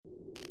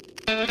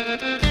I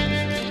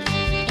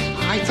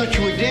thought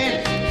you were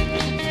dead.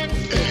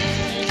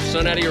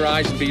 Sun out of your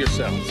eyes and be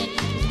yourselves.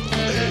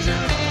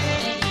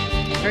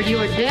 Heard you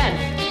were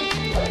dead.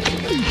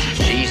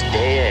 She's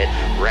dead,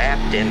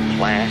 wrapped in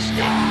plastic.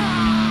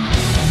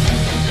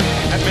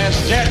 That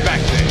man's dead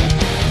back there.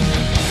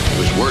 It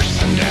was worse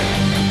than dead.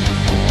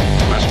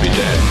 Must be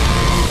dead.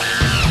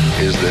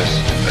 Is this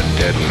a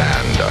dead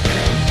man, Doctor?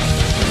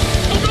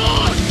 Oh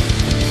God!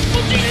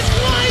 Oh Jesus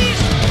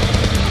Christ!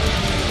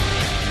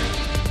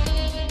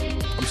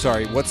 I'm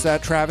sorry, what's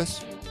that,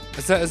 Travis?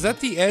 Is that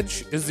the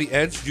Edge? Is the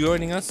Edge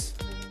joining us?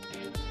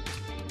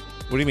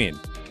 What do you mean?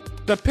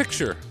 The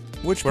picture.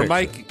 Which where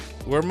picture?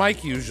 Where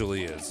Mike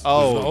usually is.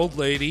 Oh. There's an old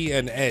lady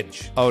and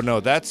Edge. Oh no,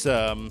 that's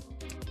Joe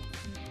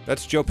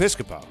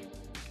Piscopo.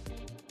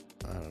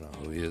 I don't know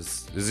who he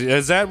is.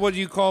 Is that what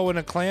you call when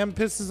a clam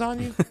pisses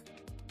on you?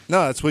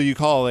 No, that's what you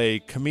call a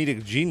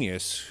comedic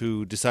genius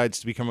who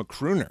decides to become a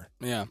crooner.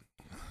 Yeah.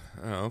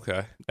 Oh,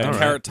 okay. And All right.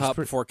 Carrot Top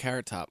before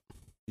Carrot Top.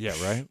 Yeah,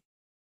 right?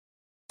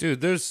 Dude,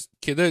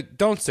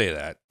 don't say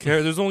that.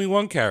 There's only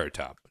one Carrot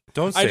Top.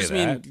 Don't say that. I just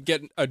mean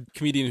get a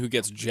comedian who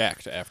gets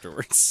jacked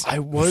afterwards. I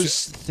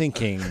was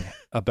thinking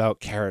about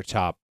Carrot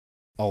Top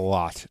a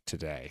lot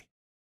today,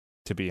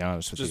 to be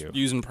honest with you. Just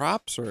using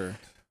props or?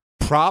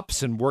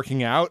 Props and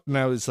working out, and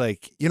I was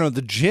like,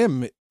 the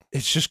gym,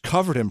 it's just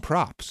covered in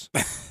props.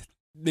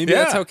 Maybe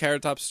that's how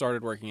Carrot Top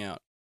started working out.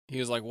 He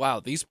was like, wow,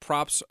 these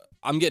props,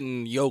 I'm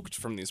getting yoked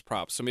from these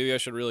props, so maybe I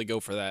should really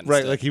go for that instead.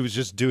 Right, like he was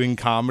just doing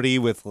comedy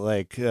with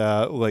like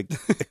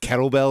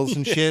kettlebells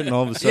and shit, and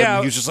all of a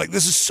sudden he was just like,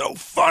 this is so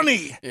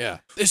funny. Yeah.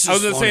 This is I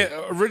was going to funny.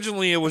 say,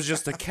 originally it was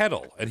just a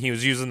kettle, and he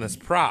was using this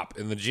prop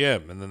in the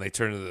gym, and then they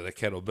turned it into the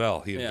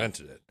kettlebell. He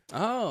invented it.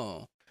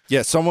 Oh.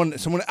 Yeah, someone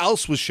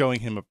else was showing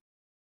him a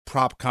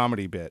prop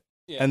comedy bit,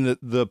 and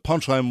the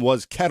punchline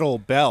was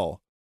kettlebell.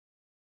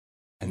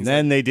 And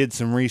then they did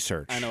some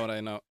research. I know what I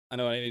know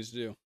what I need to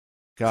do.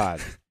 God,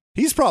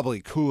 he's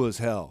probably cool as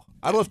hell.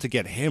 I'd love to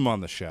get him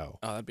on the show.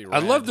 Oh, that'd be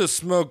rad. I'd love to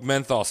smoke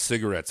menthol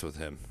cigarettes with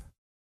him.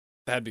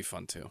 That'd be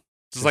fun, too.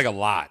 Just like a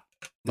lot.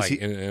 What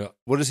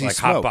does he like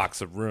smoke? hot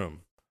box of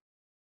room.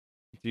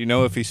 Do you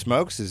know if he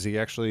smokes? Is he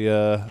actually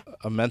a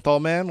menthol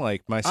man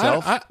like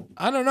myself? I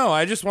don't know.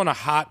 I just want to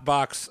hot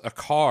box a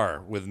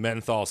car with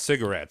menthol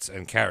cigarettes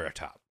and Carrot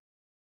Top.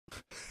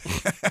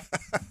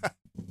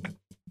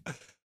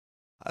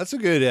 That's a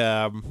good.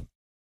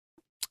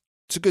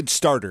 It's a good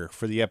starter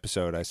for the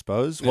episode, I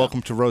suppose. Yeah.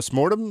 Welcome to Roast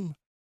Mortem.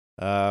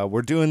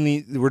 We're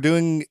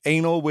doing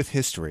anal with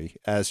history,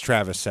 as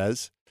Travis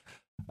says.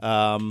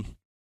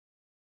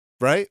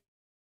 Right?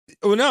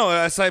 Oh no!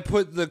 As I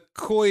put the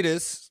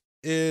coitus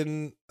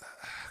in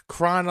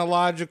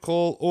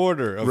chronological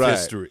order of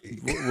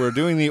history. We're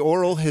doing the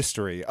oral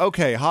history.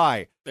 Okay,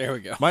 hi. There we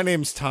go. My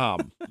name's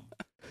Tom.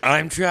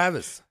 I'm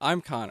Travis.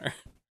 I'm Connor.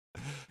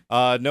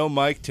 No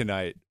Mike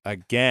tonight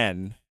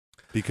again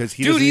because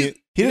he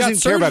he doesn't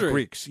got care about surgery.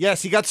 Greeks.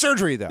 Yes, he got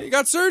surgery though. He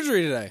got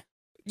surgery today.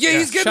 Yeah,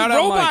 he's getting Shout out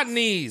robot Mike.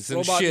 knees and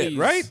Robot shit, knees.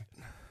 right?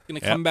 He's gonna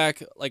come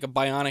back like a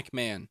bionic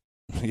man.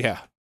 Yeah.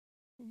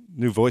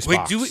 New voice Wait,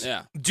 box.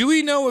 do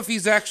we know if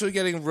he's actually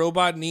getting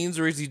robot knees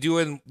or is he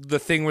doing the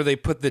thing where they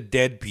put the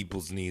dead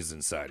people's knees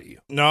inside of you?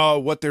 No,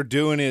 what they're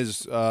doing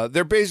is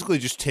they're basically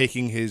just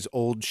taking his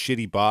old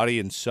shitty body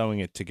and sewing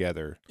it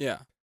together. Yeah.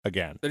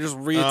 Again. They're just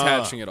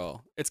reattaching it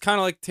all. It's kind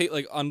of like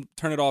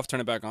turn it off, turn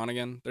it back on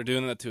again. They're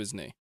doing that to his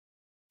knee.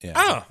 Yeah.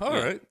 Oh, all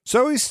right.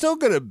 So he's still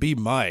going to be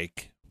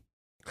Mike.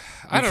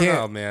 I don't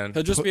know, man.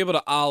 He'll just be able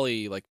to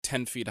ollie like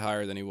 10 feet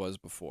higher than he was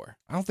before.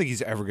 I don't think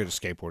he's ever going to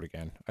skateboard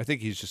again. I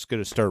think he's just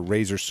going to start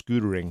razor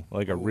scootering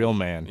like a real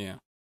man. Yeah.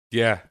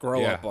 Yeah.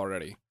 Grow up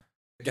already.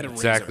 Get a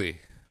exactly.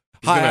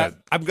 Hi,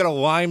 I'm going to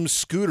lime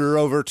scooter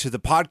over to the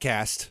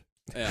podcast.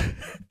 Yeah.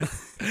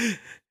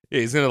 Yeah,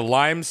 he's going to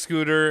lime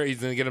scooter.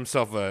 He's going to get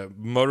himself a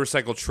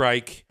motorcycle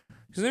trike.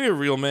 He's going to be a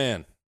real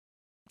man.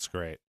 It's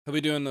great. He'll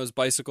be doing those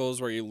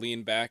bicycles where you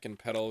lean back and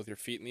pedal with your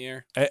feet in the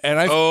air.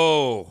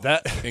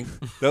 And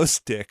those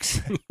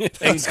sticks.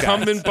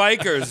 Incumbent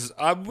bikers.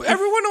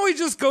 Everyone always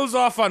just goes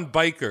off on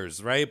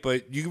bikers, right?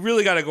 But you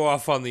really got to go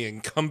off on the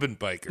incumbent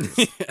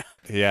bikers.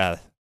 Yeah.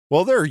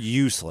 Well, they're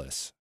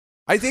useless.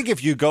 I think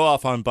if you go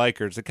off on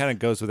bikers, it kind of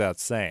goes without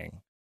saying.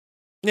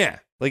 Yeah.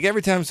 Like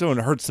every time someone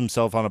hurts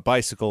himself on a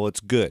bicycle, it's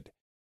good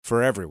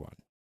for everyone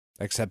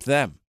except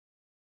them.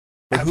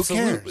 But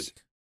Absolutely. Who cares?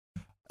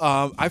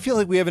 I feel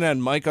like we haven't had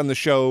Mike on the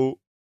show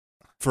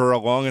for a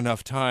long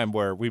enough time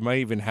where we might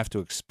even have to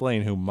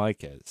explain who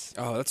Mike is.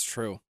 Oh, that's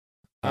true.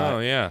 Oh,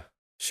 yeah.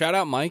 Shout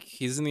out Mike.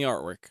 He's in the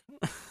artwork.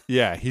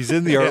 Yeah, he's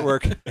in the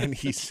artwork, and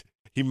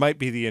he might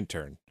be the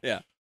intern.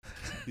 Yeah.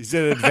 He's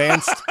an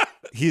advanced,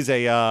 he's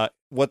a,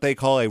 what they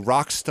call a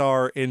rock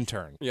star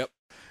intern. Yep.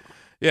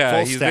 Yeah,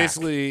 Full he's stack.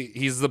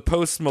 he's the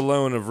Post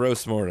Malone of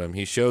Roast Mortem.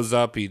 He shows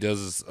up, he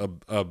does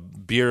a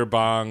beer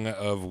bong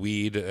of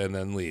weed, and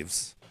then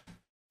leaves.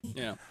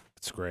 Yeah.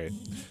 It's great.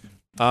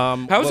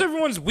 How's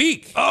everyone's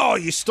week? Oh,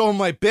 you stole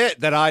my bit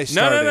that I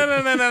started.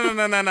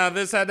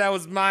 No. That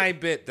was my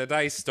bit that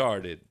I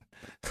started.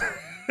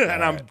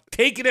 and I'm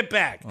taking it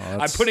back. I'm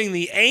that's- putting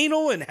the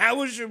anal in how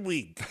was your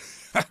week?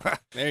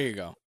 There you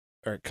go.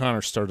 All right,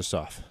 Connor, start us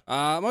off.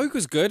 My week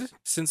was good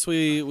since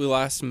we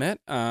last met.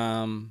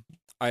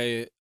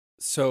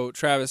 So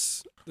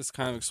Travis, this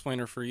kind of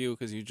explainer for you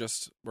because you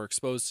just were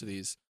exposed to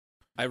these.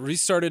 I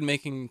restarted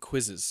making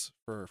quizzes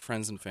for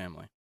friends and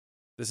family.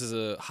 This is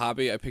a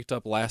hobby I picked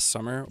up last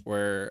summer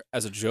where,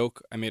 as a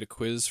joke, I made a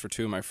quiz for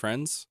 2 of my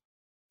friends,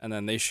 and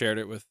then they shared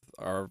it with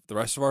the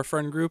rest of our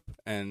friend group,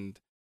 and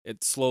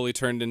it slowly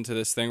turned into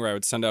this thing where I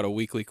would send out a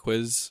weekly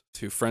quiz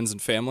to friends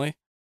and family.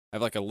 I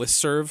have like a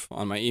listserv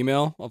on my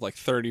email of like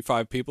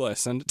 35 people I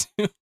send it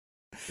to.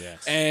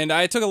 Yes. And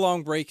I took a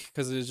long break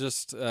because it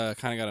just kind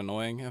of got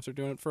annoying after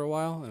doing it for a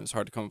while. And it was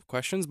hard to come up with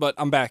questions, but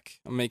I'm back.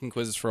 I'm making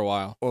quizzes for a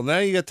while. Well, now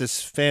you got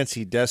this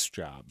fancy desk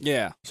job.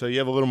 Yeah, So you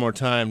have a little more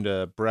time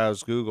to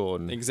browse Google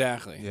and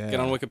exactly. Yeah. Get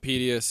on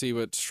Wikipedia, see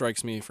what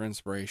strikes me for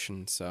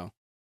inspiration. So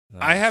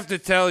I have to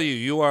tell you,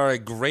 you are a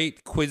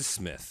great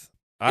quizsmith.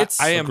 I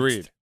am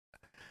agreed.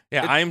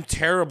 Yeah, I am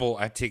terrible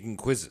at taking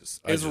quizzes.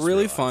 I it's just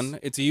really realized. fun.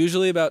 It's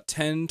usually about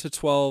 10 to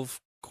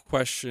 12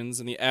 questions,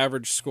 and the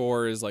average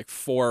score is like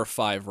 4 or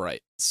 5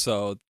 right.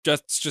 So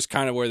just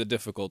kind of where the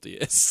difficulty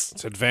is.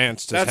 It's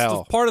advanced That's as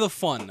hell. part of the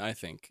fun, I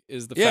think,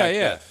 is the Yeah, fact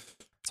yeah. that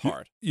it's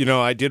hard. You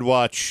know, I did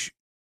watch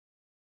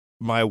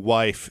my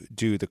wife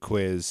do the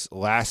quiz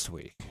last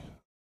week,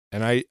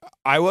 and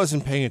I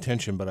wasn't paying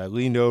attention, but I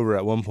leaned over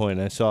at one point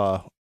and I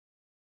saw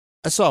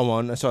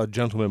a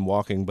gentleman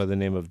walking by the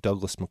name of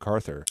Douglas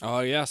MacArthur, Oh,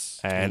 yes.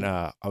 and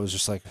I was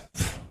just like,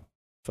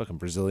 fucking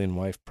Brazilian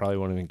wife probably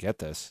won't even get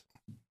this.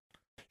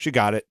 She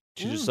got it.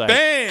 She just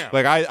Bam!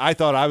 like I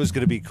thought I was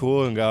gonna be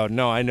cool and go,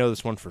 no, I know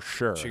this one for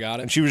sure. She got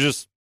it? and she was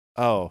just,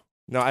 oh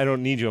no, I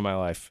don't need you in my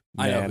life.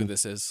 I know man." who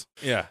this is.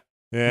 Yeah.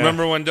 Yeah.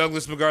 Remember when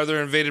Douglas MacArthur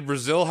invaded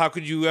Brazil? How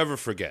could you ever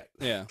forget?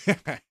 Yeah.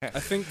 I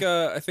think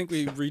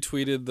we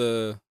retweeted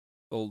the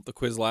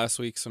quiz last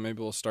week, so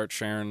maybe we'll start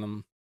sharing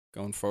them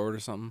going forward or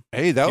something.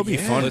 Hey, that would be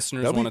Yeah. fun.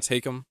 Listeners That'd be- want to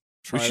take them.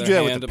 We should do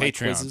that with the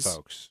Patreon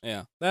folks. Yeah.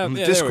 On the yeah, there we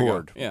go.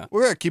 Discord. Yeah.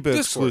 We're gonna keep it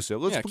Discord.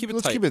 exclusive. Let's Yeah, keep it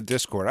let's tight. keep it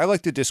Discord. I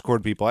like the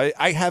Discord people.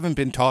 I haven't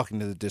been talking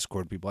to the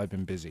Discord people. I've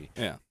been busy.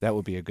 Yeah. That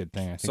would be a good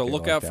thing. I think So they'd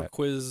look like out that. for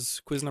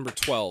quiz number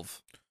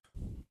 12.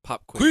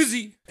 Pop quiz.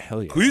 Quizzy.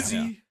 Hell yeah.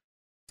 Quizzy.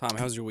 Tom,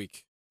 how's your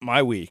week?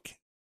 My week.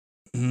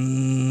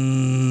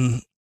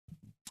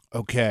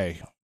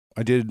 Okay.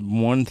 I did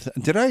one.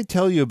 Did I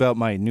tell you about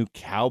my new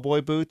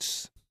cowboy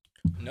boots?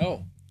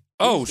 No.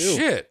 Oh, Please do.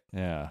 shit.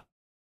 Yeah.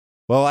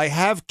 Well, I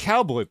have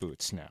cowboy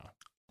boots now.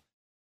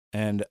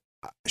 And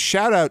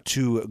shout out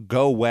to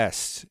Go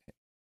West,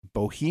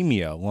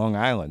 Bohemia, Long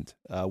Island,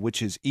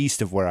 which is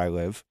east of where I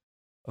live,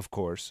 of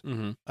course.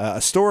 Mm-hmm. A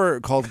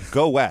store called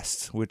Go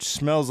West, which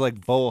smells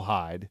like bull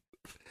hide.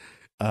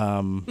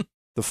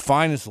 The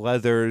finest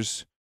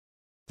leathers,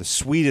 the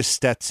sweetest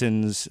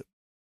Stetsons,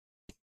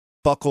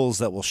 buckles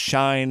that will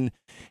shine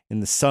in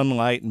the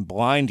sunlight and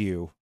blind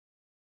you.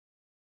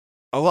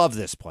 I love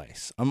this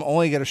place. I'm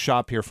only going to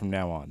shop here from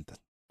now on.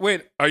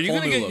 Wait, are you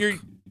Whole gonna new get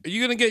look. Are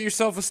you gonna get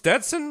yourself a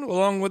Stetson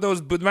along with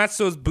those match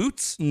those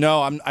boots?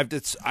 No,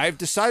 I've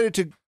decided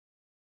to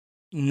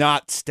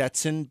not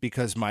Stetson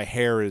because my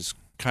hair is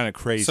kind of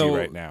crazy So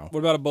right now. what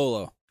about a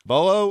bolo?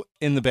 Bolo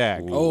in the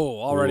bag. Oh,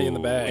 already in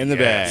the bag. In the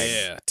bag.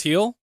 Yeah.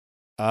 Teal?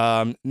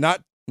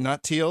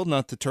 Not teal,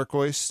 not the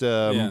turquoise.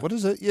 Yeah. What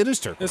is it? It is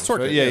turquoise. It's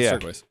turquoise. right? Yeah, Yeah, it's yeah.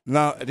 turquoise.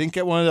 No, I didn't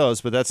get one of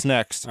those, but that's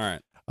next. All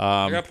right.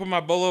 I gotta put my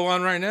bolo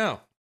on right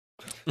now.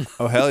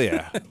 Oh hell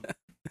yeah!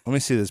 Let me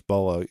see this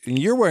bolo. And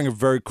you're wearing a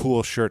very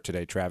cool shirt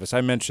today, Travis.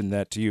 I mentioned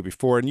that to you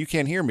before, and you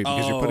can't hear me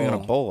because you're putting on a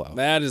bolo.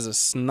 That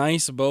is a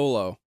nice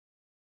bolo.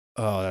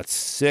 Oh, that's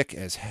sick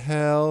as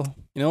hell.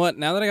 You know what?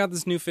 Now that I got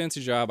this new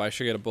fancy job, I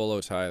should get a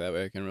bolo tie. That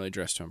way I can really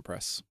dress to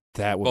impress.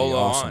 That would Bolo be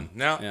awesome. on.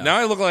 Now Yeah. now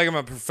I look like I'm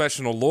a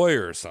professional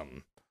lawyer or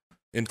something.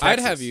 In I'd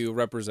Texas. have you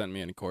represent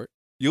me in court.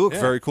 You look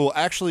Yeah. very cool.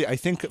 Actually, I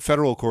think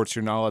federal courts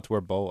you're not allowed to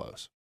wear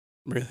bolos.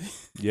 Really?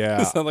 Yeah.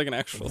 Is that like an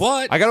actual?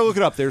 What? I got to look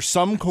it up. There's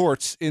some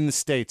courts in the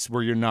states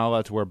where you're not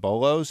allowed to wear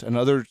bolos, and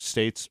other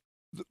states,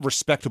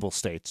 respectable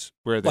states,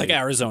 where they Like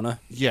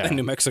Arizona yeah, and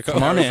New Mexico.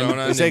 come on Arizona, in.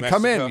 They New say,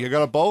 "Come Mexico." in. You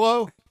got a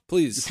bolo?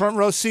 Please. Front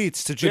row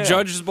seats to The jail."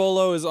 judge's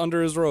bolo is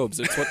under his robes.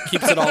 It's what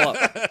keeps it all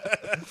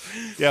up.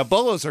 Yeah,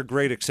 bolos are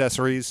great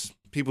accessories.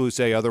 People who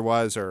say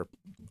otherwise are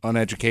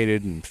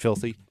uneducated and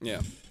filthy.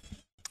 Yeah.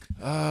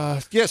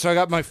 Yeah, so I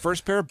got my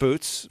first pair of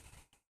boots,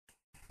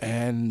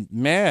 and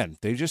man,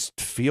 they just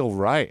feel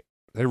right.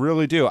 They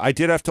really do. I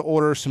did have to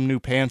order some new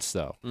pants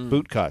though,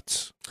 boot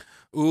cuts.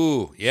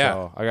 Ooh, yeah.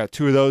 So I got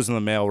 2 of those in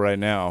the mail right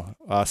now.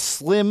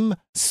 Slim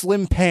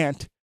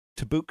pant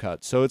to boot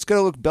cut. So it's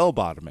gonna look bell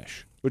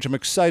bottomish, which I'm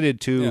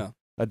excited to Yeah.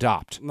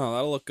 adopt. No,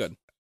 that'll look good.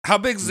 How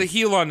big's the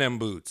heel on them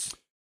boots?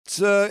 It's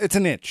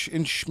an inch,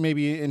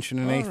 maybe an inch and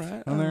an All eighth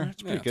right, on all there. right.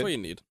 It's Yeah, pretty that's what good. you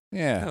need.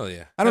 Yeah, Hell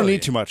yeah. I don't Hell need yeah.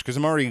 too much because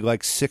I'm already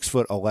like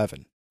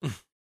 6'11".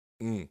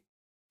 Mm.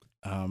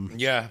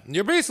 Yeah,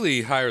 You're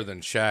basically higher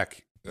than Shaq.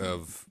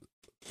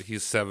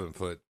 He's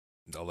 7'11"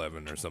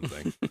 or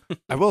something.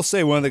 I will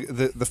say one of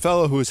the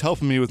fellow who was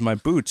helping me with my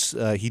boots,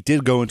 he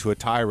did go into a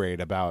tirade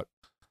about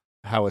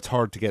how it's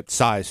hard to get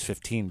size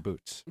 15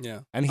 boots.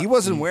 Yeah. And he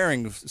wasn't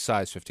wearing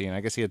size 15.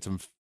 I guess he had some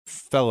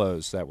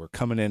fellows that were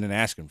coming in and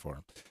asking for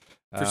him.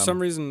 For some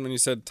reason, when you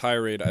said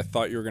tirade, I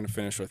thought you were going to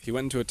finish with, he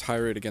went into a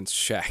tirade against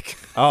Shaq.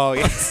 Oh,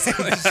 yeah.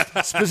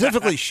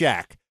 Specifically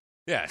Shaq.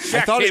 Yeah,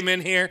 Shaq came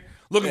in here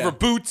looking for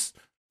boots,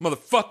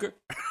 motherfucker.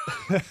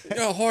 You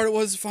know how hard it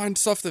was to find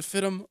stuff that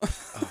fit him?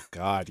 Oh,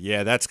 God.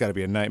 Yeah, that's got to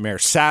be a nightmare.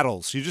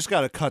 Saddles. You just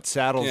got to cut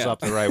saddles Yeah.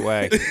 up the right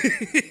way.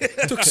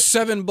 It took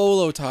 7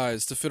 bolo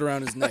ties to fit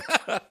around his neck.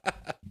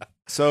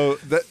 So,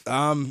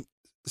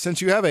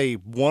 since you have a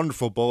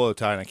wonderful bolo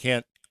tie, and I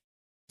can't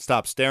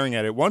stop staring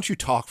at it, why don't you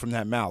talk from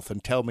that mouth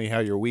and tell me how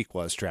your week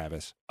was,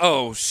 Travis?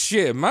 Oh,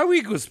 shit. My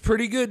week was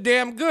pretty good,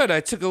 damn good.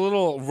 I took a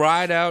little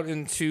ride out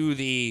into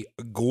the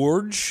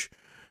gorge,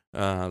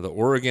 the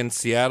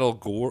Oregon-Seattle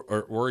gorge,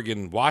 or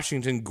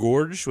Oregon-Washington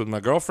gorge with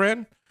my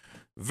girlfriend.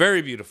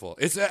 Very beautiful.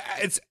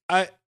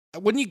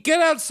 When you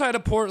get outside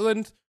of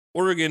Portland,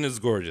 Oregon is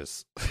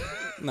gorgeous.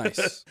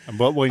 Nice.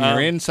 But when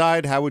you're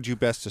inside, how would you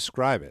best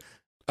describe it?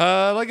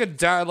 Like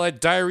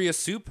diarrhea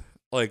soup,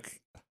 like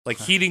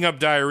heating up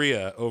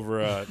diarrhea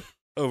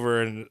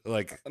over in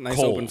like A nice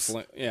coals. open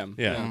flame.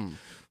 Yeah.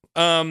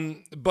 Yeah.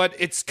 But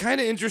it's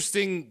kind of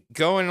interesting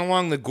going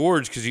along the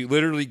gorge because you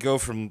literally go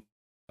from,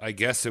 I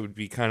guess it would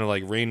be kind of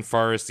like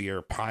rainforesty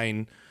or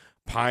pine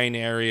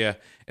area,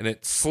 and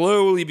it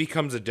slowly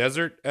becomes a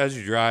desert as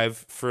you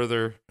drive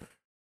further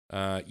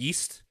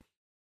east.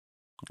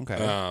 Okay.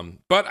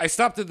 But I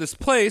stopped at this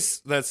place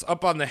that's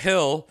up on the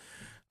hill.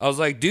 I was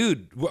like,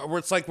 dude,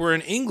 it's like we're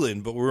in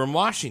England, but we're in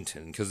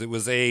Washington because it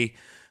was a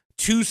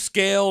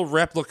 2-scale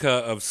replica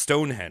of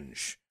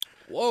Stonehenge.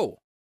 Whoa.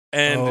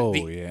 And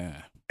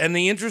yeah. And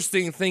the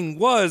interesting thing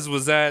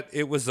was that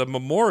it was a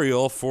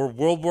memorial for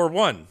World War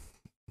I.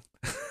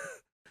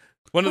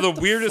 One of the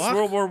weirdest fuck?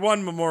 World War I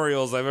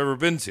memorials I've ever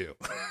been to.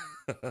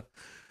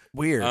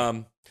 Weird.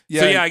 So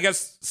yeah, I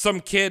guess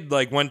some kid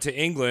like went to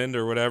England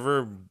or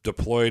whatever,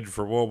 deployed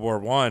for World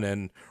War I,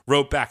 and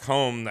wrote back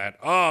home that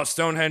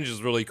Stonehenge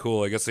is really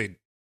cool. I guess they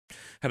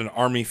had an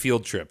army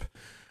field trip.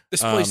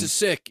 This place is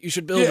sick. You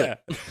should build it.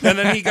 And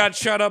then he got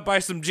shot up by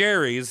some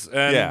Jerrys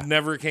and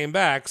never came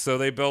back. So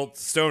they built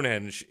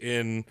Stonehenge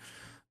in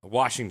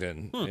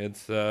Washington.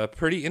 It's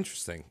pretty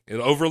interesting. It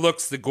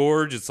overlooks the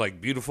gorge. It's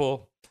like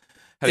beautiful.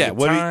 Had a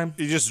good time.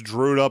 He just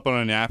drew it up on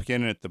a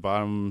napkin and at the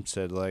bottom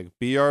said like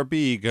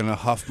BRB gonna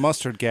huff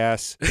mustard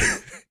gas.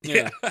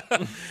 Yeah.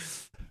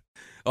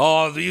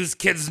 Oh, these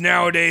kids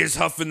nowadays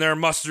huffing their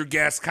mustard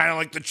gas, kind of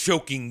like the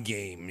choking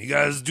game. You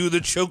guys do the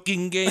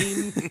choking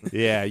game?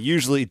 Yeah,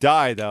 usually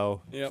die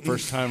though. Yep.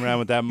 First time around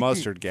with that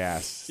mustard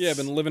gas. Yeah, I've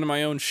been living in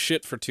my own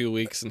shit for 2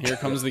 weeks, and here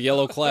comes the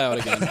yellow cloud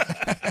again.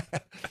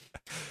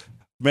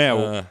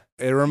 Man,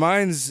 it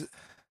reminds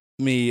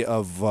me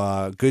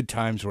of good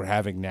times we're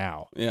having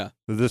now. Yeah.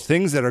 The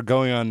things that are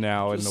going on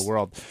now in the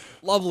world.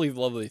 Lovely,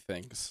 lovely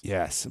things.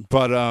 Yes,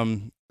 but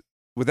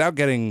without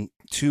getting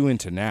too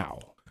into now,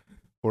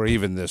 or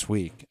even this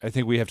week, I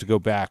think we have to go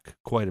back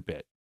quite a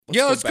bit.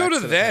 Let's go back to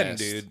the then, past.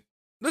 dude.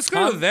 Let's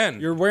go to then.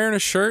 You're wearing a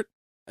shirt.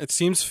 It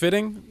seems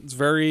fitting. It's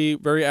very,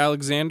 very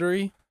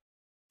Alexander-y,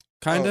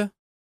 kind of.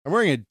 I'm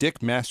wearing a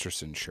Dick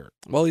Masterson shirt.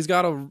 Well, he's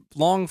got a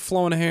long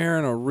flowing hair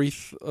and a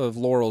wreath of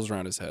laurels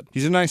around his head.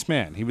 He's a nice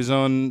man. He was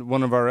on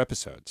one of our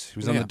episodes. He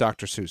was on Yeah. the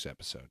Dr. Seuss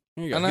episode.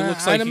 Here you go. And He I-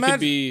 looks like I'd he imagine- could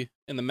be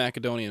in the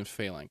Macedonian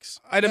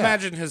phalanx. I'd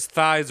imagine his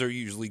thighs are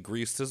usually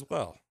greased as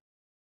well.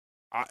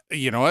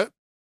 You know what?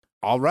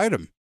 I'll write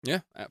him.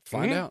 Yeah,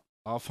 find Mhm. out.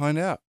 I'll find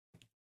out.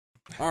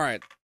 All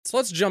right, so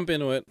let's jump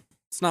into it.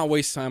 Let's not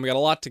waste time. We got a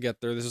lot to get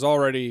through. This is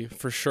already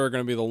for sure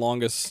going to be the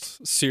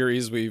longest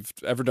series we've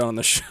ever done on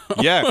the show.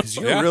 Yeah, because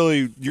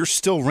you're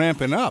still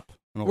ramping up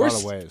in a lot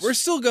of ways. We're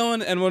still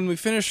going, and when we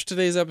finish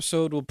today's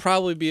episode, we'll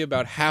probably be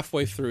about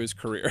halfway through his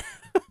career.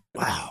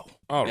 Wow.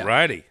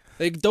 Alrighty.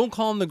 They don't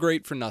call him the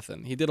Great for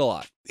nothing. He did a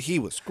lot. He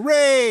was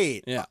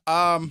great. Yeah.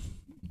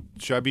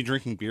 Should I be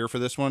drinking beer for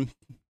this one?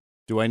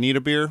 Do I need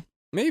a beer?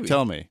 Maybe.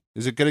 Tell me.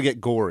 Is it going to get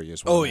gory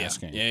is what Oh, I'm yeah.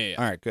 asking. Yeah.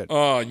 All right, good.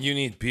 Oh, you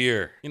need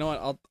beer. You know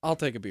what? I'll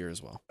take a beer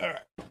as well.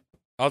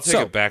 I'll take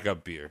So- a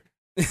backup beer.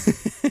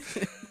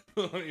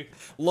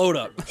 Load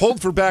up. Hold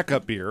for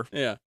backup beer.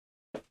 Yeah.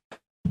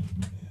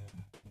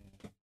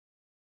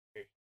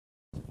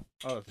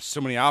 Oh, there's so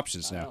many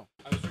options now.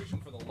 I was reaching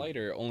for the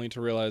lighter only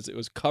to realize it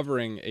was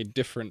covering a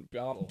different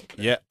bottle.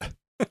 Yeah.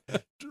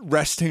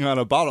 Resting on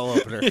a bottle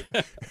opener.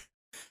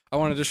 I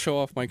wanted to show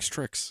off Mike's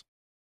tricks.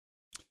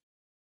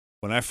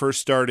 When I first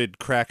started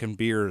cracking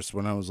beers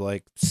when I was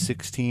like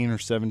 16 or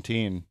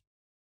 17,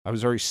 I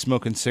was already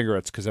smoking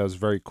cigarettes because I was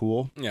very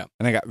cool. Yeah.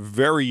 And I got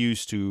very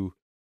used to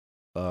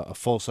a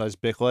full-size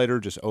Bic lighter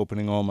just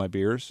opening all my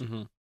beers,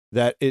 Mm-hmm.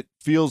 that it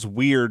feels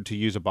weird to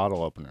use a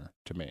bottle opener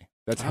to me.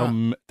 That's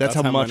That's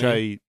how how much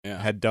many? I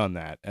Yeah. had done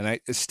that. And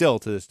I still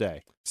to this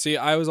day. See,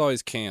 I was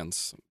always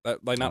cans. Not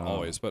Oh.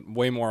 always, but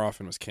way more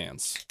often was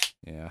cans.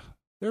 Yeah.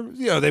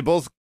 They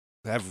both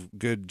have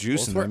good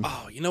juice Both in were- them.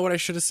 Oh, you know what I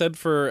should have said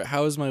for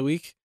how was my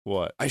week?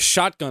 What? I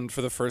shotgunned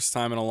for the first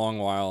time in a long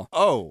while,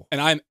 Oh,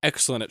 and I'm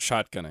excellent at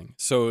shotgunning.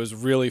 So it was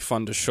really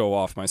fun to show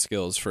off my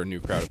skills for a new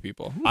crowd of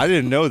people. I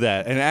didn't know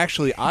that. And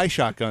actually, I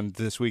shotgunned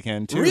this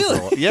weekend too.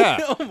 Really? Yeah.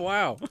 Oh,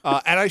 wow.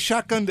 And I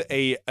shotgunned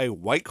a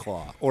White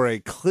Claw or a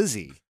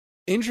Clizzy.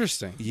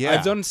 Interesting. Yeah.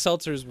 I've done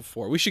seltzers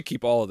before. We should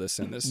keep all of this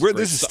in this.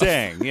 This is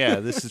staying. Yeah,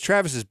 this is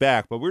Travis is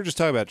back, but we're just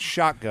talking about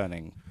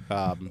shotgunning.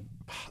 Oh,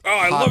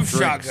 I hot love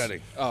drinks.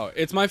 shotgunning. Oh,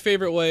 it's my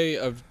favorite way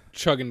of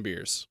chugging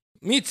beers.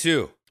 Me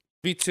too.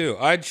 Me too.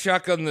 I'd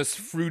shotgun this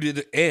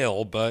fruited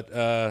ale, but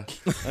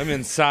I'm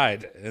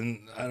inside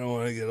and I don't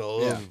want to get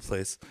all over the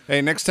place.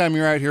 Hey, next time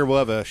you're out here, we'll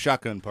have a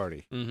shotgun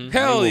party.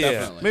 Hell yeah.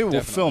 Definitely, Maybe we'll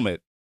definitely. film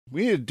it.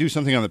 We need to do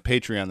something on the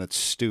Patreon that's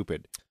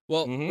stupid.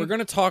 Well, we're going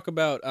to talk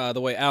about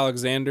the way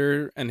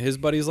Alexander and his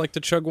buddies like to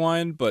chug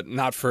wine, but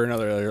not for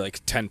another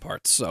 10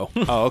 parts. So,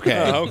 Oh,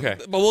 okay. Okay.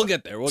 but we'll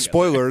get there.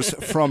 Spoilers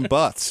from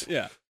Butts.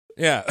 Yeah.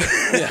 Yeah.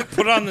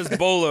 Put on this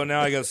bolo.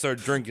 Now I got to start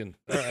drinking.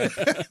 All right.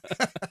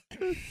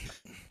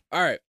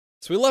 All right.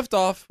 So we left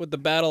off with the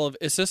Battle of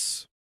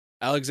Issus.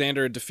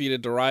 Alexander had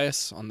defeated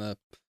Darius on the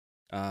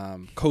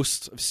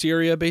coast of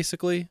Syria,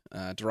 basically.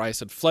 Darius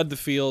had fled the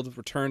field,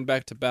 returned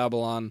back to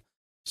Babylon,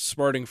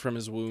 smarting from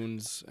his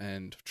wounds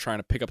and trying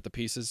to pick up the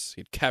pieces.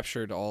 He'd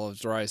captured all of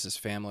Darius's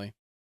family.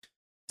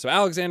 So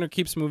Alexander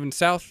keeps moving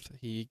south.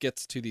 He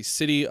gets to the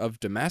city of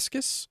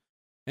Damascus,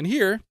 and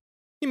here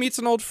he meets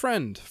an old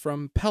friend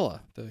from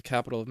Pella, the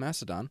capital of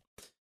Macedon.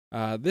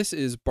 This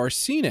is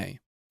Barsine,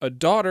 a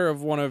daughter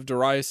of one of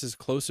Darius's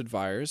close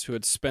advisors who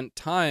had spent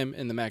time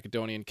in the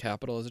Macedonian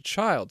capital as a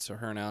child, so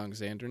her and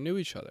Alexander knew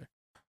each other.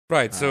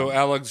 Right.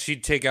 So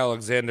she'd take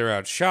Alexander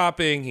out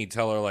shopping. He'd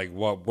tell her like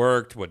what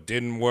worked, what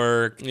didn't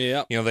work.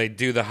 Yeah. You know, they'd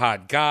do the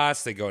hot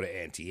goss. They go to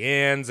Auntie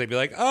Anne's. They'd be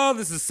like, "Oh,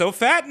 this is so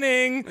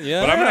fattening.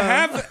 Yeah. But I'm gonna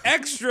have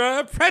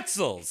extra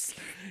pretzels."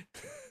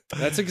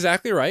 That's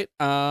exactly right.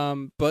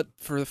 But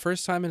for the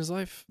first time in his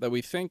life that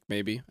we think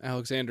maybe,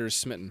 Alexander is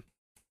smitten.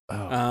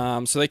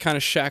 So they kind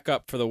of shack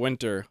up for the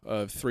winter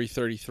of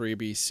 333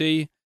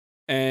 BC.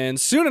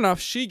 And soon enough,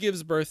 she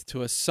gives birth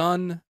to a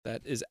son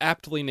that is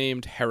aptly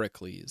named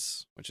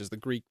Heracles, which is the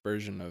Greek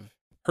version of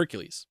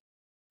Hercules,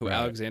 who Right.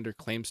 Alexander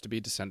claims to be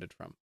descended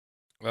from.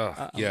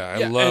 Oh, yeah,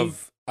 I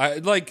love. I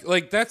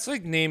like that's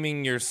like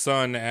naming your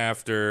son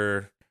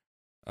after,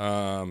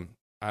 I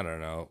don't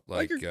know,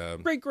 Like your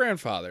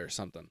great-grandfather or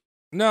something.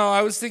 No,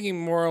 I was thinking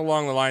more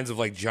along the lines of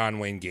like John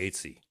Wayne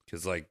Gacy,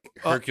 because like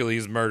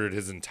Hercules murdered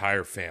his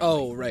entire family.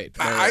 Oh, right.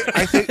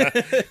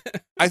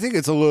 I think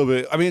it's a little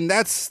bit. I mean,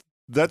 that's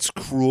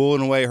cruel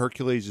in a way.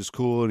 Hercules is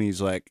cool, and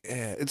he's like,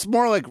 it's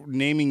more like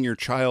naming your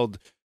child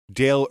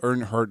Dale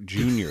Earnhardt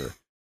Jr.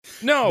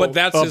 No, But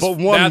that's his, but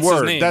one that's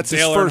word. his name, That's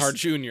his Dale first- Earnhart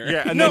Jr.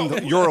 Yeah, and No.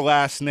 then your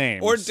last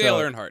name or so- Dale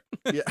Earnhardt.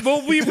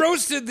 well, we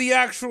roasted the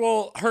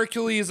actual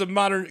Hercules of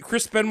modern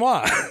Chris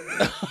Benoit.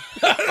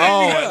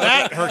 Oh,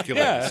 that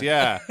Hercules.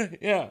 Yeah.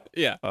 Yeah.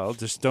 Yeah. Well,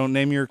 just don't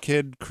name your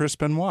kid Chris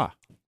Benoit.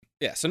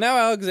 Yeah, so now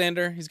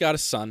Alexander, he's got a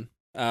son,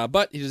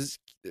 but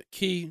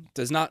he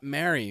does not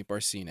marry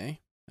Barsine,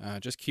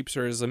 just keeps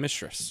her as a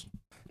mistress.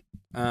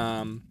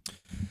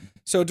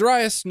 So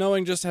Darius,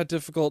 knowing just how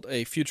difficult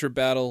a future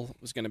battle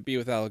was going to be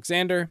with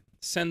Alexander,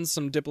 sends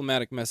some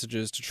diplomatic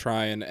messages to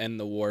try and end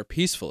the war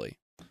peacefully.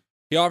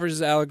 He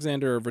offers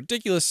Alexander a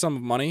ridiculous sum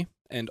of money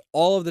and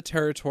all of the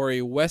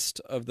territory west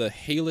of the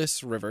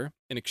Halys River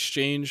in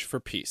exchange for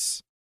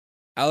peace.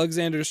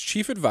 Alexander's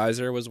chief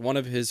advisor was one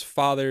of his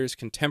father's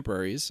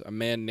contemporaries, a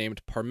man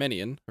named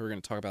Parmenion, who we're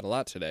going to talk about a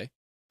lot today.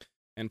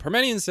 And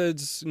Parmenion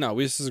says, no,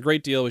 this is a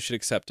great deal, we should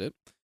accept it.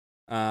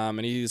 And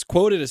he's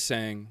quoted as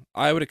saying,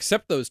 I would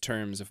accept those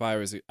terms if I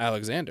was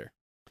Alexander.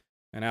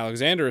 And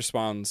Alexander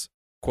responds,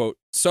 quote,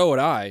 so would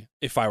I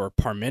if I were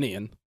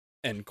Parmenion,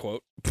 end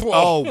quote.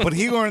 Oh, but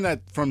he learned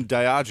that from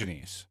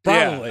Diogenes.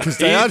 Probably. Because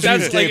Diogenes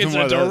That's like gave it's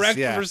him a one of those, direct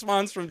yeah.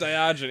 response from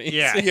Diogenes.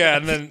 Yeah,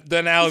 and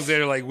then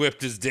Alexander like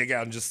whipped his dick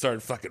out and just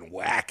started fucking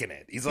whacking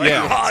it. He's like,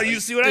 Yeah. "Oh, you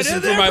see what This I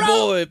is did for there, my bro?"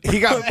 bullet. He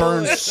got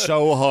burned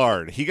so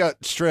hard. He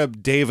got straight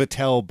up Dave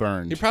Attell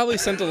burned. He probably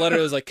sent a letter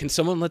that was like, can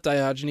someone let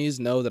Diogenes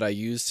know that I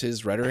used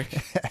his rhetoric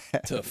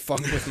to fuck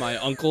with my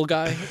uncle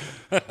guy?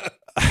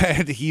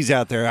 And he's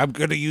out there. I'm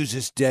going to use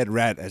this dead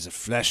rat as a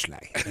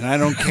fleshlight. And I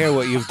don't care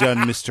what you've done,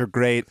 Mr.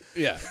 Great.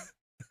 Yeah.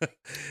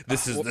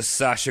 This is the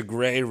Sasha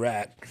Grey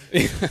rat.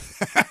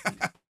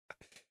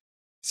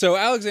 So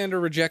Alexander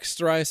rejects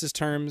Darius'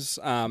 terms,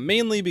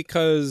 mainly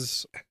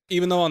because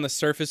even though on the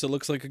surface it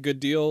looks like a good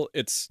deal,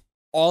 it's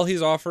all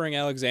he's offering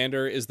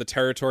Alexander is the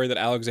territory that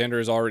Alexander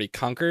has already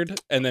conquered,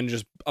 and then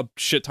just a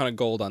shit ton of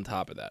gold on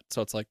top of that.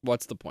 So it's like,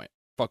 what's the point?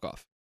 Fuck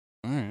off.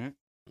 All right.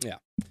 Yeah.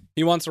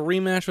 He wants a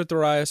rematch with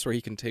Darius where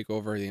he can take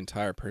over the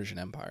entire Persian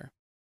Empire.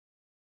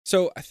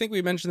 So I think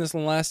we mentioned this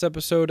in the last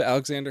episode.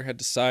 Alexander had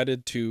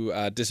decided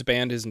to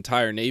disband his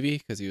entire navy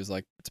because he was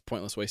like, it's a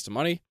pointless waste of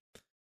money.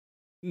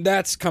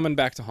 That's coming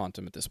back to haunt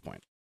him at this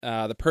point.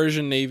 The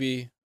Persian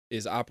navy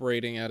is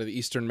operating out of the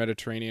eastern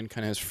Mediterranean,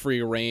 kind of has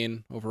free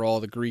reign over all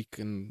the Greek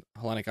and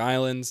Hellenic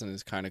islands, and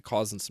is kind of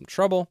causing some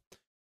trouble.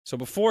 So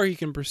before he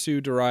can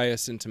pursue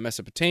Darius into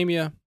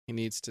Mesopotamia, he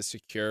needs to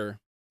secure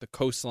the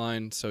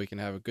coastline so he can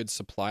have a good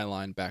supply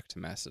line back to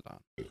Macedon.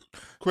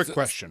 Quick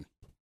question.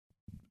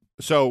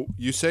 So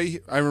you say,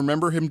 I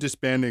remember him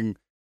disbanding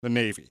the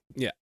Navy.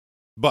 Yeah.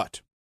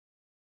 But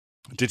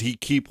did he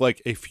keep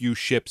like a few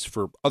ships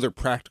for other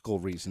practical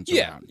reasons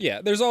around?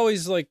 Yeah. There's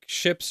always like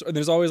ships, or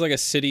there's always like a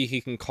city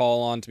he can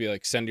call on to be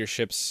like, send your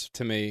ships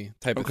to me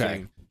type of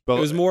thing. But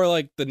it was more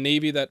like the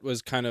Navy that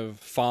was kind of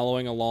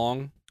following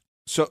along.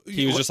 So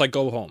He was just like,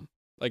 go home.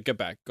 Like, get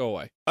back. Go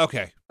away.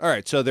 okay. All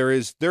right. So there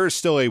is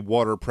still a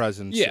water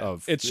presence Yeah.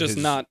 of It's just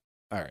his- not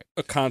all right.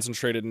 a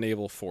concentrated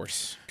naval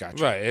force.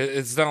 Gotcha. Right.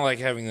 It's not like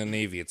having the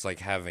Navy. It's like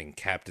having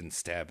Captain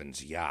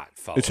Stabbin's yacht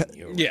following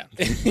you around. Yeah.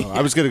 Oh,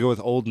 I was gonna go with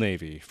Old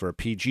Navy for a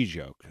PG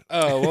joke.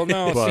 Oh, well,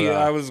 no. But, see, uh,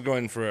 I was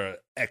going for a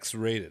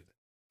X-rated.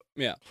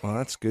 Yeah. Well,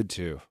 that's good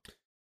too.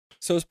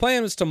 So his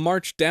plan was to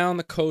march down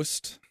the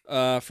coast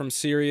from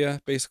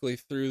Syria, basically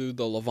through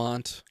the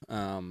Levant,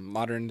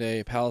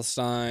 modern-day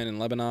Palestine and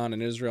Lebanon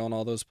and Israel and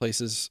all those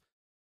places.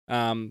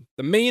 The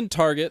main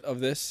target of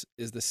this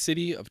is the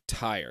city of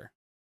Tyre,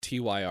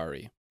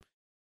 Tyre.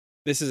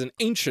 This is an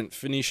ancient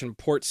Phoenician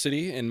port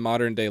city in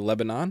modern-day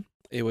Lebanon.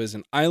 It was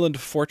an island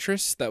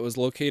fortress that was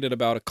located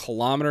about a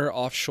kilometer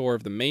offshore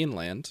of the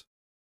mainland.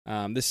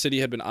 This city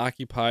had been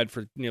occupied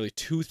for nearly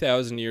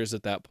 2,000 years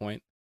at that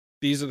point.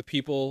 These are the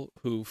people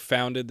who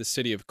founded the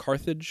city of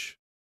Carthage.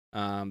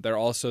 They're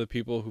also the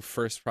people who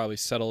first probably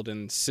settled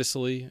in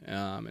Sicily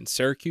and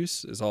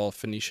Syracuse, is all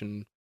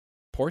Phoenician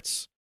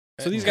ports.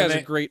 So these guys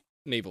are great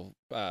naval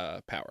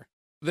power.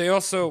 They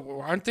also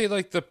aren't they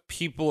like the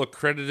people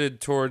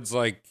accredited towards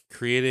like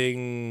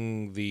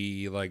creating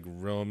the like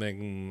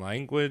Roman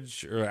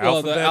language or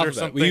alphabet or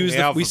something?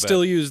 We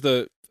still use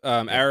the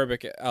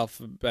Arabic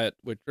alphabet,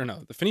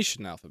 the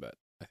Phoenician alphabet.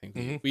 I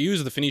think we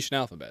use the Phoenician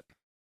alphabet,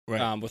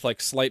 right? With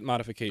like slight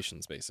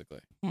modifications,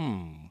 basically.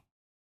 And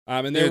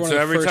Dude, they're one so of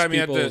the every first time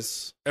you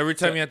peoples. every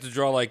time you have to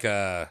draw like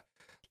a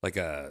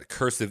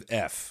cursive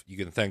F, you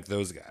can thank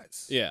those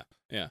guys. Yeah.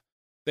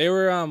 They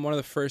were one of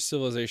the first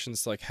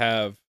civilizations to like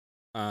have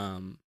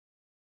an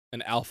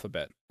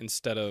alphabet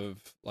instead of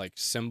like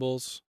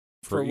symbols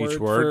For each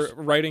word?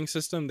 for writing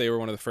system. They were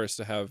one of the first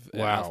to have an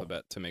Wow.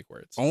 alphabet to make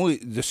words. Only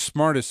the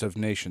smartest of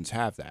nations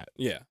have that.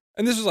 Yeah.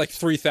 And this was like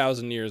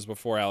 3,000 years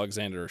before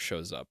Alexander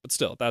shows up. But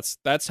still,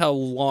 that's how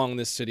long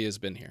this city has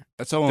been here.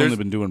 That's how long they've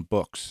been doing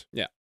books.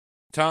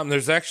 Tom,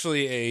 there's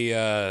actually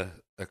a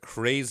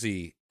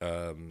crazy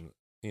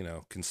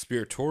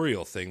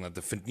conspiratorial thing that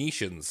the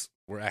Phoenicians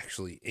were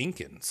actually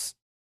Incans.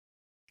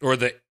 Or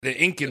the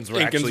Incans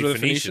were actually were the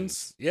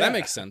Phoenicians. Yeah. That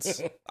makes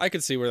sense. I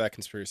could see where that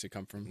conspiracy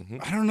come from.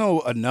 Mhm. I don't know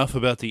enough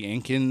about the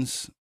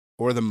Incans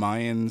or the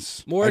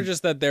Mayans. More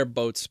just that their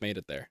boats made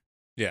it there.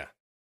 Yeah.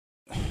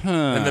 Huh.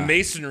 And the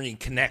masonry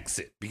connects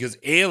it because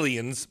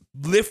aliens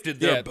lifted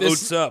their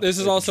boats up. This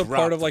is and also part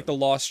dropped of like them.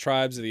 the lost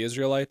tribes of the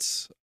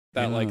Israelites.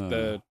 That like Yeah.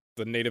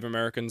 the Native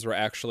Americans were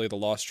actually the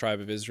lost tribe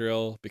of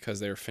Israel because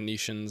they were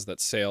Phoenicians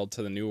that sailed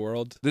to the New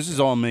World. This is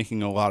all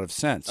making a lot of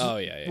sense. Oh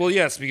yeah. Well,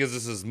 yes, because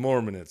this is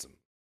Mormonism.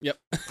 Yep.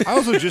 I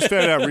also just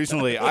found out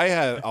recently I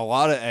had a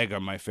lot of egg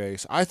on my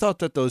face. I thought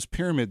that those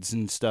pyramids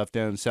and stuff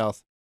down in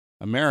South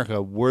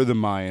America were the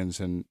Mayans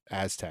and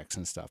Aztecs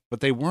and stuff, but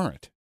they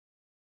weren't.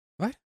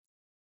 What?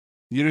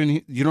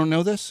 You don't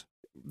know this?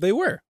 They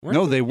were.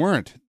 No, they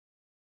weren't.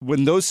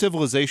 When those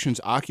civilizations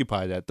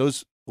occupied that,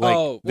 those they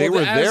the were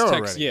there Aztecs,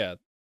 already. Yeah.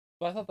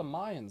 But I thought the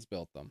Mayans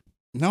built them.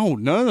 No,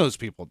 none of those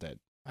people did.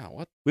 Wow,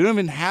 what? We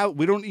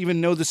don't even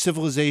know the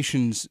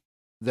civilizations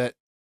that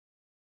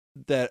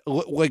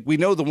like we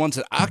know the ones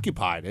that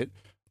occupied it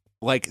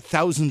like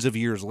thousands of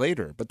years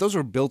later, but those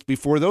were built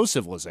before those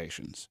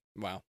civilizations.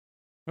 Wow.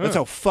 That's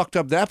how fucked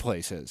up that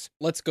place is.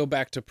 Let's go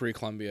back to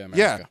pre-Columbia America.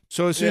 Yeah.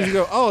 So as soon as you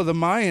go, oh, the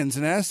Mayans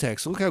and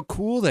Aztecs, look how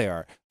cool they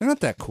are. They're not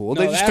that cool.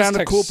 No, They the just found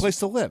a cool Aztecs place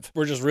to live.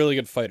 We're just really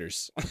good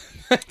fighters.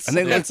 And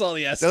they that's all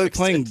the Aztecs They're like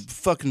playing did.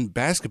 fucking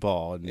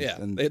basketball. And, Yeah,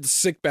 and they had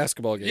sick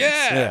basketball games.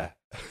 yeah.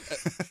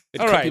 They'd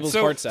All cut right. people's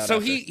So, hearts out so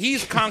after.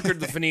 he's conquered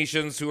the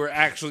Phoenicians, who are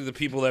actually the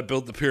people that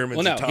built the pyramids.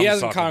 Well, that no, Tom's he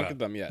hasn't talking conquered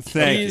about. them yet.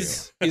 Thank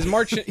He's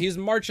marching. He's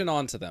marching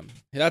on to them.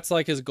 That's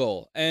like his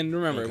goal. And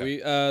remember,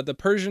 Okay. the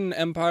Persian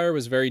Empire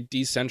was very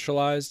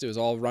decentralized. It was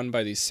all run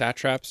by these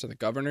satraps or the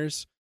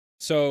governors.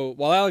 So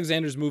while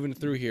Alexander's moving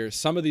through here,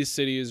 some of these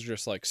cities are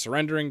just like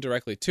surrendering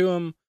directly to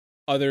him.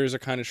 Others are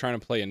kind of trying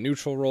to play a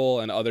neutral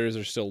role, and others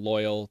are still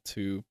loyal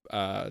to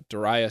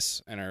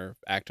Darius and are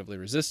actively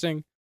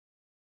resisting.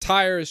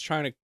 Tyre is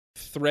trying to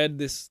thread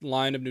this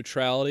line of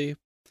neutrality.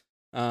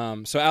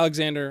 So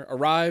Alexander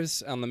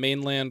arrives on the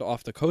mainland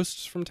off the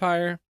coast from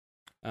Tyre,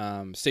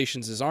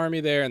 stations his army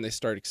there, and they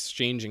start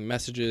exchanging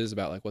messages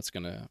about like what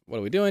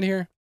are we doing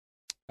here?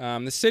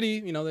 The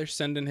city, they're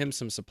sending him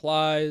some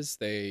supplies.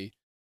 They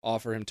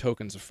offer him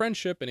tokens of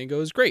friendship, and he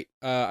goes, "Great.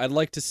 I'd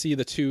like to see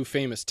the two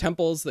famous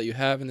temples that you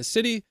have in the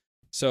city.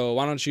 So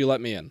why don't you let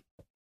me in?"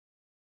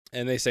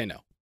 And they say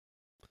no.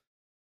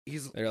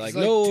 They're like,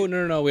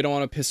 no, we don't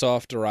want to piss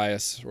off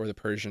Darius or the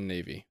Persian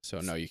Navy, so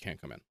no, you can't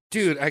come in.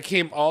 Dude, I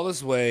came all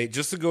this way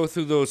just to go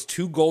through those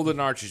 2 golden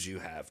arches you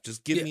have.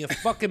 Just give me a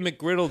fucking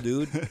McGriddle,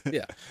 dude.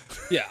 Yeah.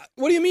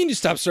 What do you mean you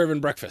stopped serving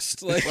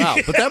breakfast? Like, Wow,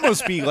 but that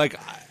must be like,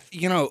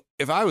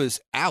 if I was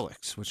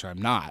Alex, which I'm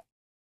not,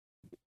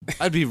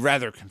 I'd be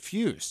rather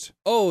confused.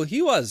 oh,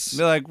 he was.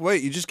 They're like,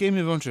 wait, you just gave me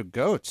a bunch of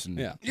goats and,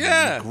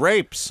 Yeah. and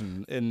grapes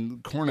and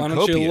cornucopias.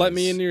 Why don't you let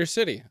me into your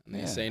city? And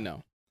they say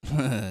no.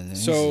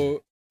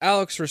 So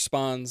Alex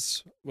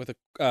responds with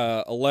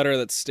a letter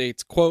that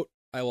states, quote,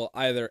 I will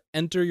either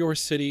enter your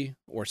city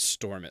or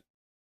storm it.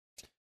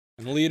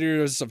 And the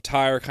leaders of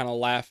Tyre kind of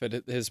laugh at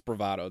his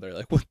bravado. They're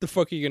like, what the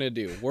fuck are you going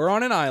to do? We're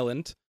on an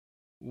island.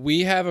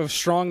 We have a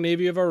strong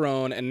navy of our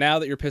own. And now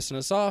that you're pissing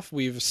us off,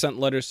 we've sent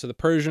letters to the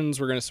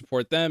Persians. We're going to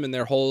support them. And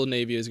their whole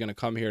navy is going to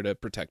come here to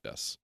protect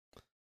us.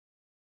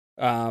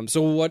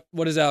 So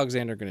what is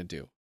Alexander going to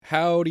do?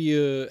 How do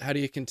you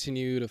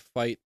continue to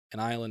fight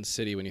an island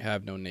city when you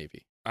have no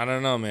navy? I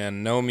don't know,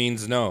 man. No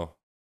means no.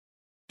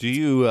 Do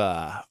you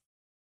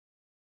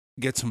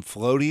get some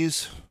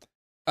floaties?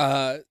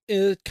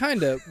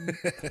 Kind of.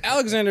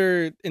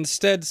 Alexander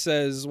instead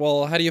says,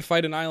 well, how do you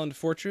fight an island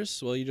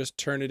fortress? Well, you just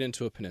turn it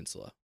into a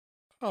peninsula.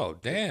 Oh,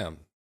 damn.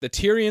 The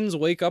Tyrians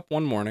wake up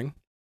one morning.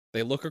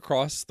 They look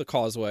across the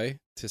causeway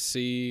to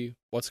see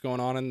what's going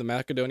on in the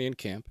Macedonian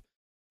camp.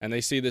 And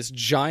they see this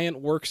giant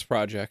works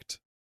project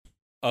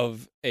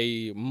of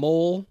a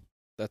mole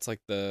that's like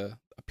a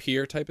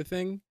pier type of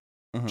thing,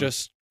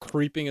 just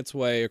creeping its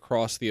way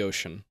across the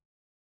ocean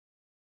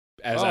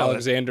as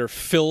Alexander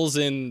fills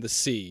in the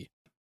sea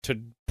to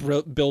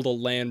build a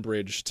land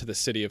bridge to the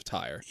city of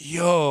Tyre.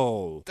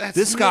 Yo,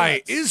 this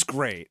guy is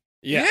great.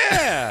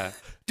 Yeah.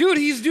 Dude,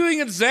 he's doing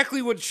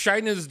exactly what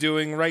China's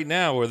doing right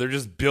now, where they're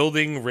just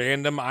building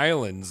random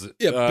islands.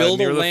 Build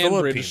a near the land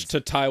bridge Philippines.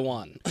 to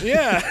Taiwan.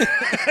 Yeah,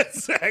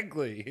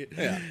 exactly.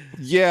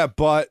 Yeah,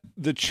 but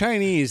the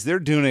Chinese, they're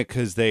doing it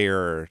because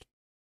they're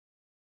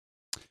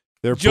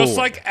Just bored.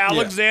 like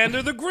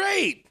Alexander the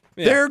Great.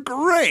 Yeah. They're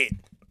great.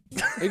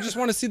 They just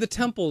want to see the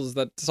temples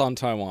that's on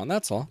Taiwan.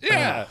 That's all.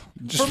 Yeah.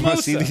 Just want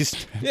to see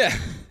these. Yeah.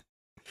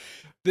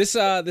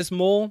 This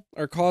mole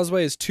or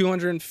causeway is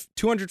 200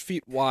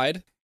 feet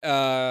wide.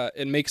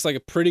 It makes like a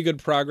pretty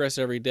good progress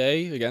every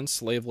day. Again,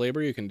 slave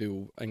labor. You can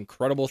do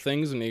incredible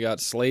things when you got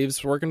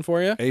slaves working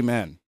for you.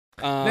 Amen.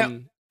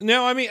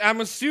 Now, I mean,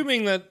 I'm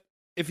assuming that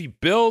if you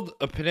build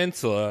a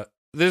peninsula,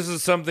 this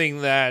is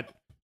something that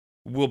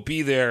will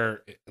be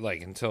there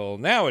like until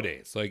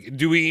nowadays. Like,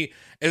 do you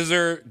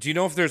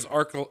know if there's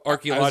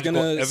archaeological I was gonna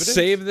evidence?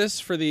 save this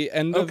for the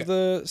end of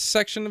the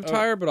section of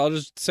Tyre, but I'll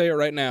just say it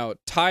right now.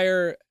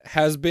 Tyre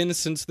has been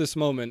since this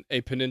moment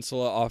a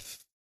peninsula off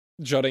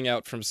jutting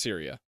out from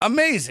Syria.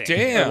 Amazing.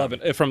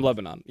 Damn. From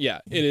Lebanon. Yeah,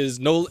 it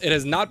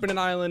has not been an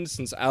island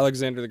since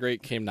Alexander the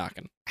Great came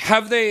knocking.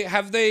 Have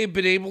they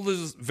been able to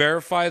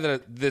verify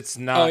that it's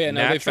not? Oh yeah,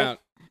 no, natural?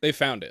 they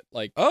found it.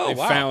 Like, oh, they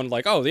wow. found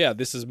like, oh yeah,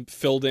 this is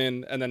filled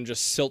in, and then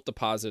just silt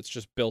deposits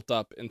just built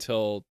up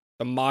until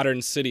the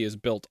modern city is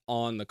built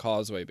on the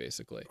causeway,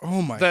 basically.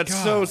 Oh my god.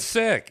 That's so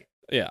sick.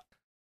 Yeah.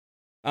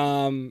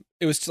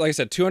 It was, like I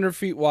said, 200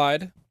 feet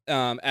wide.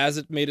 As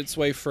it made its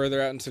way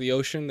further out into the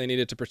ocean, they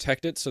needed to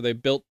protect it, so they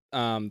built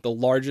the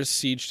largest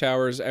siege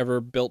towers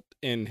ever built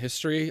in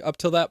history up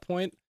till that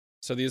point.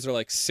 So these are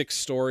like 6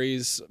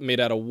 stories made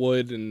out of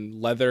wood and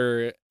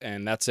leather,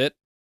 and that's it.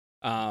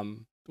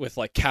 With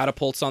like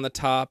catapults on the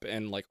top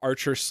and like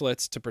archer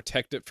slits to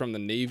protect it from the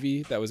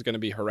navy that was going to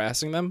be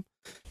harassing them.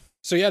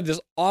 So you have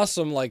this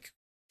awesome like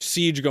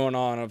siege going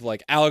on of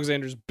like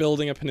Alexander's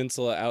building a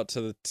peninsula out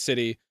to the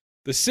city.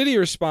 The city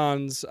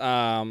responds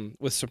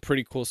with some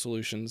pretty cool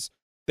solutions.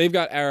 They've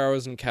got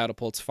arrows and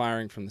catapults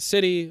firing from the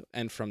city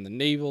and from the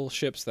naval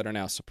ships that are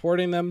now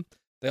supporting them.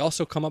 They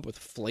also come up with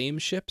flame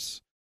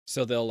ships.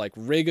 So they'll like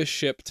rig a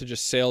ship to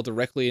just sail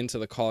directly into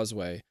the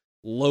causeway,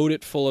 load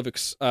it full of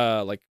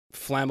like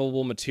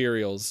flammable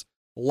materials,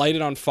 light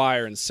it on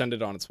fire, and send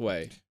it on its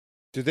way.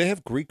 Did they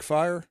have Greek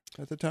fire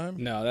at the time?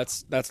 No,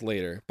 that's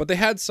later. But they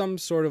had some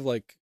sort of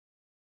like,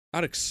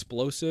 not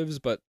explosives,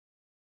 but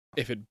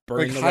if it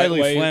burned Like the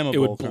highly right way, flammable it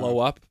would kind blow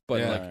of. up. But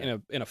Yeah.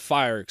 like in a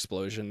fire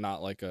explosion,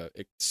 not like a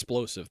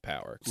explosive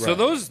power. So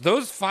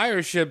those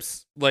fire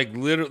ships, like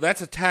literally,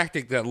 that's a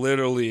tactic that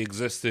literally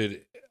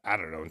existed. I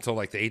don't know until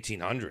like the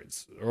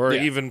 1800s, or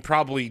even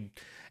probably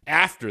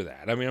after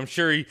that. I mean, I'm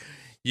sure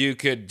you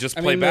could just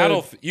play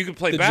You could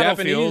play the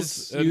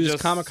Battlefields. Japanese and use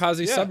just-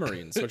 kamikaze yeah.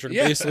 submarines, which are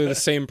Yeah. basically the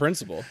same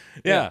principle.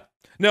 Yeah.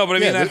 No, but I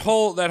mean Yeah,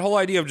 that whole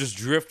idea of just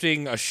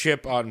drifting a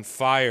ship on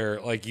fire,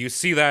 like you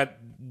see that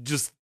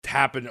just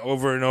happen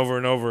over and over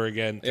and over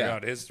again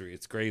throughout history.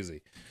 It's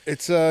crazy.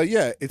 It's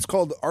it's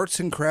called Arts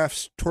and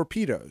Crafts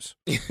Torpedoes.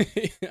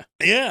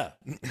 Yeah.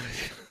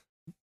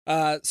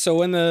 So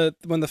when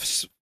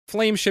the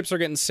flame ships are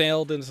getting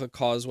sailed into the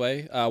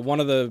causeway, one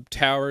of the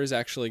towers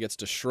actually gets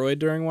destroyed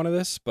during one of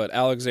this, but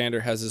Alexander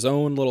has his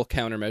own little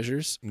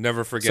countermeasures.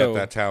 Never forget So-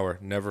 that tower.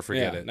 Never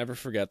forget it. Never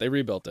forget. They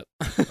rebuilt it.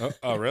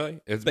 Oh, really?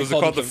 Was They it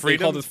called the They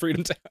Freedom? called it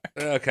Freedom Tower.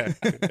 Okay.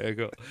 Okay,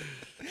 cool.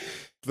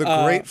 The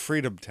Great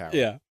Freedom Tower.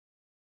 Yeah.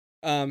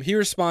 He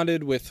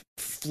responded with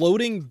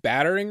floating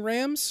battering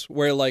rams,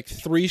 where like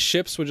 3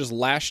 ships would just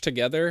lash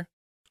together.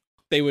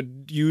 They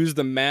would use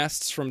the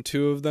masts from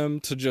 2 of them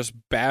to just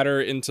batter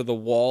into the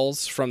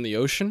walls from the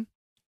ocean.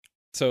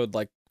 So it'd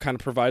like kind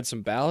of provide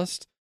some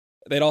ballast.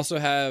 They'd also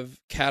have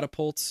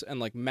catapults and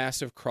like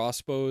massive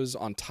crossbows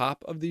on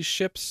top of these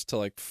ships to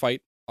like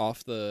fight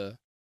off the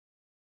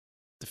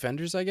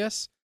defenders, I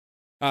guess.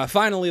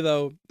 Finally,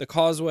 though, the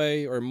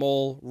causeway or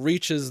mole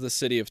reaches the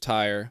city of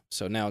Tyre,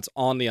 so now it's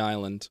on the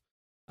island.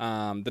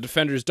 The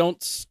defenders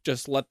don't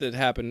just let it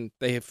happen.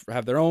 They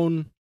have their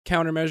own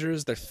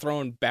countermeasures. They're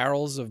throwing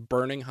barrels of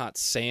burning hot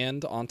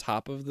sand on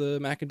top of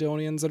the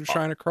Macedonians that are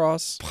trying to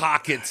cross.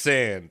 Pocket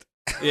sand.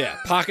 Yeah,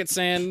 pocket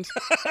sand.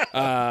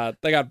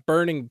 They got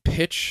burning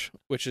pitch,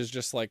 which is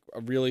just like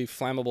a really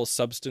flammable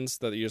substance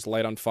that you just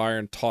light on fire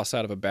and toss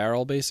out of a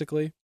barrel,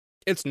 basically.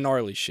 It's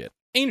gnarly shit.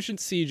 Ancient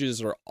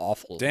sieges are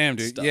awful. Damn,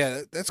 dude. stuff.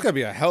 Yeah, that's got to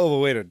be a hell of a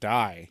way to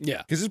die.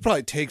 Yeah. Because this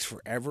probably takes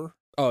forever.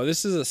 Oh,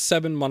 this is a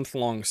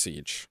 7-month-long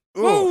siege.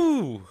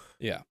 Ooh.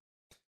 Yeah.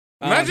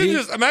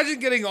 Imagine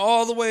getting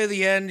all the way to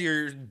the end.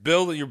 You're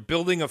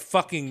building a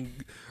fucking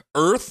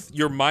Earth.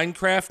 You're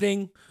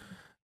Minecrafting,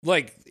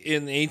 like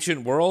in the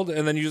ancient world,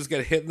 and then you just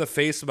get hit in the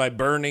face by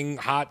burning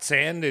hot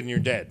sand, and you're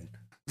dead.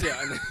 Yeah,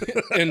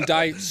 and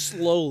die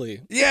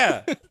slowly.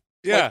 Yeah,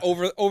 yeah.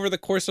 Like over the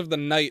course of the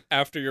night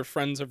after your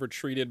friends have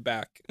retreated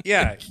back.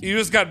 Yeah, you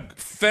just got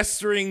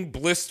festering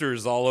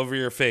blisters all over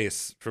your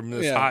face from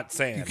this hot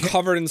sand.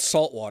 Covered in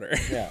salt water.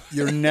 Yeah.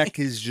 Your neck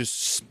is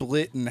just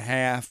split in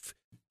half.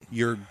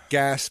 You're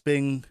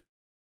gasping.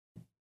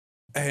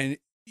 And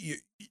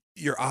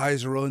your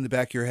eyes are rolling in the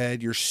back of your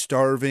head. You're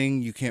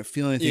starving. You can't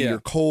feel anything. Yeah. You're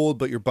cold,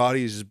 but your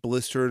body is just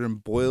blistered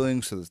and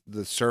boiling. So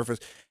the surface.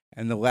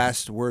 And the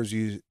last words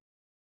you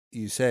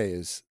say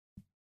is,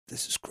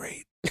 "This is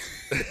great.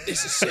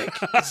 This is sick.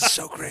 This is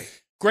so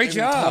great. Great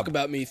They're gonna job." Talk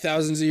about me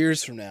thousands of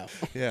years from now.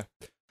 Yeah.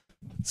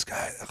 This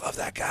guy, I love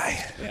that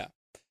guy. Yeah.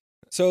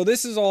 So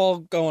this is all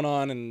going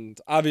on, and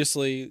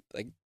obviously,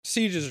 like,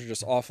 sieges are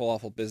just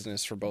awful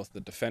business for both the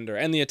defender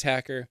and the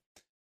attacker.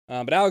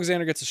 But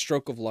Alexander gets a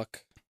stroke of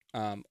luck.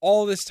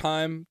 All this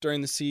time during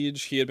the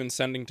siege, he had been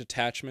sending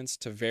detachments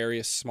to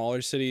various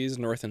smaller cities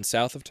north and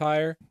south of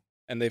Tyre,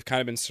 and they've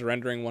kind of been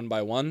surrendering one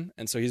by one,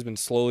 and so he's been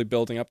slowly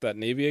building up that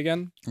navy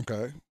again.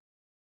 Okay.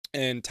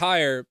 And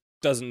Tyre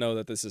doesn't know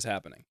that this is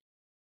happening.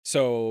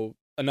 So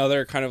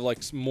another kind of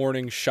like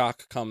morning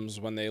shock comes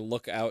when they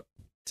look out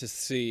to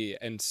sea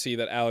and see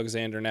that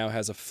Alexander now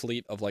has a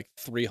fleet of like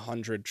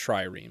 300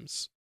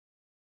 triremes.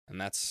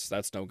 And that's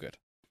no good.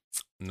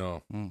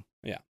 No.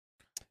 Yeah.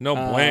 No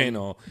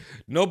bueno.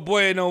 No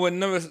bueno when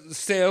the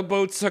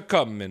sailboats are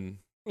coming.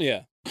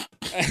 Yeah.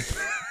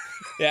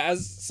 Yeah,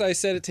 as I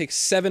said, it takes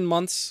 7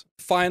 months.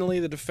 Finally,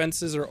 the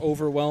defenses are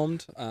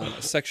overwhelmed.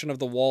 A section of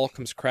the wall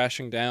comes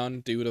crashing down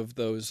due to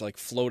those like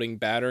floating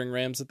battering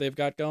rams that they've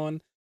got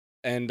going.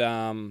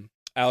 And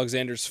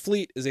Alexander's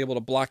fleet is able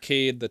to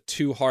blockade the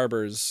 2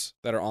 harbors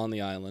that are on the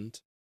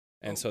island.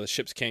 And so the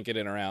ships can't get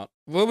in or out.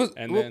 What was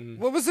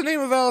the name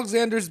of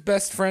Alexander's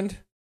best friend?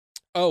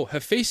 Oh,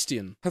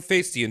 Hephaestion.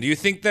 Hephaestion. Do you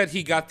think that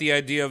he got the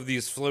idea of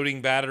these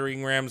floating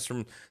battering rams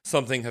from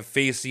something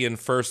Hephaestion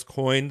first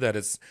coined, that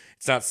it's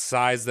not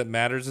size that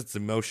matters, it's the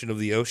motion of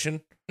the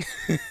ocean?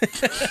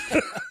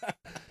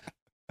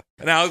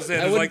 And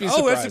Alexander's like,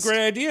 oh, that's a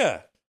great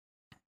idea.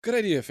 Good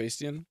idea,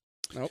 Hephaestion.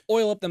 Now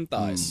oil up them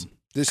thighs.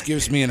 This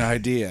gives me an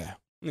idea.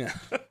 Yeah.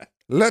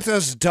 Let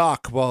us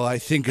dock while I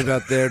think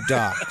about their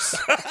docks.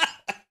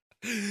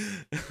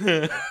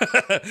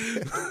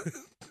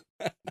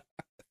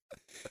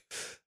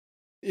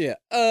 Yeah.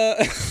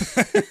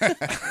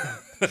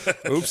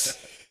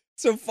 Oops.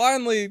 So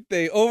finally,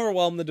 they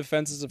overwhelm the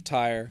defenses of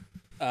Tyre.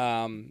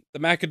 The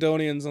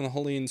Macedonians and the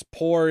Hellenes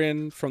pour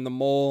in from the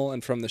mole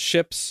and from the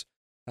ships,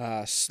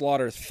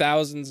 slaughter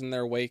thousands in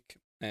their wake.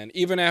 And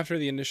even after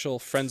the initial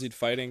frenzied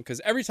fighting,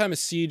 because every time a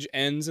siege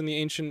ends in the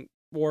ancient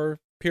war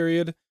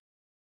period,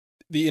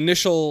 the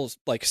initial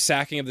like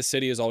sacking of the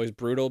city is always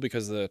brutal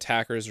because the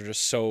attackers are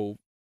just so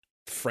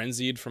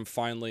frenzied from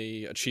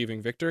finally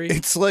achieving victory.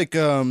 It's like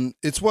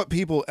it's what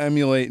people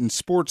emulate in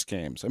sports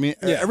games. I mean,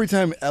 Yeah. every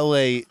time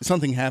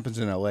something happens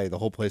in LA, the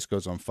whole place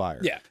goes on fire.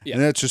 Yeah.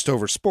 And that's just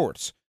over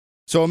sports.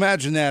 So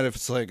imagine that if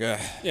it's like Yeah,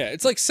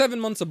 it's like 7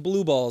 months of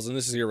blue balls and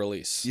this is your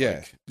release. yeah,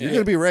 Like, you're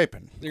going to be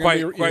raping. You're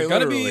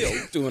gonna be literally.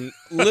 doing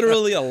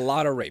literally a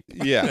lot of rape.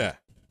 Yeah.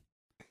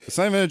 It's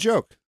not even a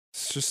joke.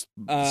 It's just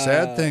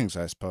sad things,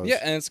 I suppose. Yeah,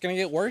 and it's going to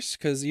get worse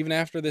because even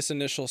after this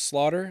initial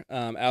slaughter,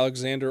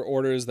 Alexander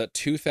orders that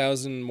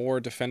 2,000 more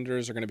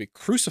defenders are going to be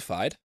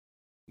crucified,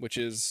 which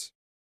is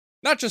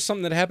not just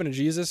something that happened to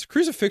Jesus.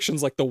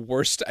 Crucifixion's like the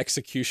worst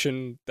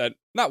execution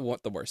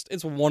not the worst.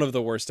 It's one of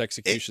the worst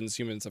executions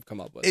humans have come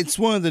up with. It's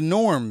one of the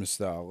norms,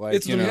 though. Like,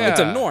 It's you know, it's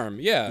a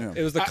norm, yeah. Yeah.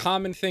 It was the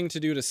common thing to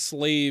do to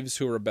slaves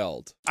who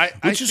rebelled.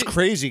 which is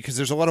crazy because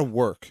there's a lot of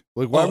work.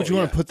 Like, why would you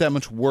want to put that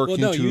much work Well,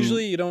 into? no,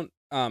 usually you don't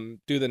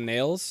do the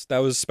nails. That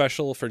was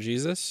special for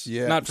Jesus.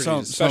 Yeah, Not for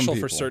some Jesus. Special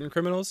for people. certain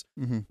criminals.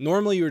 Mhm.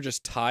 Normally you were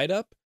just tied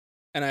up,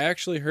 And I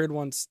actually heard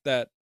once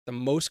that the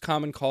most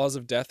common cause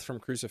of death from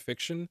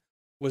crucifixion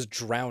was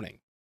drowning.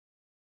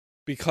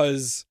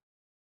 Because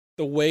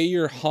the way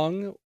you're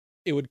hung,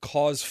 it would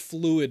cause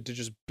fluid to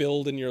just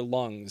build in your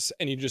lungs,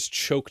 and you just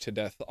choke to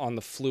death on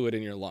the fluid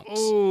in your lungs.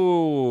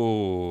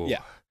 Oh.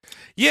 Yeah.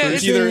 Yeah,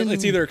 So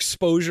it's either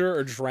exposure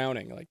or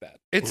drowning like that.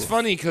 It's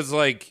funny because,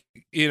 like,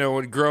 you know,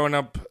 when growing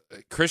up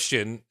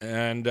Christian,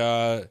 and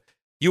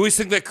you always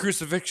think that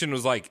crucifixion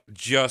was, like,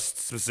 just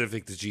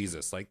specific to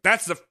Jesus. Like,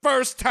 that's the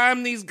first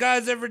time these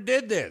guys ever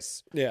did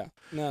this. Yeah.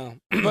 No.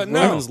 But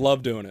no. Romans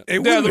love doing it.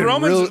 Yeah,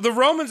 the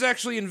Romans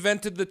actually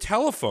invented the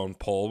telephone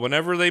pole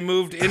whenever they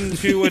moved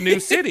into a new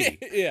city.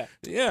 Yeah.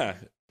 Yeah.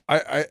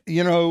 I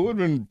you know, it would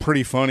have been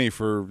pretty funny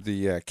for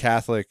the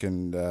Catholic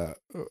and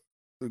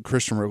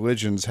Christian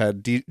religions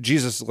had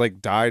Jesus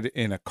like died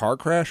in a car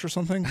crash or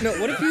something. No,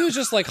 what if he was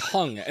just like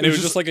hung and it was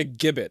just like a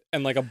gibbet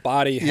and like a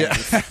body hanging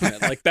from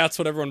it? Like that's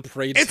what everyone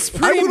prayed It's to.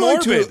 pretty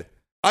morbid.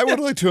 I would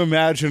like to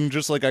imagine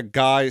just like a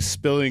guy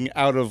spilling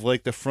out of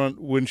like the front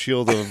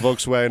windshield of a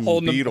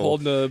Volkswagen Beetle.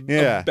 Holding a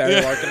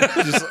Barry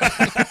Larkin.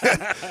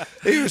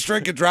 Just- he was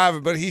drinking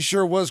driving, but he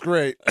sure was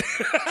great.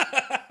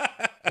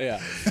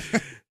 Yeah.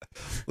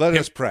 Let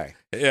us pray.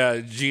 Yeah,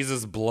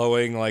 Jesus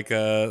blowing like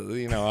on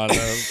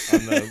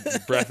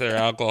the breath of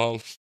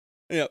alcohol.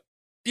 Yep.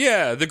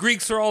 Yeah, the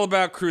Greeks are all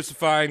about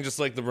crucifying just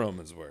like the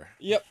Romans were.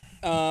 Yep.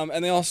 And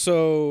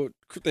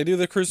they do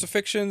the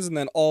crucifixions, and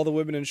then all the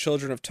women and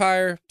children of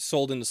Tyre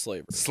sold into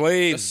slavery.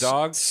 Slaves,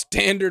 dogs.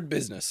 Standard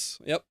business.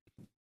 Yep.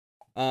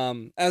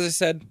 As I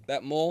said,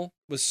 that mole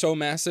was so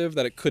massive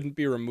that it couldn't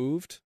be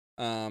removed.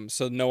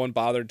 So no one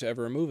bothered to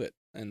ever remove it,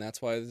 and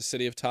that's why the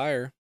city of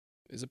Tyre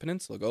is a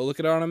peninsula. Go look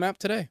at it on a map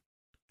today.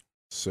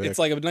 Sick. It's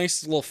like a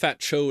nice little fat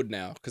chode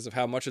now because of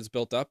how much it's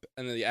built up,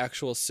 and then the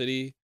actual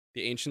city,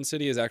 the ancient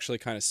city, is actually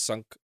kind of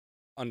sunk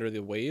under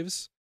the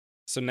waves.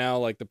 So now,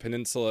 like, the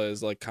peninsula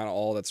is like kind of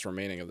all that's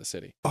remaining of the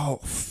city. Oh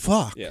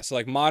fuck. Yeah. So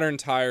like modern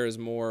Tyre is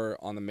more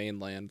on the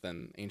mainland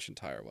than ancient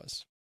Tyre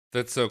was.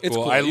 That's so cool. It's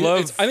cool. I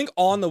I think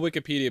on the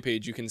Wikipedia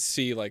page you can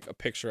see like a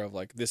picture of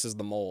like this is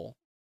the mole.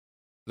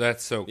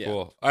 That's so Yeah.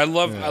 cool. I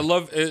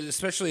love,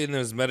 especially in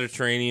those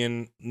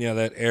Mediterranean,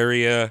 that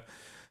area.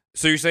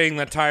 So you're saying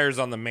that Tyre's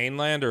on the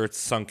mainland or it's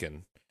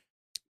sunken?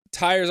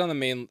 Tyre's on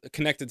the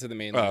connected to the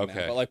mainland. Oh,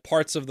 okay. Now, but like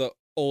parts of the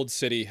old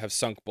city have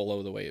sunk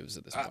below the waves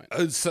at this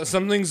point.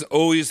 Something's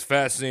always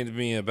fascinated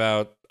me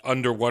about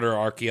underwater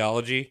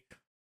archaeology.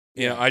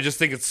 You know, I just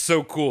think it's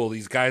so cool.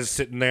 These guys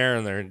sitting there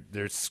and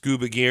they're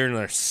scuba gear and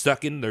they're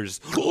sucking. They're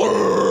just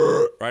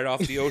right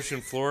off the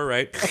ocean floor,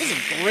 right? That was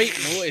a great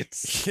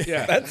noise.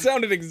 Yeah. That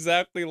sounded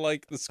exactly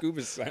like the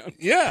scuba sound.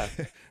 Yeah.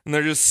 And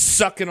they're just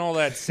sucking all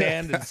that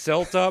sand and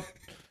silt up.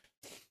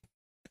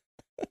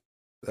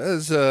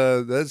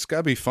 That's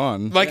gotta be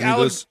fun. Like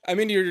I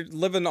mean, you're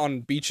living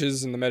on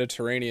beaches in the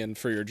Mediterranean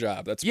for your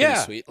job. That's pretty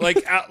sweet.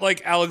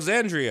 like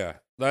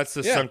Alexandria. That's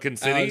the sunken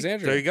city.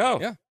 Alexandria. There you go.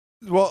 Yeah.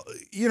 Well,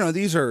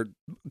 these are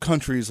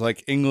countries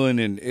like England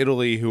and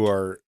Italy who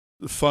are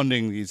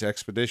funding these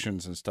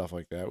expeditions and stuff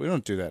like that. We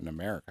don't do that in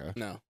America.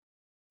 No.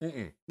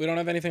 Mm-mm. We don't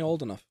have anything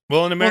old enough.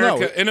 Well, in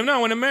America, in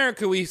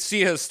America, we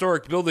see a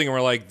historic building and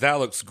we're like, "That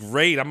looks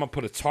great. I'm gonna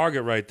put a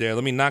target right there.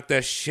 Let me knock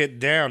that shit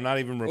down. Not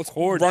even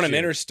record. Run shit. an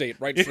interstate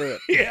right through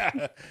it."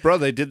 Yeah, Bro,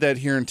 they did that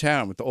here in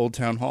town with the Old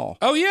Town Hall.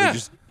 Oh yeah,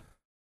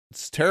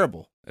 it's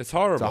terrible. It's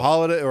horrible. It's a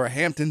Holiday or a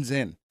Hamptons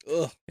Inn.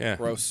 Ugh. Yeah,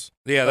 Gross.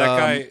 Yeah,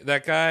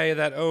 that guy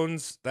that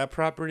owns that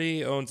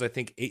property owns I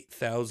think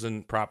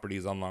 8,000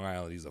 properties on Long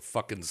Island. He's a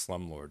fucking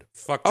slumlord.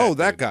 Fuck. That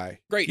dude. guy.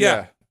 Great.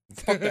 Yeah.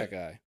 Fuck that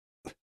guy.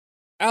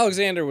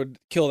 Alexander would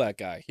kill that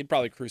guy. He'd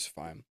probably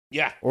crucify him.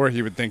 Yeah. Or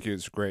he would think he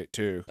was great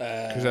too,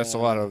 because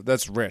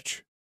that's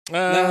rich.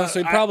 No, so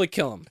he'd probably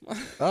kill him.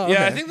 Oh, Yeah,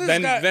 okay. I think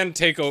this guy. Then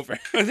take over.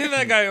 I think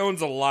that guy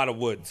owns a lot of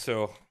wood.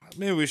 So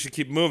maybe we should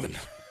keep moving.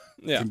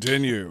 Yeah.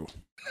 Continue.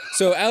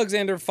 So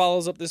Alexander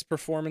follows up this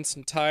performance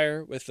in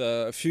Tyre with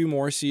a few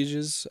more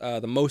sieges.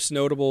 The most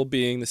notable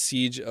being the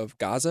siege of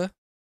Gaza,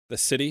 the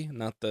city,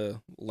 not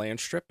the land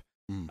strip.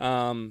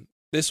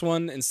 This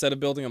one, instead of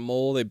building a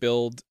mole, they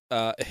build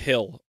a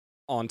hill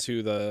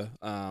onto the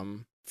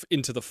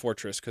into the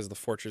fortress because the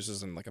fortress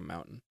is in like a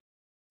mountain.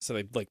 So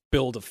they like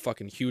build a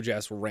fucking huge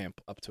ass ramp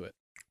up to it.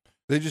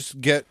 They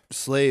just get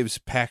slaves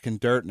packing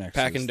dirt next.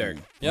 Packing to dirt.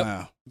 Thing. Yep.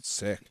 Wow, that's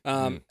sick.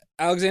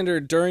 Alexander,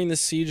 during the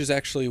siege, is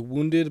actually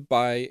wounded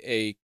by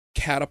a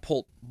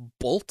catapult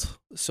bolt.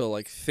 So,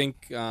 like,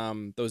 think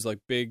those, like,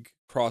 big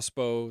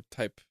crossbow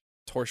type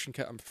torsion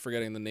I'm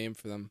forgetting the name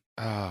for them.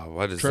 Oh,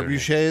 what is their name?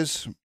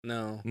 Trebuchets?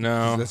 No.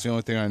 No, That's the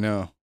only thing I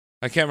know.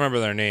 I can't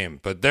remember their name,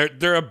 but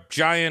they're a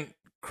giant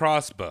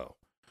crossbow.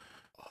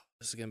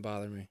 This is going to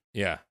bother me.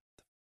 Yeah.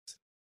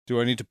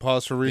 Do I need to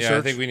pause for research? Yeah,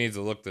 I think we need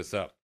to look this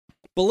up.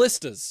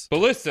 Ballistas.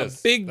 Ballistas.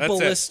 A big That's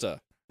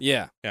ballista.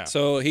 Yeah. Yeah.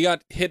 So he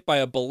got hit by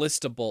a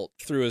ballista bolt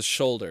through his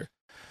shoulder,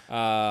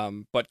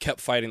 but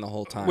kept fighting the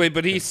whole time. Wait,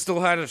 but he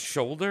still had a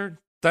shoulder?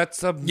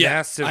 That's a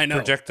massive I know.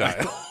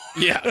 projectile.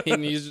 Yeah,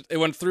 it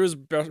went through his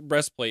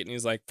breastplate, and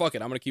he's like, "Fuck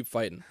it, I'm gonna keep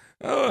fighting."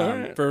 Oh, all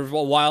right. For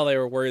a while, they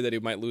were worried that he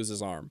might lose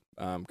his arm.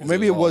 'Cause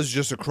Maybe it all was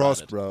just a rotted.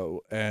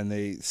 crossbow, and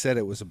they said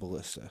it was a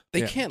ballista.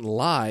 They can't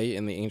lie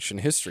in the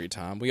ancient history,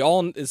 Tom.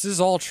 This is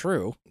all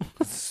true.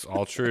 It's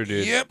all true,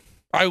 dude. Yep.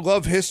 I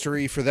love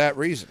history for that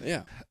reason.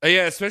 Yeah.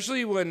 Yeah,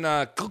 especially when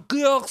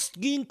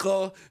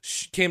Ginko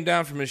came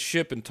down from his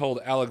ship and told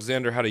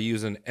Alexander how to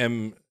use an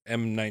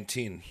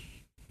M19.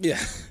 Yeah,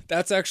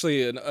 that's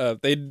actually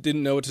they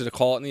didn't know what to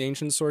call it in the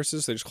ancient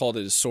sources. They just called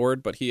it his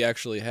sword, but he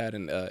actually had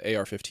an Are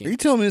AR-15. you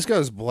telling me this guy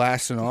was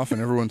blasting off in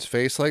everyone's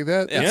face like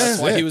that? Yeah,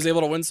 that's why he was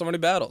able to win so many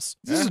battles.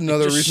 This is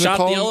another Just reason shot to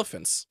call the him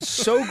elephants.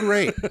 so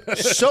great.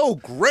 So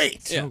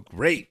great. Yeah. So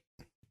great.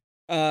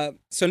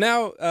 So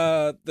now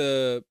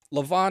the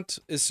Levant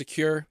is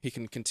secure. He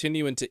can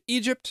continue into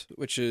Egypt,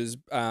 which is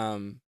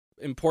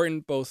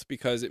important both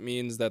because it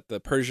means that the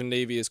Persian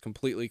Navy is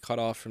completely cut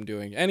off from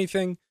doing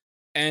anything,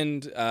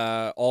 and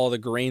all the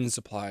grain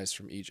supplies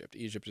from Egypt.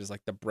 Egypt is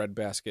like the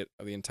breadbasket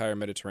of the entire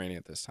Mediterranean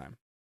at this time.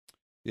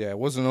 Yeah, it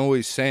wasn't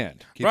always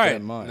sand. Keep Right. that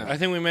in mind. I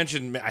think we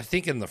mentioned, I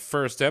think in the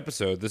first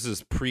episode, this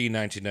is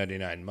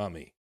pre-1999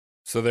 Mummy.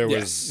 So there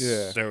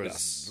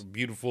was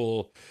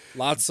beautiful.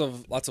 Lots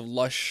of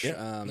lush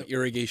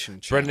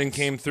irrigation. Brendan channels.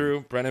 came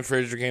through. Brendan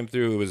Fraser came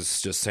through. It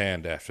was just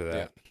sand after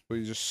that. But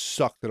you just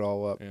sucked it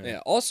all up. Yeah.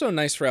 Also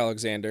nice for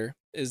Alexander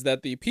is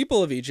that the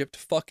people of Egypt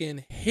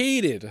fucking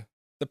hated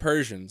the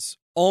Persians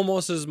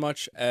almost as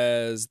much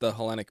as the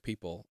Hellenic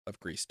people of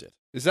Greece did.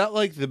 Is that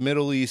like the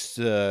Middle East?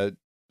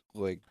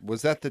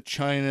 Was that the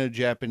China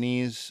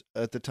Japanese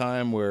at the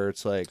time, where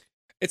it's like?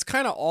 It's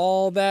kind of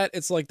all that.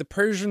 It's like the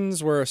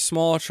Persians were a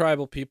small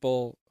tribal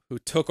people who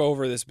took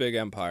over this big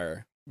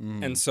empire.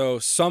 And so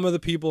some of the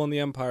people in the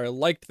empire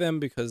liked them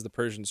because the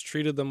Persians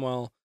treated them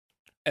well.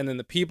 And then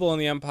the people in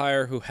the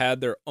empire who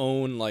had their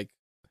own like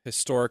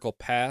historical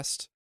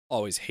past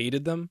always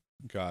hated them.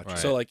 Gotcha. Right.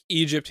 So like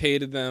Egypt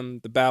hated them,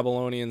 the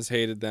Babylonians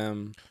hated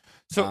them.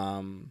 So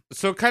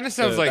it kind of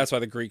sounds like that's why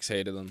the Greeks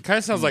hated them. kind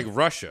of sounds like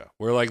Russia,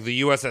 where like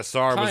the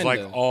USSR was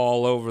like Kinda.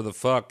 all over the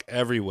fuck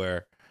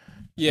everywhere.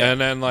 Yeah.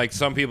 And then like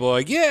some people are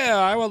like, yeah,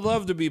 I would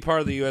love to be part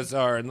of the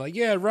USSR, and like,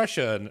 yeah,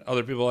 Russia, and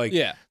other people are like,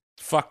 Yeah.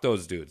 fuck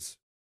those dudes.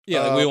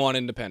 Yeah, like we want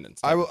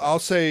independence. I'll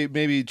say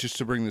maybe just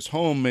to bring this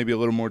home, maybe a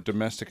little more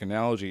domestic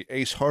analogy: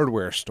 Ace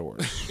Hardware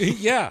stores.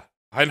 Yeah.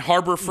 And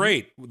Harbor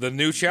Freight, the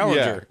new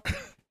Challenger.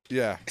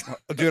 Yeah,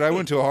 dude, I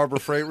went to a Harbor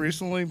Freight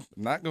recently.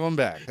 Not going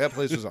back. That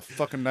place was a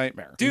fucking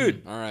nightmare.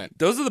 Dude, All right.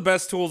 those are the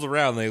best tools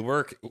around. They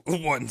work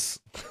once.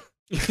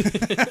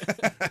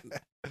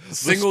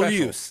 Single special.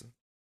 use.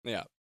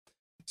 Yeah.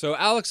 So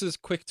Alex is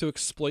quick to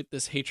exploit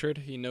this hatred.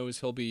 He knows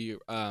he'll be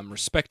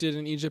respected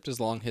in Egypt as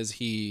long as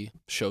he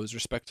shows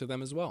respect to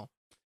them as well.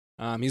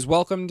 He's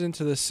welcomed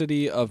into the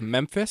city of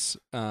Memphis,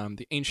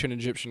 the ancient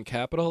Egyptian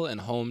capital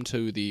and home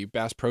to the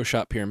Bass Pro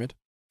Shop Pyramid.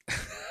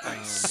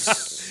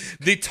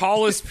 The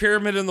tallest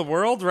pyramid in the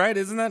world, right?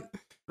 Isn't that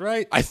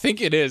right? I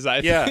think it is.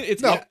 Yeah.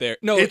 It's No, up there.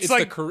 No, it's it's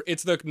like-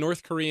 it's the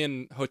North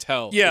Korean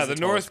hotel. Yeah, is the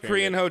tallest North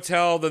Korean pyramid.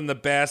 hotel, then the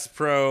Bass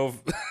Pro.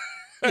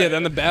 Yeah,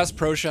 then the Bass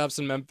Pro Shops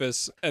in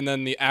Memphis, and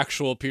then the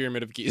actual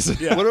Pyramid of Giza.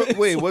 Yeah.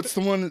 Wait, what's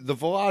the one? The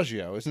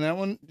Bellagio, isn't that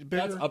one bigger?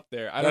 That's up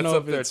there. I don't That's know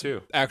up if there, it's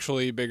too.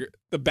 actually bigger.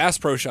 The Bass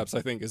Pro Shops,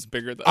 I think, is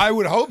bigger than. I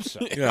would hope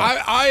so. Yeah.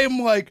 I am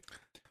like,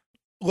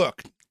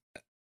 look,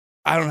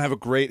 I don't have a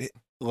great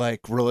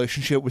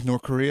relationship with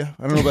North Korea.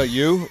 I don't know about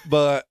you,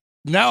 but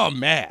now I'm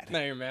mad.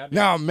 Now you're mad.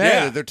 Now I'm mad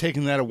Yeah. that they're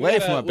taking that away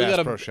from my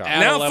Bass Pro Shop. Add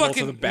Now a level to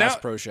fucking- the Bass now-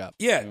 Pro Shop.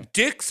 Yeah,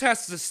 Dick's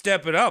has to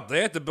step it up.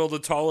 They have to build a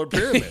taller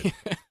pyramid.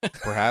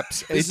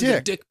 Perhaps a This is the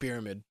dick. Dick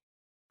Pyramid.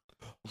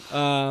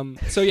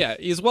 So yeah,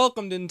 he's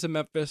welcomed into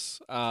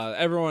Memphis.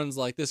 Everyone's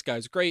like, this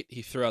guy's great.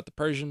 He threw out the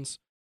Persians.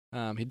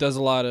 He does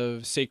a lot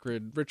of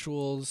sacred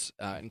rituals,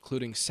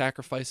 including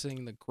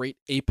sacrificing the great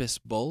Apis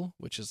bull,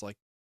 which is like,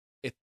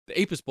 the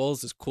Apis bull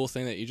is this cool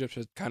thing that Egypt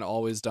has kind of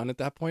always done at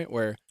that point,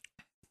 where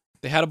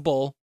they had a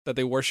bull that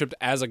they worshipped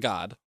as a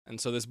god, and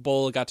so this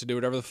bull got to do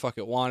whatever the fuck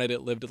it wanted.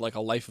 It lived like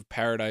a life of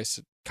paradise.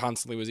 It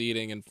constantly was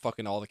eating and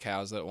fucking all the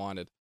cows that it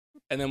wanted.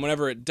 And then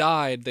whenever it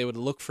died, they would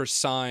look for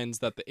signs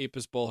that the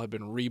Apis bull had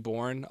been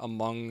reborn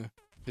among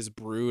his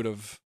brood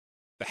of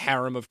the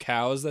harem of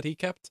cows that he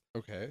kept.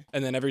 Okay.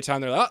 And then every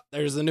time they're like, oh,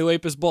 there's the new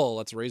Apis bull.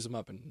 Let's raise him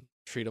up and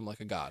treat him like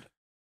a god.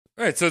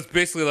 Right, so it's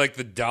basically like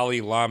the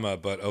Dalai Lama,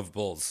 but of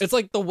bulls. It's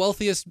like the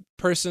wealthiest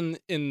person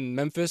in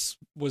Memphis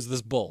was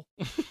this bull.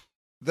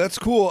 That's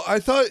cool. I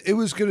thought it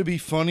was going to be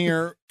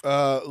funnier.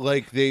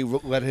 Like they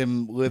let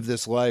him live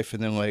this life,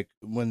 and then like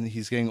when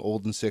he's getting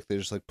old and sick, they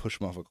just like push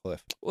him off a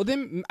cliff. Well,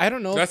 then I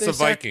don't know. That's if they the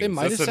Vikings. They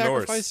might That's have the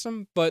Norse. sacrificed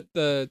him, but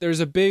there's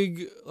a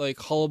big like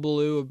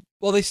hullabaloo.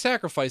 Well, they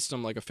sacrificed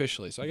him like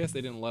officially, so I guess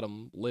they didn't let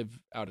him live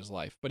out his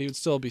life, but he would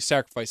still be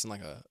sacrificed in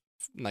like a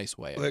nice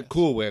way. I Like guess.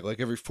 cool way, like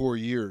every 4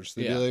 years.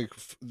 They'd Yeah. be like,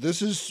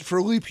 "This is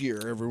for leap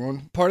year,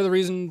 everyone." Part of the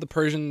reason the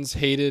Persians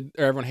hated,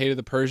 or everyone hated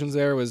the Persians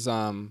there was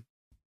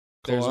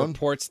there's Cologne?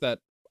 reports that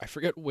I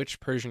forget which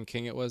Persian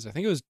king it was. I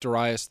think it was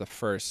Darius the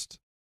First.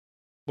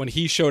 When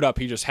he showed up,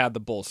 he just had the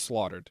bull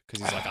slaughtered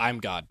because he's like, I'm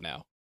God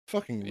now.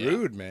 Fucking Yeah.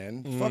 rude,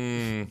 man.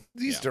 Fuck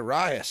these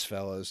Darius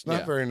fellas.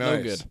 Not very nice.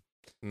 No good.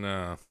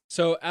 No.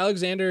 So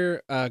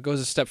Alexander goes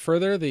a step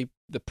further. The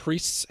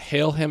priests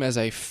hail him as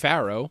a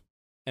pharaoh,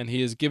 and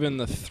he is given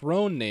the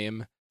throne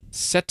name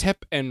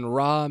Setep en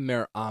Ra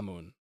Mer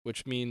Amun,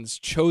 which means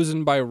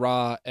chosen by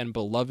Ra and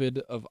beloved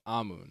of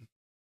Amun.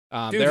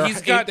 Dude,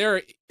 there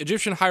are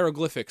Egyptian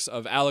hieroglyphics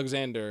of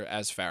Alexander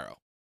as pharaoh.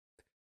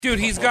 Dude,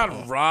 he's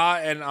got Ra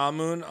and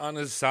Amun on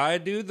his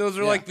side, dude. Those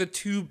are Yeah. like the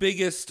two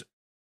biggest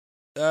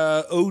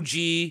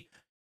OG,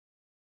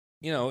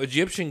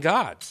 Egyptian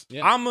gods.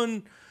 Yeah.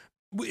 Amun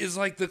is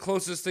like the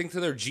closest thing to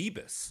their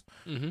Jeebus.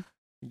 Mm-hmm.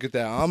 Get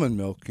that almond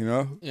milk, you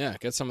know? Yeah,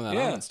 get some of that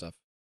Yeah. almond stuff.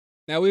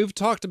 Now, we've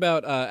talked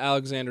about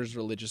Alexander's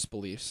religious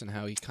beliefs and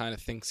how he kind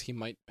of thinks he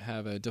might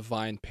have a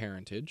divine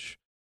parentage.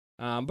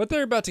 But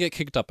they're about to get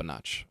kicked up a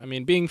notch. I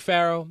mean, being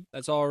pharaoh,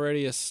 that's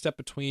already a step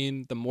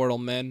between the mortal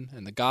men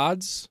and the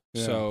gods.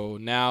 Yeah. So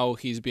now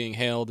he's being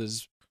hailed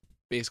as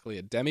basically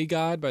a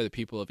demigod by the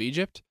people of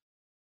Egypt.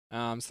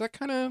 So that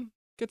kind of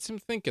gets him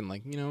thinking,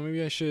 like,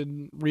 maybe I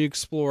should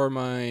re-explore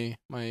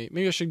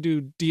maybe I should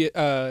do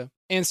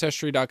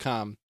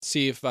Ancestry.com,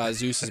 see if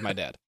Zeus is my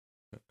dad.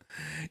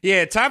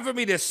 Yeah, time for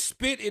me to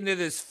spit into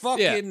this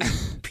fucking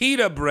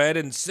pita bread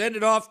and send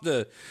it off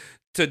to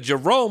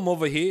Jerome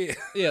over here.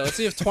 Yeah, let's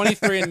see if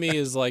 23andMe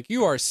is like,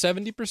 you are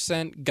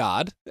 70%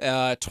 God,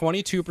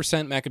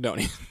 22%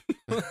 Macedonian,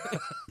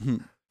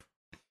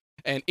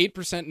 and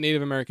 8%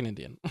 Native American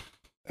Indian.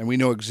 And we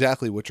know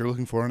exactly what you're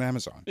looking for on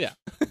Amazon. Yeah.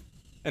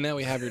 And now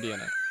we have your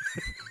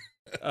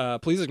DNA.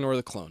 Please ignore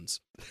the clones.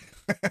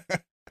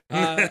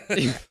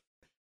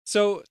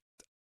 So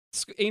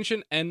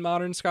ancient and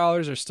modern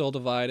scholars are still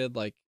divided.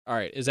 Like, all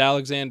right, is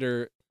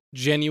Alexander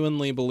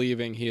genuinely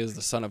believing he is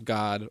the son of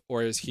God,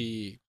 or is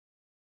he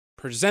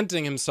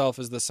presenting himself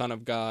as the son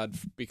of God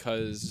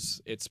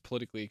because it's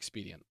politically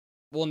expedient?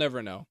 We'll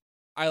never know.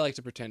 I like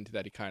to pretend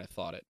that he kind of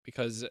thought it,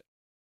 because a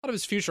lot of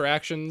his future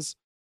actions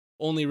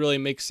only really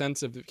make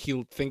sense if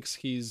he thinks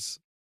he's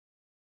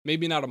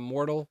maybe not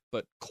immortal,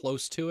 but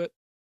close to it.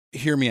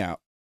 Hear me out.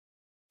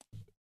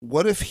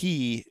 What if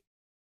he's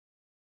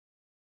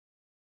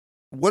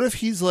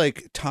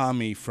like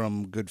Tommy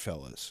from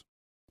Goodfellas,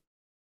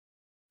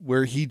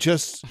 where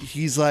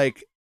he's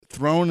like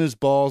throwing his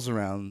balls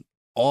around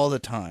all the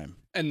time?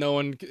 And no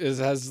one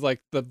has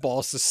like the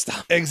balls to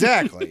stop.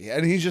 Exactly.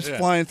 And he's just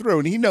flying through,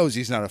 and he knows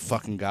he's not a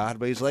fucking god,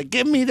 but he's like,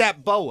 give me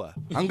that boa.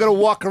 I'm going to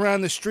walk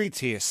around the streets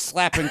here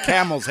slapping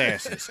camels'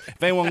 asses.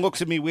 If anyone looks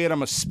at me weird, I'm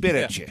going to spit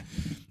at you.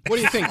 What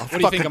do you think? What do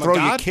you fucking think? I'm throw a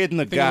your god? kid in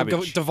the Think I'm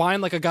garbage.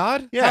 divine like a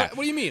god? Yeah.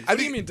 What do you mean? What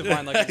do you mean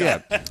divine like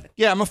a god?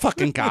 Yeah, I'm a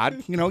fucking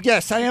god.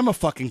 Yes, I am a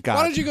fucking god.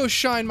 Why don't you go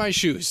shine my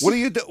shoes? What are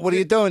you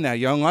doing now?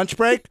 You on lunch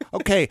break?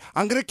 Okay,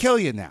 I'm going to kill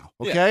you now.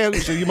 Okay?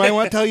 So you might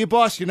want to tell your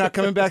boss you're not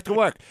coming back to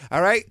work.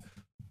 All right?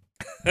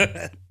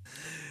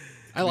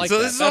 I like so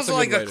that. this is That's also a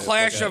like good a way to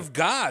clash look at of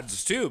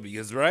gods too,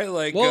 because right,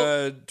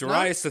 Well,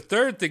 Darius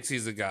III thinks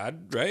he's a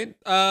god, right? it.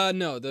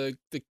 No, the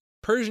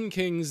Persian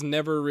kings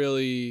never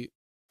really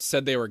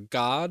said they were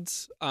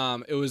gods.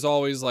 It was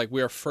always like,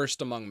 we are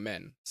first among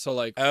men. So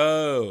like,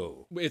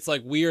 it's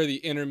like we are the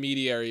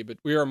intermediary, but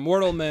we are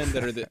mortal men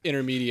that are the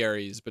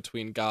intermediaries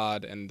between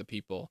God and the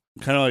people.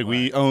 Kind of like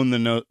we own the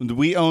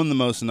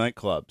most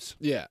nightclubs.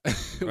 Yeah,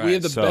 Right, we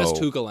have the so- best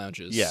hookah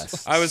lounges.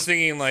 Yes. I was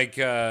thinking like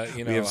We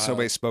have so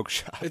many smoke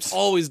shops. It's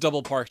always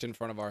double parked in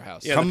front of our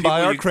house. Yeah, Come the by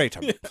people our you-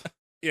 kratom.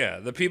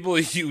 Yeah, the people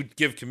you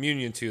give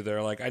communion to,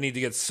 they're like, I need to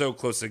get so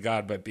close to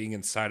God by being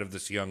inside of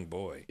this young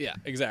boy. Yeah,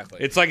 exactly.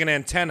 It's like an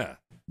antenna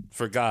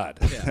for God.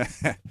 Yeah.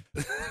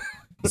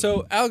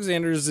 So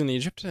Alexander's in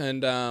Egypt,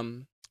 and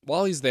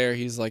while he's there,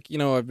 he's like,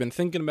 I've been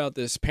thinking about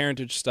this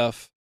parentage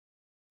stuff.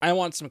 I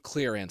want some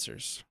clear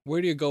answers.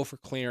 Where do you go for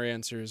clear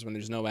answers when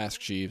there's no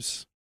Ask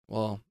Jeeves?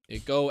 Well, you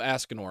go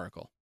ask an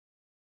oracle.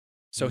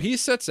 So he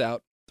sets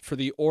out for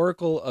the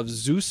oracle of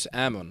Zeus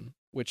Ammon,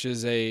 which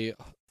is a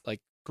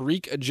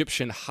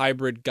Greek-Egyptian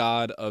hybrid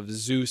god of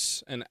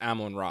Zeus and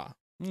Ammon-Ra.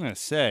 I'm going to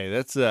say,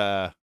 that's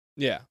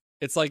Yeah.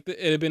 It's like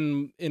it had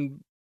been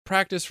in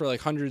practice for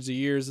like hundreds of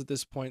years at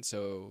this point,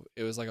 so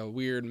it was like a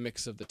weird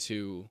mix of the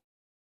two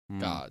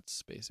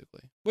gods,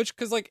 basically. Which,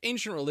 because like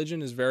ancient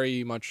religion is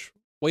very much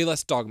way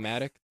less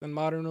dogmatic than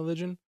modern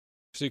religion,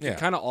 so you can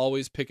kind of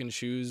always pick and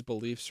choose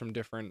beliefs from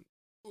different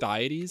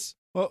deities.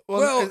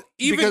 Well,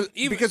 even-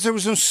 because there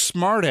was no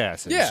smart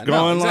asses Yeah, no,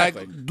 going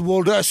exactly. like,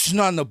 well, that's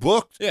not in the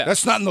book. Yeah.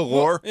 That's not in the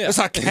lore. yeah. That's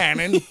not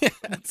canon.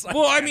 It's like,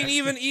 Well, I mean,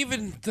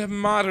 even the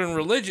modern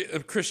religion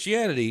of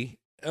Christianity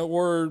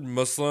or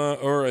Muslim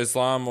or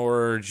Islam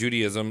or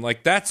Judaism,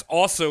 like that's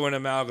also an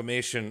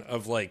amalgamation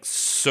of like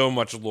so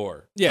much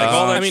lore. yeah, like,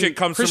 all that I mean, shit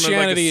comes Christianity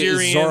from like is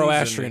Assyrians and-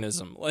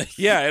 Zoroastrianism. Like,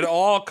 Yeah, it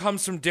all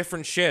comes from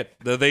different shit.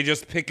 They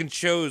just pick and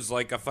chose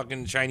like a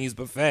fucking Chinese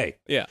buffet.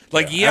 yeah.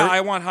 Like,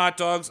 I want hot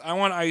dogs, I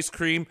want ice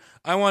cream,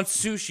 I want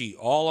sushi,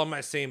 all on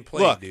my same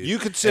plate, Look, dude. you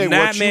could say and what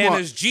that you man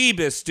want. is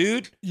Jeebus,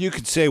 dude. You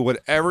could say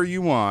whatever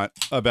you want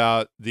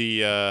about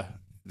the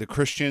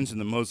Christians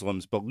and the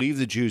Muslims, but leave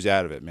the Jews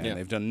out of it, man. Yeah.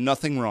 They've done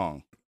nothing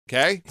wrong.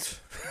 Okay.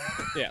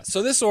 Yeah,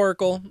 so this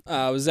oracle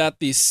was at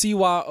the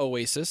Siwa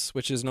Oasis,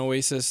 which is an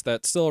oasis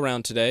that's still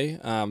around today,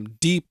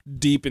 deep,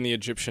 deep in the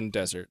Egyptian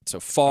desert.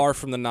 So far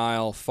from the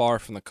Nile, far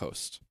from the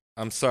coast.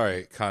 I'm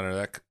sorry,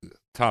 Connor.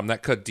 Tom,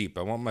 that cut deep.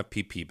 I want my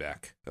PP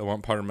back. I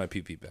want part of my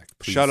PP back.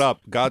 Please. Shut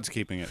up. God's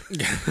keeping it.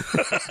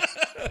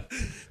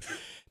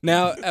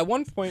 Now, at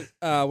one point,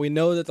 we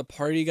know that the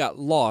party got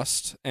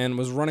lost and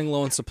was running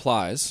low on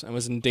supplies and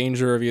was in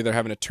danger of either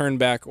having to turn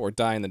back or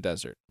die in the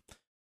desert.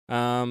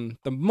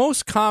 The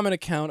most common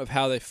account of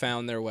how they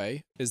found their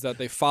way is that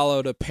they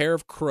followed a pair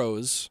of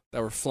crows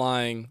that were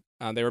flying.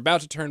 They were about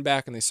to turn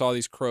back, and they saw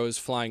these crows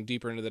flying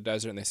deeper into the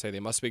desert, and they say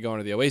they must be going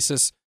to the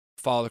oasis.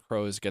 Follow the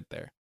crows, get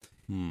there.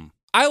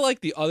 I like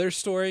the other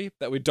story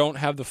that we don't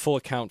have the full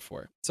account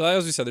for. So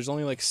as we said, there's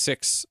only like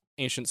 6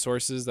 ancient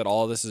sources that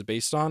all of this is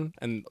based on,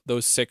 and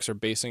those 6 are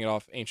basing it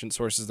off ancient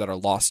sources that are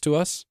lost to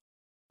us.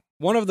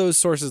 One of those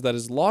sources that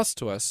is lost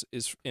to us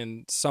is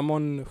in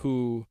someone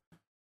who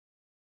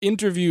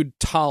interviewed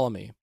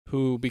Ptolemy,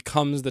 who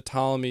becomes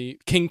the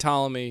King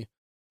Ptolemy,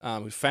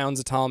 who founds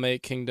the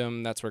Ptolemaic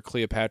kingdom. That's where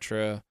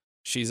Cleopatra,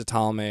 she's a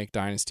Ptolemaic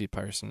dynasty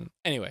person.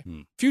 Anyway,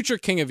 future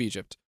king of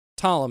Egypt,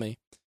 Ptolemy,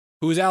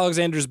 who is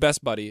Alexander's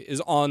best buddy,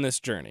 is on this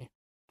journey.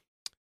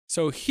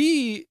 So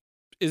he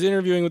is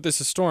interviewing with this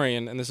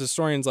historian, and this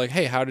historian's like,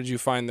 hey, how did you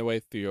find the way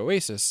through the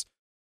oasis?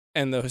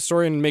 And the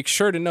historian makes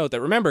sure to note that,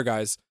 remember,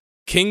 guys,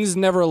 kings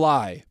never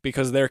lie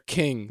because they're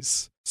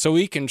kings. So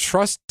we can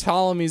trust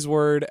Ptolemy's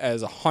word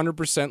as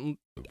 100%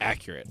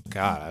 accurate.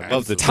 God, I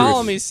love the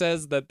Ptolemy truth.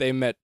 says that they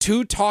met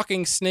 2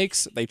 talking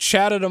snakes, they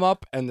chatted them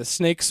up, and the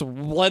snakes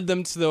led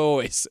them to the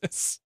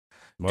oasis.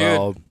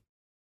 Well,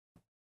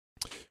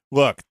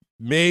 look,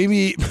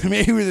 maybe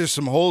there's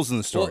some holes in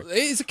the story. Well,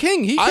 he's a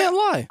king. He can't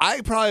lie.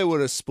 I probably would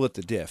have split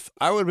the diff.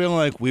 I would have been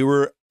like, we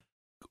were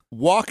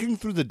walking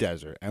through the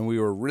desert, and we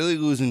were really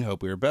losing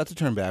hope. We were about to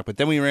turn back, but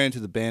then we ran into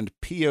the band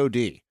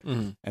POD,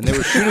 and they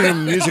were shooting a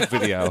music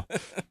video,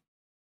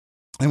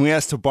 and we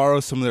asked to borrow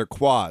some of their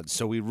quads.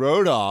 So we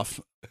rode off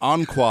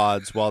on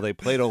quads while they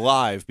played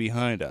Alive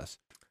behind us.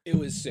 It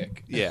was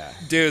sick. Yeah.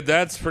 Dude,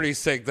 that's pretty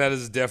sick. That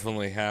is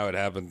definitely how it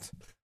happened.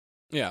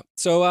 Yeah.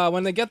 So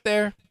when they get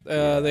there,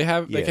 they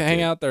can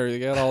hang out there. They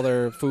get all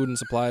their food and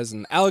supplies.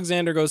 And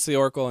Alexander goes to the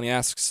oracle and he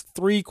asks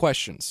 3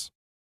 questions.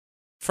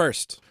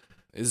 First,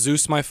 is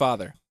Zeus my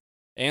father?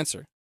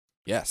 Answer,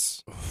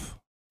 yes.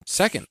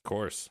 Second, Of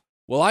course.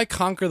 will I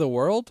conquer the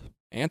world?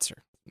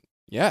 Answer,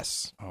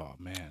 yes. Oh,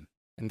 man.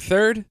 And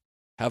third,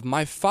 have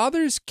my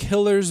father's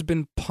killers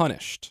been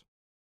punished?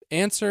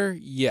 Answer,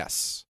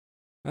 yes.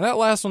 Now that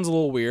last one's a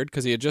little weird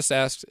because he had just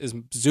asked, is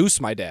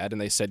Zeus my dad?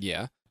 And they said,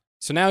 yeah.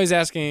 So now he's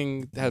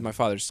asking, has my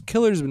father's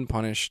killers been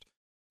punished?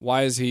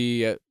 Why is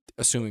he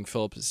assuming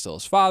Philip is still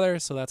his father?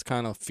 So that's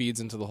kind of feeds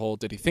into the whole,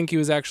 did he think he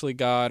was actually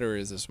God, or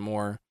is this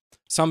more?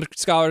 Some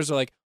scholars are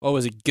like, oh,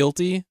 was he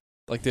guilty?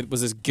 Like, was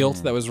this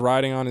guilt that was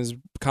riding on his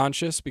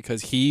conscience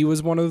because he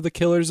was one of the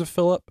killers of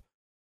Philip?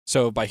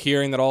 So by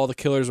hearing that all the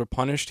killers were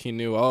punished, he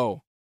knew,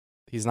 oh,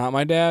 he's not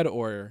my dad,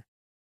 or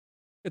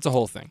it's a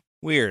whole thing.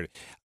 Weird.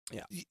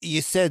 Yeah.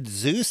 You said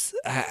Zeus?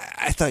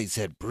 I thought you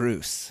said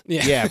Bruce.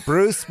 Yeah.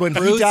 Bruce. When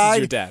Bruce he is died,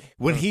 your dad.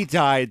 when he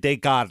died, they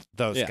got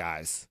those Yeah.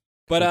 guys.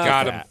 But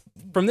Got him.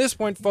 From this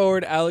point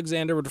forward,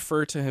 Alexander would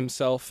refer to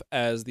himself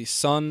as the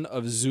son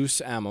of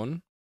Zeus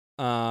Ammon,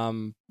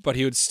 but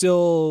he would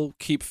still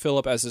keep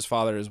Philip as his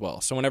father as well.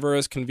 So whenever it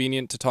was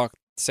convenient to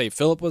say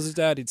Philip was his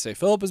dad, he'd say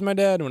Philip is my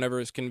dad. And whenever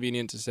it was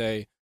convenient to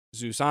say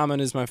Zeus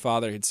Ammon is my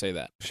father, he'd say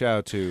that. Shout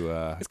out to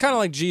It's kind of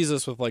like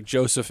Jesus with like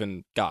Joseph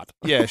and God.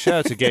 shout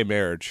out to gay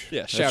marriage.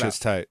 Yeah, That's shout out.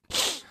 just tight.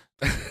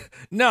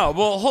 No,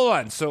 well, hold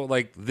on. So,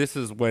 like, this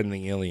is when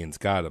the aliens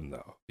got him,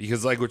 though.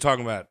 Because, like, we're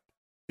talking about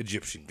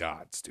Egyptian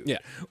gods, dude. Yeah.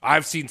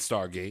 I've seen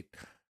Stargate.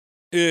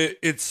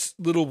 It's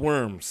little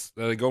worms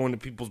that go into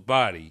people's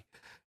body,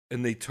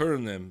 and they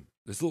turn them,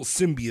 this little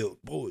symbiote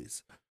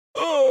boys.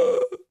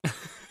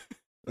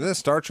 Is that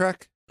Star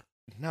Trek?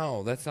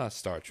 No, that's not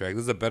Star Trek.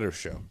 This is a better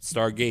show.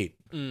 Stargate.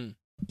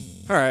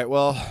 All right,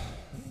 well,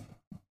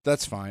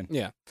 that's fine.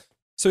 Yeah.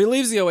 So he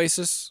leaves the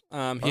oasis. He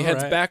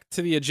heads right. back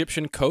to the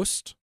Egyptian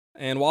coast.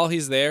 And while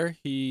he's there,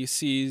 he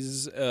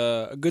sees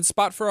a good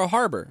spot for a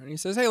harbor. And he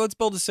says, hey, let's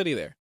build a city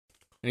there.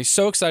 And he's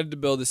so excited to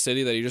build a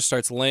city that he just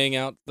starts laying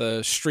out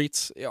the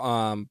streets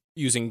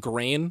using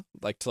grain,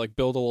 to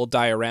build a little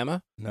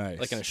diorama, Nice.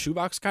 like in a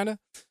shoebox kind of.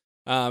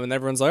 And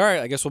everyone's like, all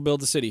right, I guess we'll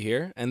build a city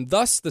here. And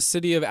thus the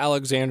city of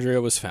Alexandria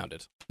was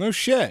founded. No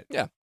shit.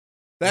 Yeah.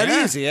 That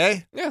Yeah. easy, eh?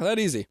 Yeah, that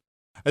easy.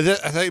 I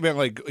thought you meant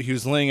like he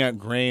was laying out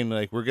grain.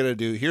 Like we're gonna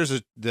do. Here's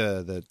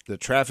the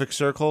traffic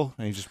circle,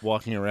 and he's just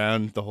walking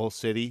around the whole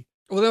city.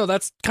 Well, no,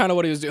 that's kind of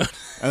what he was doing.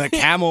 And the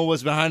camel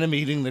was behind him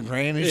eating the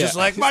grain. He's Yeah. just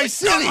like my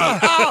city.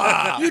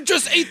 You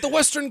just ate the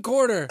western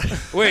quarter.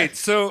 Wait,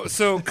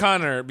 so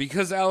Connor,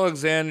 because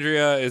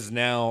Alexandria is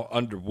now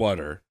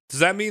underwater, does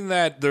that mean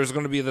that there's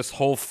going to be this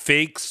whole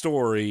fake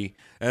story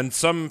and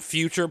some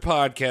future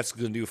podcast is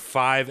going to do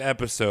 5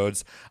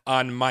 episodes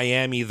on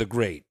Miami the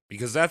Great?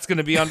 Because that's going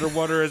to be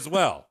underwater as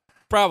well.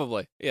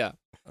 Probably, yeah.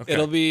 Okay.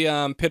 It'll be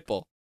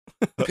Pitbull.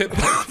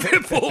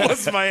 Pitbull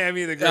was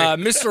Miami the Great.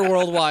 Mr.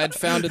 Worldwide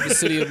founded the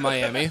city of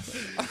Miami.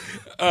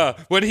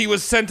 When he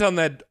was sent on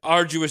that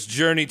arduous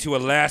journey to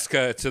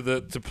Alaska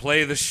to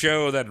play the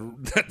show that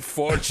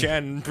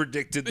 4chan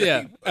predicted. That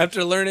Yeah,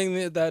 after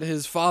learning that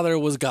his father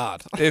was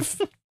God.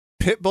 If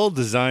Pitbull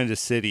designed a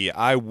city,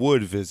 I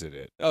would visit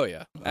it. Oh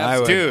yeah,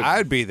 Dude.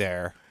 I'd be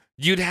there.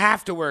 You'd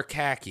have to wear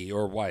khaki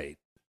or white.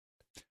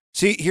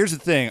 See, here's the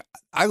thing.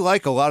 I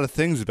like a lot of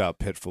things about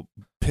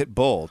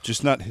Pitbull,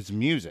 just not his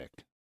music.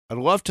 I'd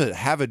love to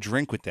have a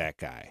drink with that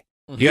guy.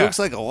 He Yeah. looks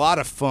like a lot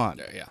of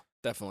fun. Yeah,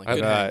 definitely. I-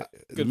 Good hang.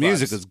 The Good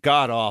music vibes. is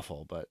god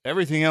awful, but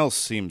everything else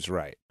seems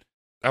right.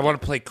 I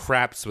want to play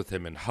craps with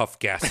him and huff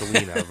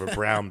gasoline out of a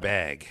brown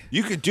bag.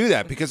 You could do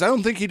that because I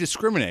don't think he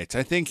discriminates.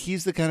 I think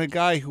he's the kind of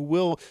guy who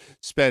will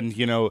spend,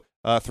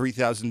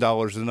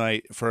 $3,000 a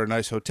night for a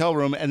nice hotel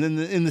room, and then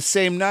in the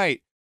same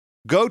night,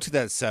 go to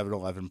that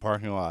 7-Eleven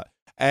parking lot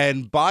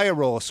and buy a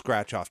roll of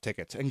scratch-off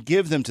tickets and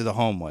give them to the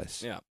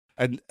homeless. Yeah.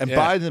 And Yeah.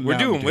 buy them. We're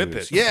Mountain doing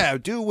Dews. whippets. Yeah,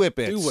 do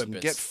whippets. Do and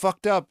whippets. get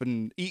fucked up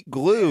and eat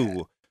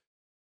glue.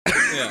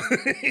 Yeah.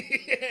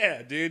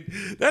 Yeah, dude.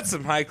 That's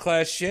some high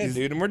class shit,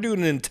 dude. And we're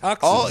doing it in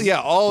tuxes.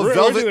 All We're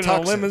velvet doing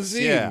tuxes. a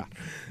limousine. Yeah.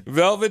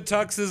 Velvet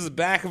tuxes, the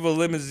back of a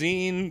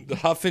limousine,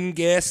 huffing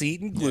gas,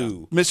 eating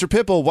glue. Mr.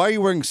 Pitbull, why are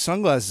you wearing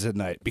sunglasses at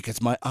night?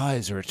 Because my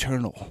eyes are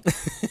eternal.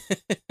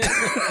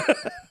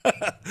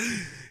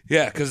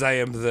 Yeah, because I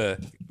am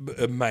the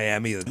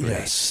Miami the Great.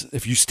 Yes.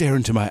 If you stare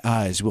into my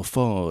eyes, you will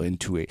fall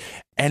into a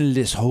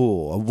endless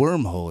hole, a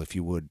wormhole, if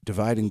you would,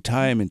 dividing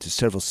time into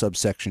several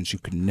subsections you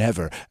can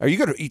never. Are you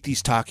going to eat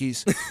these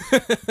Takis?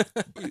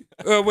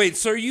 Wait,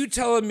 so are you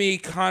telling me,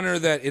 Connor,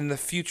 that in the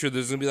future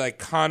there's going to be like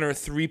Connor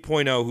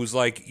 3.0 who's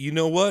like, you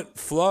know what?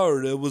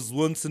 Florida was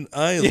once an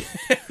island.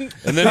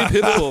 And then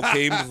Pitbull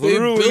came They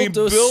through and he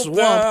built a built swamp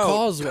out.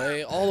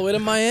 causeway all the way to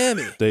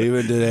Miami. They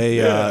even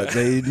did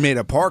they made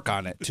a park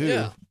on it too.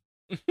 Yeah.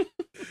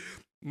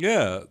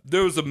 Yeah,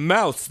 there was a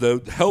mouse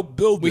that helped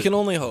build We it. can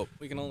only hope.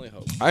 We can only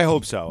hope. I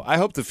hope so. I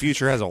hope the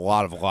future has a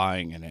lot of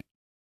lying in it.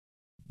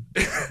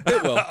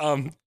 It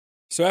will.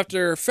 So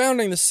after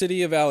founding the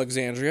city of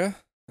Alexandria,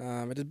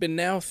 it had been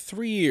now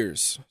 3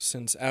 years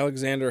since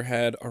Alexander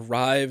had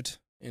arrived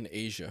in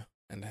Asia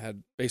and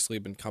had basically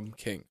become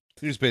king.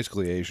 He was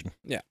basically Asian.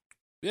 Yeah.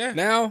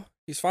 Now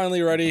he's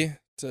finally ready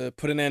to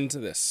put an end to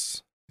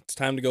this. It's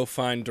time to go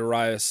find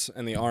Darius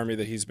and the army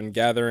that he's been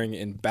gathering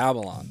in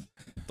Babylon,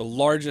 the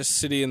largest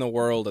city in the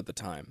world at the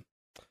time.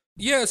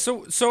 Yeah,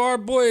 so our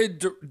boy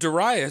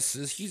Darius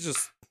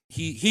is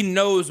he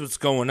knows what's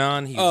going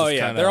on. He's Oh just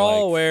yeah, kinda they're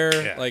all like-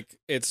 aware. yeah. Like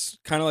it's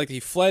kind of like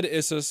he fled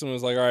Issus and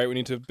was like, "All right, we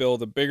need to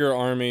build a bigger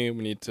army.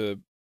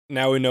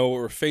 Now we know what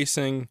we're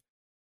facing."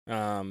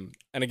 And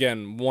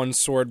again, one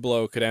sword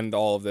blow could end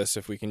all of this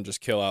if we can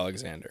just kill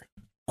Alexander.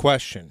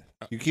 Question.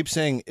 You keep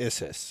saying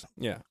Isis.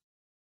 Yeah,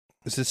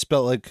 Is this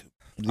spelled like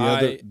the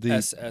other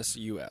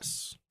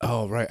ISSUS.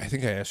 Oh right. I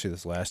think I asked you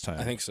this last time.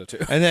 I think so too.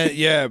 And then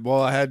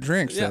I had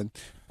drinks Yeah.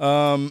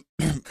 then.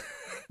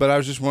 But I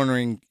was just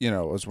wondering, I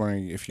was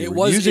wondering if you It were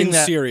was using in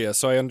that. Syria,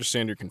 so I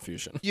understand your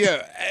confusion.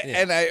 Yeah,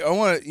 and I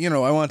want to,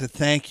 I want to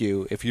thank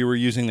you if you were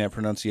using that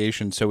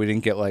pronunciation, so we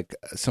didn't get like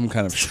some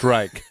kind of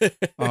strike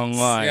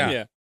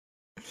online.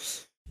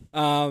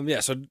 Yeah.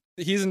 So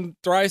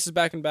Darius is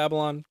back in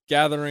Babylon,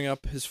 gathering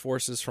up his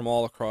forces from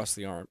all across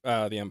the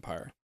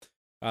empire.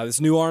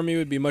 This new army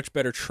would be much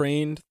better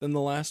trained than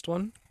the last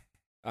one.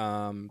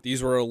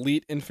 These were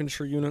elite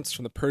infantry units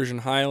from the Persian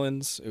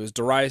highlands. It was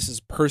Darius's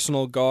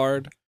personal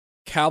guard,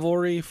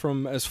 cavalry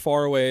from as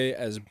far away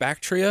as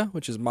Bactria,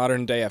 which is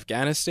modern-day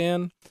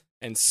Afghanistan,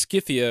 and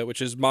Scythia,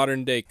 which is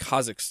modern-day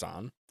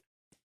Kazakhstan.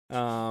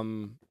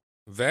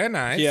 Very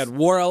nice. He had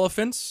war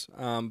elephants,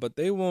 but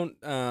they won't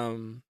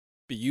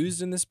be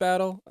used in this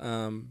battle.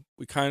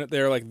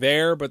 They're like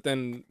there, but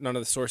then none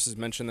of the sources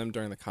mention them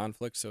during the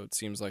conflict, so it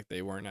seems like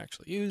they weren't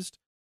actually used.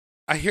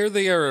 I hear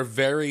they are a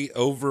very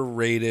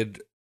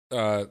overrated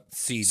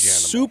siege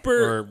animal.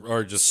 Super-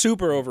 or just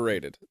Super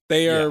overrated.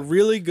 They are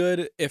really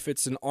good if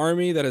it's an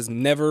army that has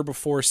never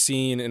before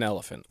seen an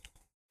elephant.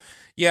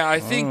 Yeah,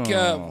 I think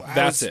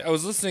That's it. I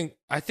was listening.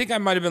 I think I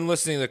might have been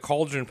listening to the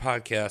Cauldron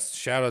podcast.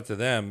 Shout out to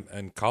them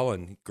and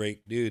Colin,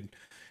 great dude.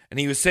 And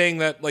he was saying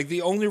that like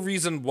the only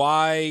reason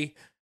why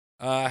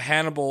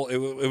Hannibal it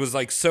was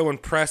like so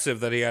impressive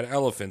that he had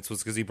elephants was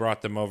because he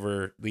brought them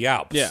over the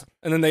Alps. Yeah,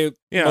 and then they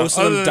You know, most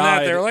of other them than that,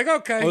 died. they were like,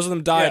 okay, Most of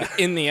them died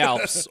Yeah. in the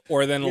Alps,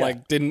 or then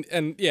like didn't.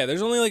 And yeah,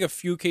 there's only like a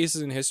few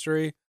cases in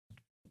history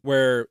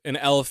where an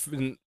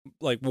elephant,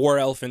 like war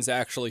elephants,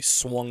 actually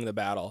swung the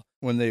battle.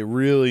 When they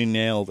really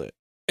nailed it.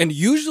 And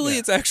usually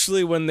it's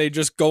actually when they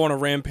just go on a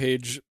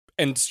rampage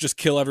and just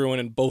kill everyone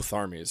in both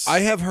armies. I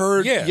have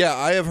heard, Yeah.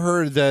 I have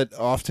heard that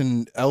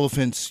often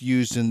elephants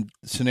used in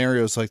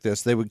scenarios like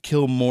this, they would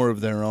kill more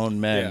of their own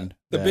men.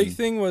 The than- big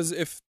thing was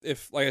if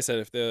like I said,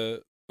 if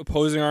the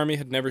opposing army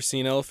had never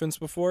seen elephants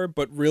before,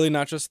 but really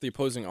not just the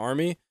opposing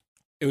army,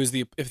 it was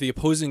if the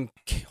opposing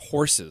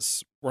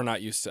horses were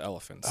not used to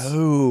elephants.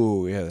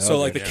 Oh, yeah. So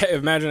like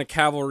imagine a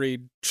cavalry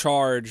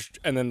charged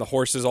and then the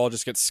horses all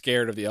just get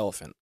scared of the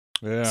elephant.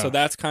 Yeah. So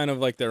that's kind of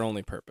like their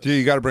only purpose. Dude,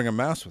 you got to bring a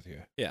mouse with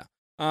you. Yeah.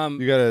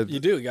 You got to. You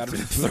do. You got to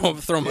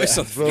throw mice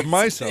on the throw face.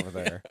 mice over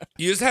there.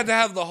 You just had to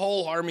have the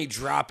whole army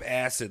drop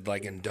acid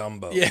like in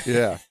Dumbo. Yeah.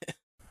 Yeah.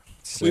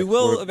 We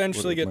will What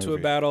eventually get to a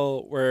movie.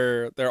 battle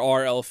where there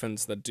are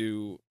elephants that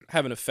do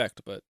have an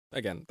effect, but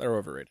again, they're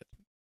overrated.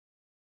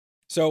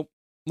 So,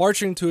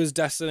 marching to his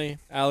destiny,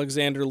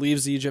 Alexander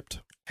leaves Egypt,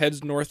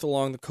 heads north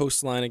along the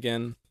coastline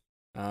again.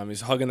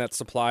 He's hugging that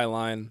supply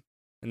line,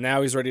 and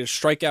now he's ready to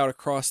strike out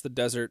across the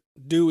desert,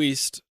 due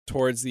east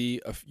towards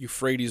the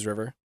Euphrates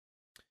River.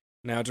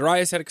 Now,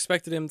 Darius had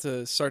expected him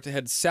to start to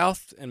head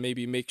south and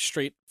maybe make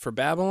straight for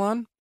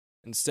Babylon.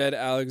 Instead,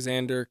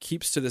 Alexander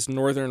keeps to this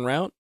northern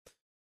route.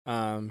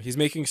 He's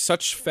making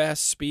such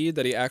fast speed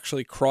that he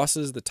actually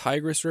crosses the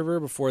Tigris River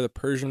before the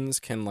Persians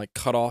can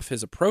cut off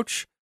his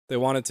approach. They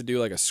wanted to do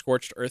like a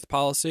scorched earth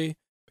policy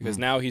because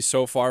now he's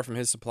so far from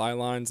his supply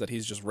lines that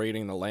he's just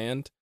raiding the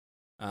land.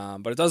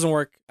 But it doesn't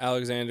work.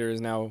 Alexander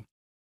is now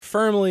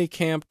firmly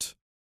camped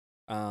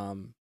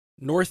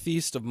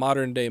northeast of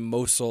modern-day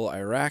Mosul,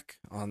 Iraq,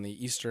 on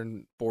the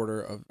eastern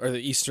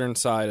the eastern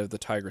side of the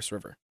Tigris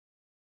River.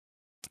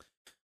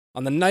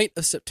 On the night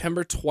of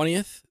September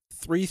 20th,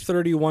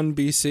 331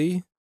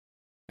 BC,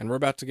 and we're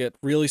about to get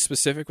really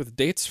specific with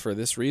dates for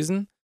this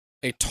reason,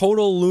 a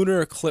total lunar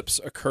eclipse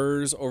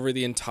occurs over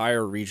the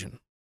entire region.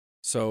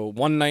 So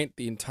one night,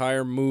 the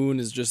entire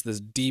moon is just this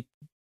deep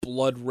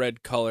blood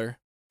red color.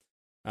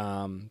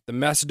 The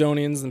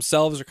Macedonians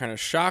themselves are kind of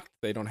shocked.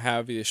 They don't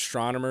have the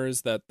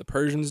astronomers that the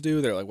Persians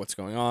do. They're like, what's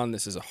going on?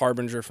 This is a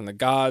harbinger from the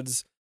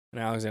gods.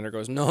 And Alexander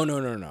goes,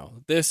 no.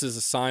 This is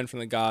a sign from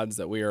the gods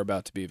that we are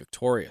about to be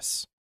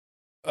victorious.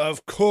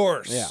 Of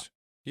course. Yeah.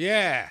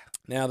 Yeah.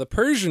 Now, the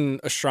Persian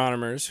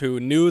astronomers who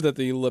knew that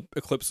the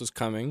eclipse was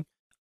coming,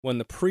 when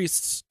the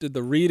priests did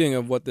the reading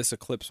of what this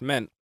eclipse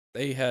meant,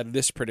 they had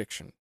this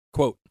prediction.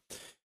 Quote,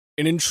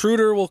 "An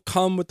intruder will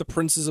come with the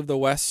princes of the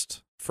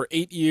West. For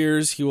 8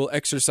 years he will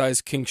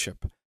exercise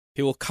kingship.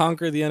 He will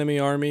conquer the enemy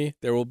army.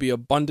 There will be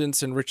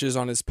abundance and riches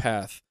on his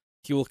path.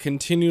 He will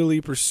continually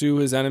pursue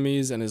his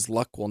enemies, and his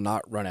luck will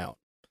not run out."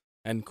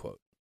 End quote.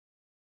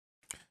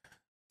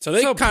 So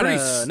they kind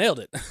of nailed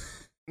it.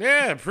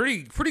 Yeah,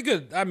 pretty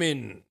good. I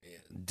mean,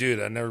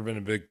 dude, I've never been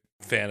a big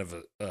fan of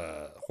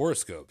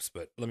horoscopes,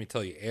 but let me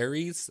tell you,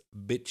 Aries,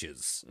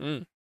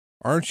 bitches.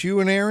 Aren't you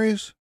an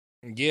Aries?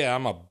 Yeah,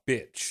 I'm a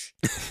bitch.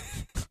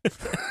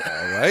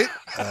 All right.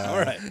 All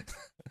right.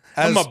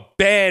 I'm a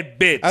bad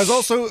bitch. As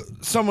also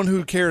someone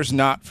who cares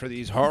not for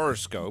these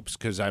horoscopes,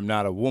 because I'm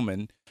not a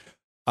woman,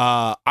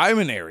 I'm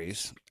an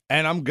Aries,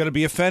 and I'm going to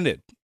be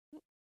offended.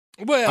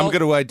 Well, I'm going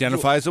to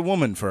identify as a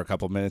woman for a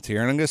couple minutes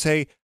here, and I'm going to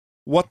say,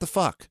 what the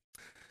fuck?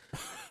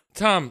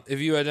 Tom, if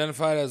you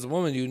identified as a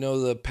woman, you know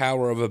the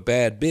power of a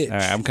bad bitch. All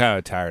right, I'm kind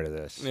of tired of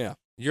this. Yeah.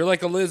 You're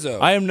like a Lizzo.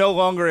 I am no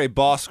longer a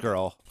boss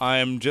girl. I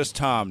am just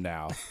Tom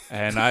now,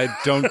 and I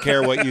don't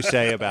care what you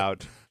say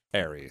about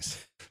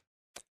Aries.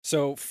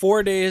 So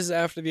 4 days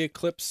after the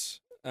eclipse,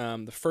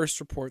 the first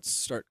reports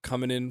start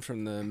coming in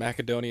from the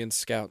Macedonian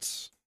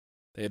scouts.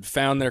 They had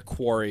found their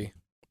quarry.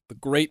 The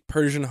great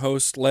Persian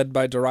host, led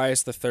by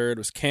Darius III,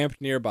 was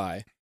camped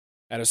nearby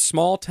at a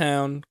small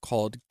town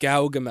called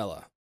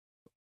Gaugamela,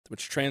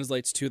 which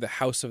translates to the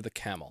House of the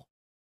Camel.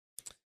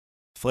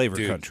 Flavor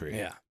Dude, country.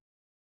 Yeah.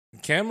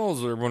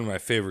 Camels are one of my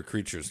favorite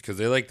creatures because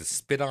they like to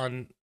spit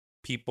on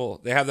people.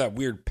 They have that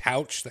weird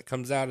pouch that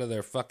comes out of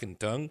their fucking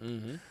tongue.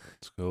 Mm-hmm.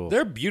 That's cool.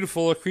 They're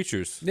beautiful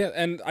creatures. Yeah,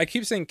 and I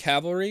keep saying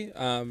cavalry,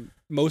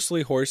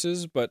 mostly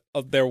horses, but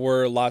there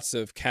were lots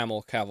of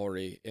camel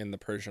cavalry in the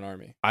Persian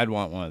army. I'd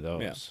want one of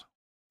those.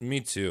 Yeah. Me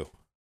too.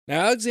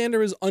 Now, Alexander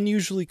was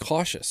unusually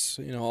cautious.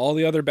 All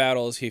the other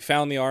battles, he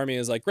found the army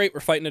is like, great, we're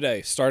fighting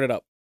today. Start it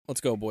up.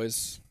 Let's go,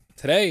 boys.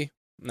 Today,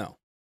 no.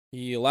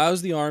 He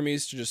allows the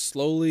armies to just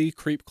slowly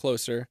creep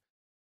closer.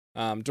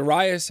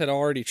 Darius had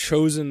already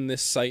chosen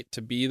this site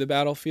to be the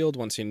battlefield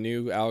once he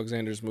knew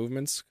Alexander's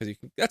movements, because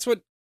that's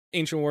what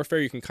ancient warfare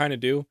you can kind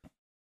of do.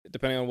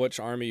 Depending on which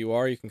army you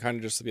are, you can kind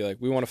of just be like,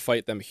 we want to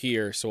fight them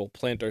here, so we'll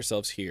plant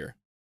ourselves here,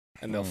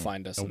 and they'll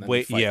find us. And then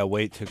Wait, fight.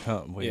 wait to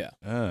come. Wait. Yeah.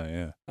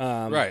 Oh,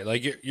 yeah. Right,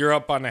 like you're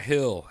up on a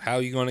hill. How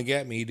you gonna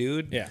get me,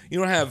 dude? Yeah. You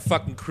don't have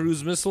fucking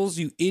cruise missiles,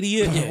 you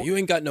idiot. Yeah, you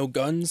ain't got no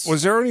guns.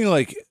 Was there any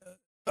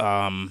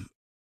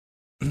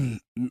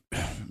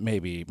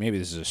maybe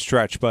this is a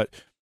stretch, but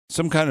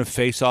some kind of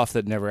face-off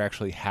that never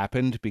actually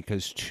happened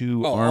because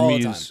two all the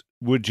time. armies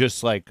would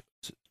just like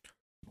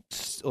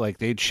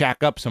they'd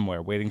shack up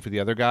somewhere waiting for the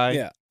other guy.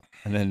 Yeah.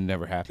 And then it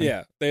never happened.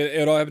 Yeah,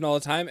 it all happened all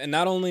the time. And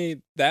not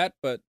only that,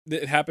 but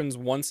it happens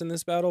once in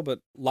this battle, but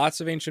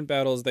lots of ancient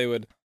battles, they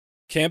would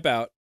camp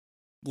out,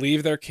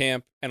 leave their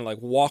camp, and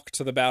walk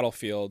to the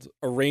battlefield,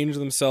 arrange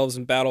themselves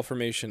in battle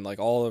formation,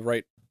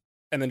 and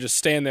then just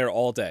stand there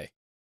all day.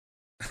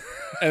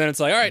 And then it's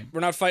like, all right, we're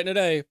not fighting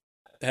today.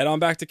 Head on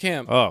back to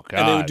camp. Oh, God.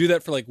 And they would do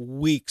that for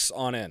weeks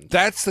on end.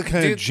 That's the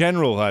kind of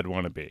general I'd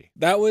want to be.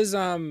 That was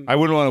I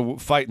wouldn't want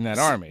to fight in that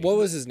army. What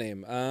was his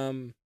name?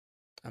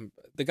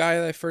 The guy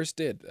that I first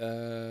did.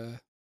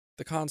 The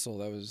the console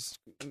that was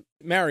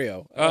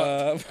Mario.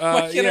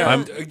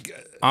 Yeah,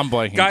 I'm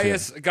blanking.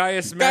 Gaius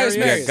Gaius Marius.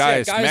 Marius.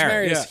 Gaius Gaius Marius.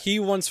 Marius. Yeah. He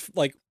once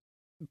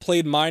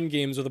played mind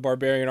games with a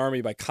barbarian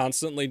army by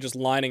constantly just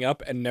lining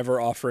up and never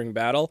offering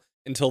battle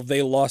until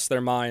they lost their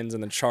minds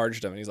and then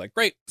charged him. And he's like,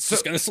 "Great,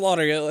 just gonna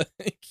slaughter you."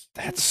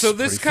 That's So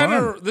this pretty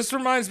fun. this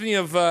reminds me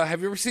of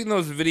have you ever seen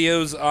those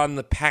videos on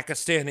the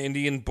Pakistan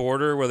Indian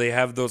border where they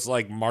have those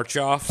like march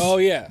offs? Oh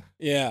yeah,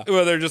 yeah,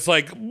 Where they're just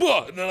like,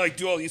 "Whoa," and they like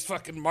do all these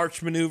fucking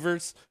march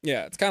maneuvers.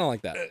 yeah. It's kind of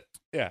like that.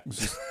 Yeah.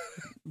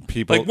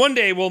 People, Like one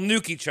day we'll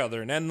nuke each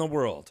other and end the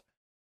world.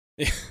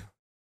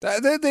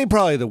 they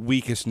probably the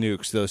weakest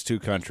nukes. Those two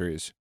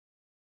countries.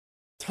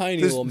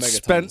 Tiny This little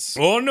spent- megatons.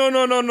 Oh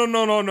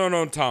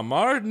no, Tom.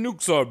 Our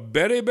nukes are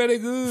very, very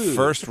good.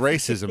 First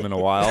racism in a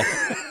while.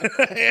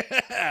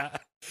 Yeah.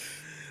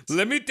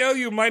 Let me tell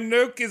you, my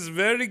nuke is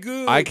very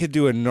good. I could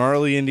do a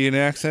gnarly Indian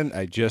accent.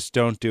 I just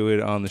don't do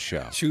it on the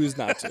show. Choose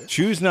not to.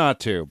 Choose not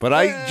to. But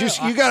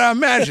you got to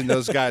imagine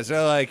those guys.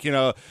 They're like,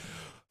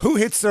 who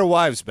hits their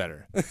wives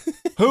better?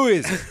 Who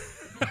is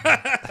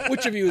it?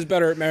 Which of you is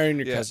better at marrying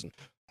your cousin?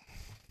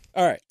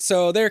 All right,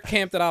 so they're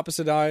camped at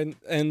opposite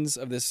ends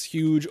of this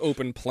huge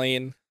open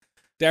plain.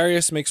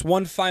 Darius makes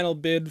one final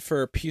bid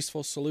for a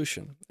peaceful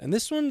solution, and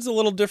this one's a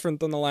little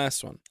different than the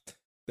last one.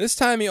 This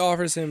time he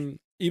offers him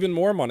even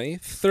more money,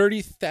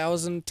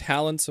 30,000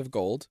 talents of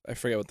gold. I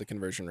forget what the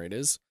conversion rate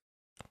is.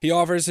 He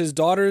offers his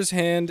daughter's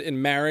hand in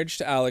marriage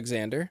to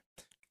Alexander.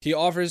 He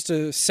offers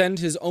to send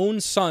his own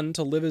son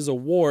to live as a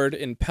ward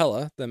in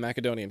Pella, the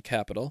Macedonian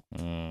capital.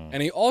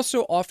 And he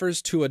also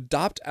offers to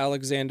adopt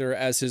Alexander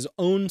as his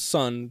own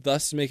son,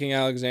 thus making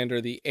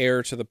Alexander the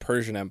heir to the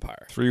Persian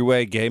Empire.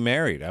 Three-way gay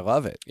married. I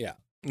love it. Yeah.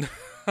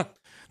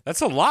 That's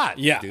a lot.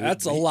 Yeah, dude.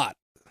 that's a lot.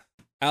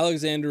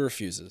 Alexander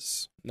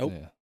refuses. Nope.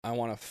 Yeah. I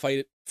want to fight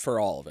it for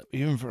all of it.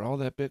 Even for all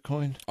that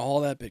Bitcoin?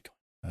 All that Bitcoin.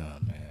 Oh,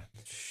 man.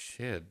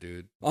 Shit,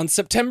 dude. On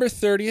September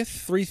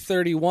 30th,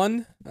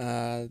 331,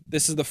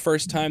 this is the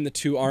first time the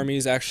two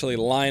armies actually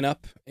line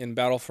up in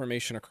battle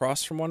formation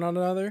across from one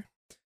another.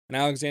 And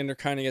Alexander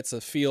kind of gets a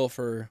feel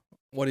for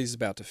what he's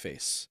about to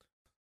face.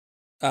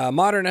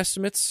 Modern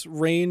estimates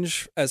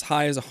range as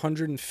high as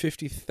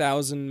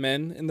 150,000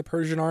 men in the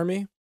Persian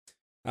army.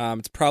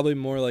 It's probably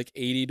more like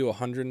 80 to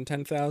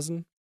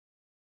 110,000.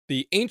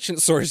 The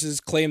ancient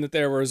sources claim that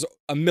there was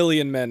 1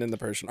 million men in the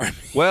Persian army.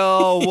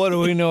 Well, what do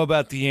we know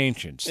about the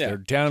ancients? Yeah. They're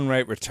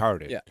downright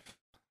retarded. Yeah.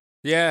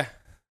 Yeah.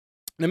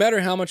 No matter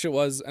how much it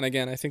was, and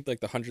again, I think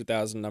like the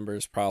 100,000 number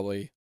is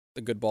probably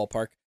the good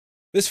ballpark.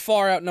 This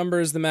far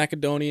outnumbers the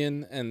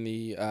Macedonian and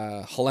the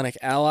Hellenic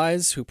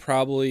allies, who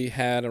probably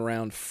had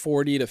around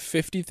 40 to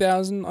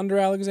 50,000 under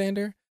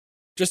Alexander.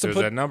 Just to There's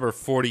put, that number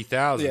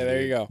 40,000. yeah,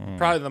 there you go.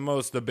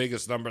 Probably the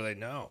biggest number they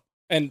know.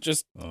 And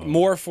just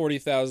more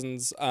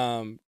 40,000s.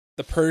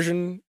 The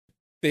Persian,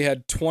 they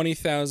had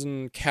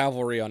 20,000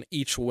 cavalry on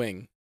each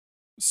wing.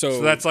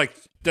 So that's like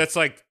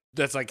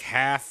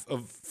half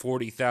of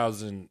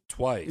 40,000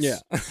 twice. Yeah.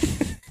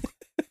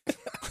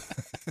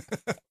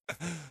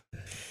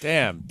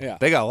 Damn. Yeah.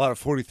 They got a lot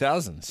of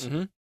 40,000s.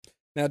 Mm-hmm.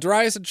 Now,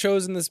 Darius had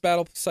chosen this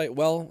battle site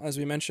well, as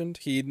we mentioned.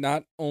 He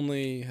not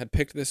only had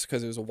picked this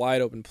because it was a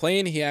wide open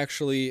plain, he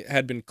actually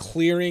had been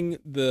clearing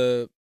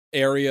the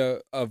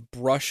area of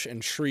brush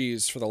and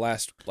trees for the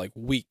last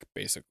week,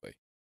 basically.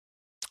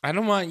 I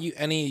don't want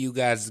any of you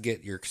guys to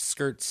get your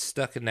skirts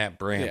stuck in that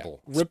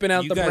bramble. Yeah. Ripping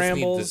out You the guys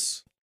need to-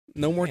 brambles.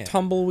 No more Man.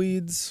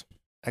 tumbleweeds.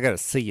 I got to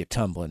see you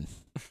tumbling.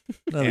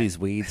 None Yeah. of these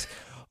weeds.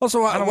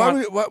 Also, why, I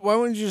don't why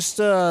wouldn't you just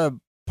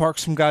park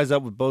some guys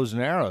up with bows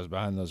and arrows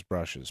behind those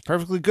brushes?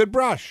 Perfectly good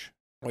brush.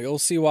 Well, you'll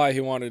see why he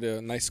wanted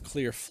a nice,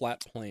 clear,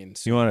 flat plain.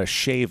 You want to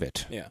shave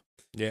it. Yeah.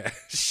 Yeah,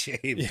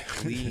 shave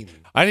clean.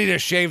 I need to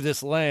shave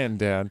this land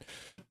down.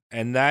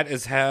 And that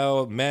is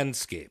how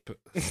Manscaped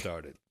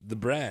started, the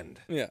brand.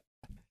 Yeah.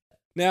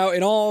 Now,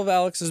 in all of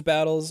Alex's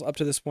battles up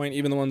to this point,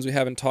 even the ones we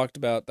haven't talked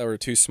about that were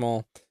too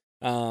small,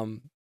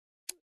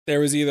 there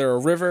was either a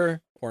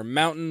river or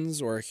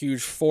mountains or a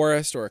huge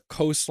forest or a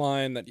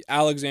coastline that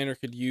Alexander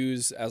could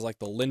use as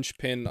the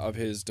linchpin of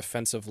his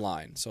defensive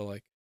line. So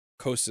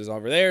coast is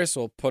over there,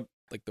 so we'll put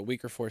the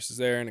weaker forces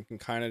there, and it can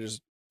kind of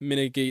just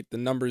mitigate the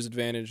numbers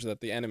advantage that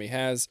the enemy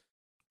has.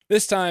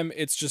 This time,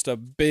 it's just a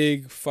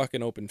big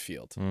fucking open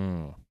field.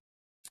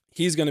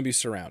 He's going to be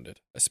surrounded,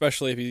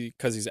 especially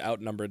because he's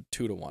outnumbered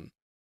 2-1.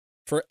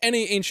 For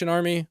any ancient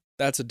army,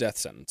 that's a death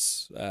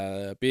sentence.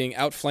 Being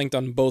outflanked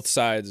on both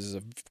sides is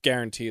a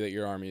guarantee that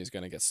your army is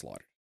going to get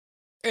slaughtered.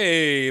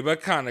 Hey,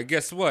 but Connor,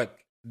 guess what?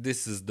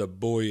 This is the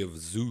boy of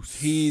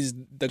Zeus. He's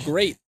the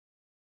great.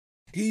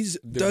 He's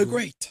the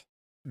great.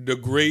 The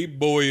great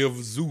boy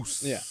of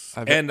Zeus. Yeah.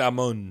 And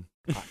Amun.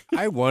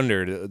 I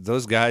wondered,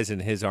 those guys in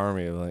his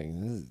army are like,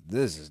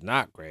 this is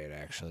not great,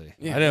 actually.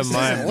 Yeah, I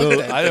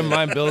didn't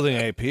mind building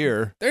a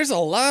pier. There's a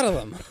lot of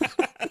them.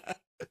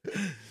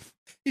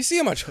 You see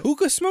how much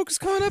hookah smoke is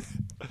coming up?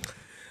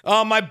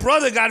 Oh, my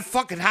brother got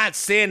fucking hot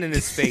sand in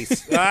his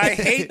face. I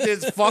hate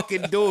this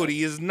fucking dude.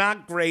 He is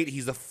not great.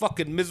 He's a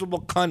fucking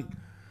miserable cunt.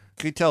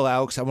 Can you tell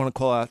Alex I want to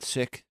call out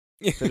sick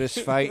for this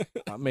fight?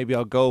 Maybe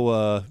I'll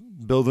go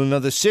build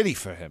another city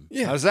for him.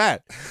 Yeah. How's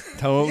that?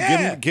 Tell him,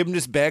 Yeah. give him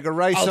this bag of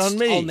rice on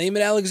me. I'll name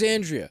it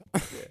Alexandria.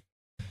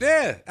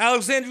 Yeah,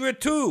 Alexandria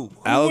too.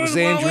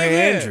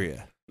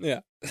 Alexandria. Yeah.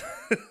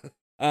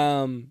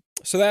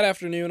 So that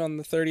afternoon on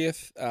the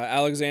 30th,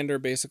 Alexander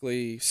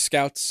basically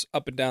scouts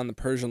up and down the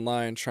Persian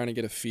line, trying to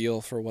get a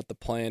feel for what the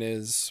plan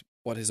is,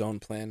 what his own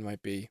plan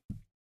might be.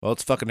 Well,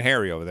 it's fucking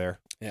hairy over there.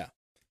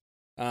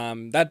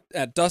 That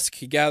at dusk,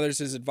 he gathers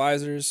his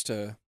advisors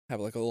to have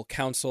like a little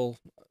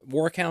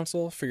war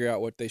council, figure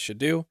out what they should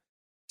do.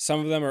 Some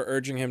of them are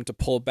urging him to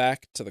pull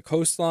back to the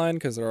coastline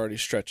because they're already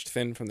stretched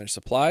thin from their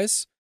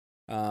supplies.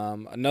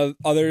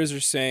 Others are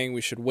saying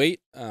we should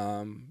wait,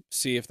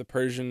 see if the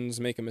Persians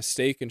make a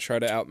mistake and try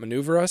to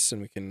outmaneuver us,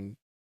 and we can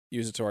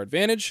use it to our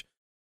advantage.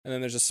 And then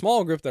there's a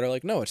small group that are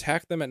like, no,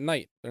 attack them at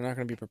night. They're not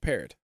going to be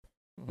prepared.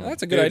 Well,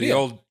 that's a good idea.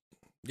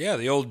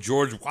 The old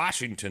George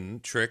Washington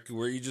trick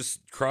where you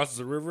just cross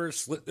the river,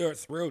 slit their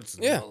throats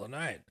in the middle of the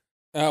night.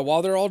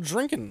 While they're all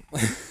drinking.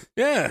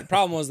 Yeah. The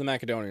problem was the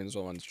Macedonians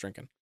were the ones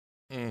drinking.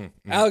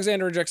 Mm-hmm.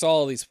 Alexander rejects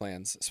all of these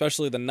plans,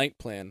 especially the night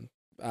plan.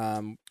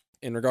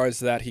 In regards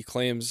to that, he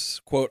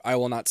claims, quote, I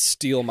will not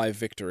steal my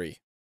victory.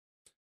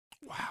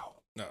 Wow.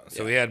 No,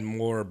 so he had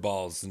more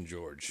balls than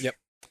George. Yep.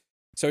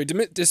 So he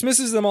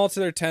dismisses them all to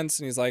their tents,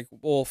 and he's like,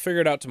 we'll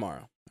figure it out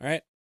tomorrow. All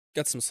right?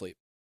 Get some sleep.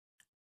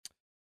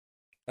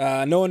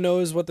 No one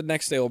knows what the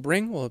next day will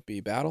bring. Will it be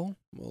battle?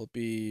 Will it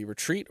be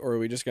retreat? Or are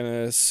we just going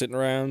to sit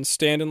around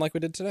standing like we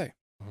did today?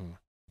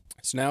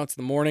 So now it's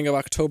the morning of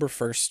October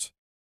 1st.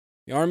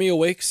 The army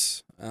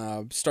awakes,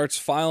 starts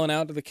filing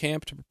out to the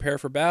camp to prepare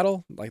for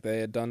battle, like they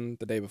had done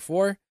the day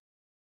before.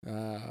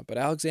 But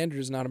Alexander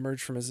does not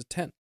emerge from his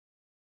tent.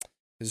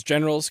 His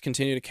generals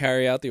continue to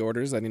carry out the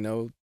orders that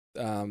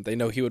they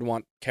know he would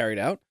want carried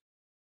out,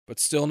 but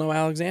still no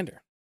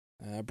Alexander.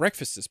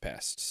 Breakfast is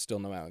passed, still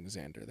no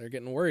Alexander. They're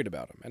getting worried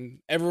about him, and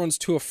everyone's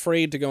too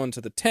afraid to go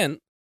into the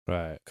tent,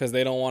 Right. because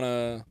they don't want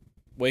to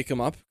wake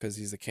him up because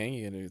he's the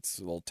king, and it's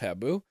a little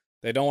taboo.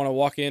 They don't want to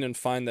walk in and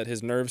find that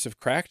his nerves have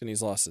cracked and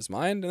he's lost his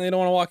mind, and they don't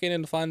want to walk in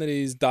and find that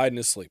he's died in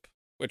his sleep,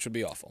 which would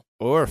be awful.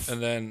 Or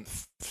And then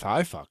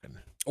thigh fucking.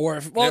 Or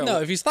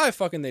if he's thigh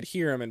fucking, they'd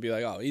hear him and be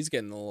like, "Oh, he's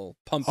getting a little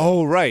pumped."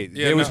 Oh, right.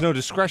 Yeah, there was no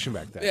discretion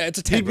back then. yeah, it's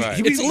a tent.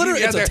 Right. It's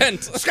literally a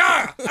tent.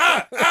 Scar!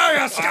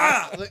 Yeah,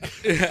 Scar!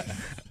 Yeah.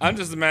 I'm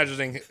just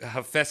imagining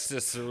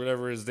Hephaestus or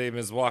whatever his name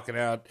is walking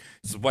out,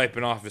 just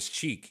wiping off his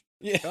cheek.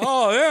 Yeah.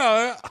 Oh,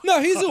 yeah.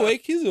 No, he's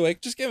awake. He's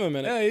awake. Just give him a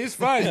minute. Yeah, he's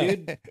fine,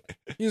 dude.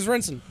 He's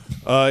rinsing.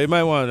 You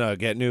might want to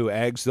get new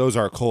eggs. Those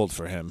are cold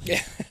for him.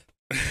 Yeah.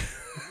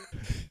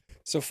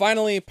 So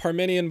finally,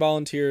 Parmenion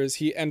volunteers.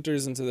 He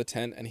enters into the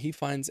tent and he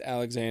finds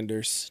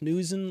Alexander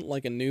snoozing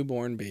like a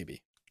newborn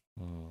baby.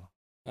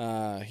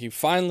 He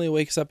finally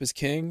wakes up as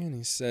king and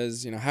he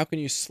says, how can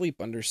you sleep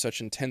under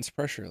such intense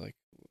pressure? Like,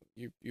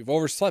 you've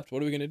overslept.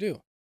 What are we going to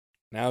do?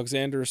 And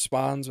Alexander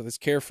responds with his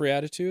carefree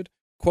attitude,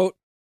 quote,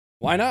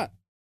 why not?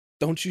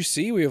 Don't you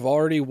see we have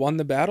already won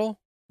the battle?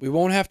 We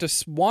won't have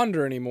to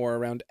wander anymore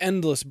around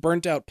endless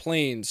burnt-out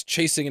plains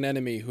chasing an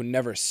enemy who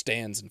never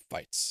stands and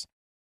fights.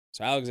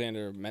 So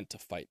Alexander meant to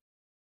fight.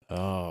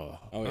 Oh.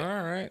 Oh, yeah.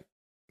 All right.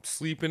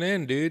 Sleeping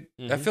in, dude.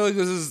 I Mhm. feel like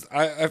this is.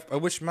 I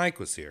wish Mike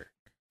was here.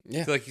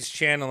 Yeah. I feel like he's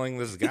channeling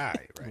this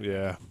guy, right?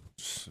 Yeah.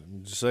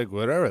 Just like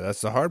whatever.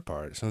 That's the hard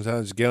part.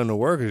 Sometimes getting to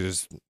work is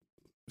just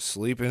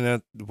sleeping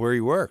at where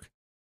you work.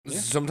 Yeah.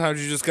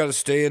 Sometimes you just got to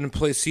stay in and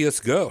play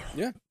CSGO.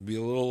 Yeah. Be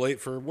a little late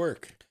for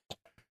work.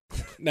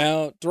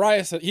 Now,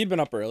 Darius, he'd been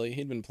up early.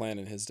 He'd been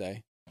planning his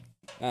day.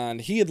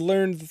 And he had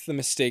learned the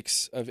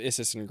mistakes of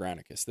Issus and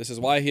Granicus. This is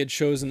why he had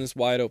chosen this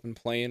wide open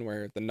plain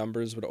where the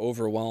numbers would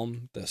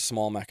overwhelm the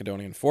small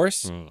Macedonian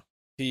force.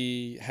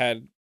 He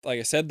had, like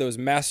I said, those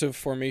massive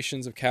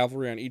formations of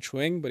cavalry on each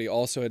wing, but he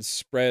also had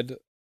spread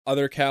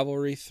other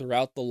cavalry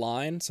throughout the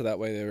line, so that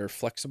way they were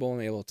flexible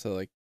and able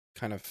to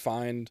kind of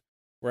find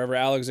wherever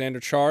Alexander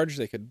charged,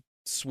 they could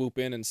swoop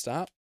in and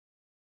stop.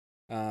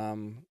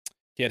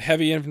 He had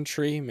heavy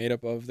infantry made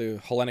up of the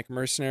Hellenic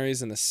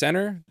mercenaries in the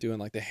center, doing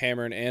the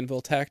hammer and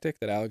anvil tactic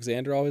that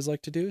Alexander always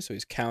liked to do, so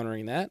he's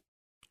countering that.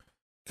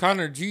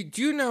 Connor, do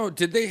you know?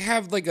 Did they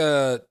have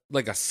a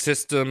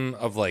system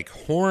of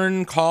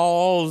horn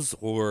calls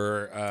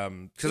or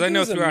because I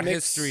know throughout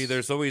history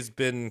there's always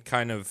been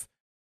kind of,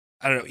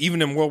 I don't know,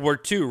 even in World War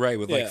II, right,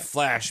 with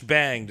flash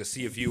bang to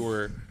see if you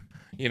were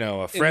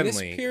a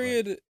friendly. In this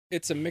period,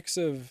 it's a mix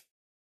of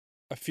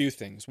a few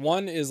things.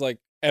 One is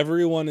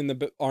everyone in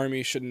the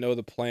army should know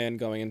the plan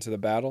going into the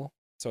battle.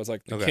 So it's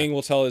the king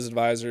will tell his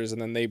advisors,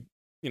 and then they,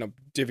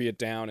 divvy it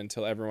down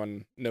until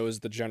everyone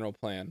knows the general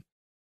plan.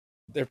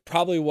 There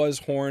probably was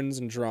horns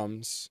and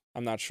drums.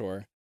 I'm not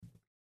sure.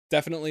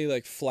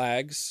 Definitely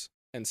flags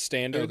and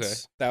standards. Okay.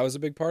 That was a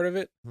big part of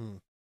it.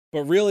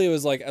 But really, it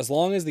was as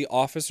long as the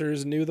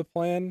officers knew the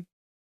plan,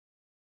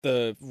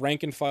 the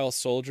rank and file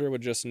soldier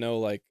would just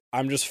know,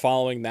 I'm just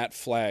following that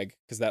flag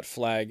because that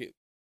flag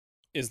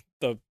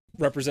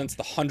represents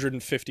the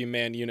 150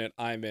 man unit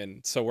I'm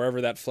in. So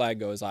wherever that flag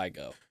goes, I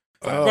go.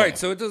 Right,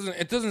 so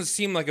it doesn't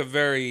seem like a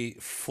very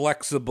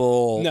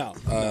flexible No,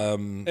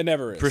 it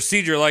never is.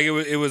 procedure. Like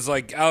it was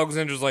like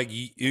Alexander's like,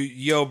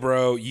 yo,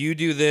 bro, you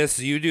do this,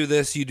 you do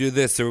this, you do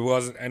this. There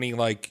wasn't any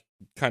like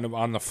kind of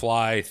on the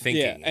fly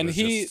thinking. Yeah, It and was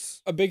he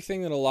just- a big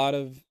thing that a lot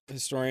of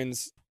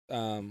historians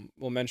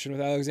will mention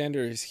with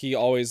Alexander is he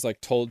always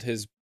like told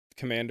his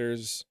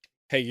commanders,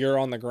 "Hey, you're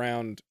on the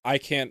ground. I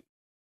can't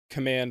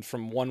command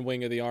from one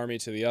wing of the army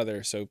to the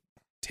other, so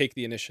take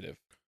the initiative."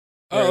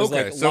 Oh, Whereas,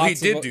 okay. like, So he lots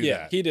did of, do yeah,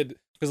 that. he did,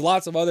 because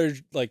lots of other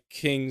like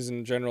kings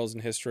and generals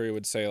in history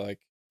would say like,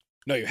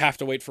 "No, you have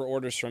to wait for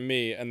orders from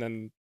me," and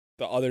then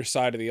the other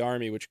side of the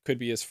army, which could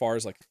be as far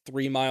as like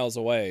 3 miles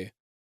away,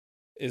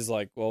 is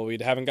like, "Well, we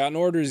haven't gotten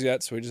orders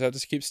yet, so we just have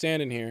to keep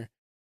standing here."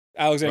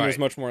 Alexander's Right.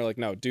 much more like,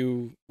 "No,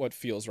 do what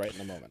feels right in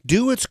the moment."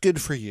 Do what's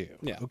good for you.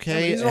 Yeah.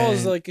 Okay. These are all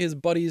his, And like his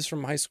buddies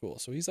from high school,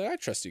 so he's like, "I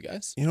trust you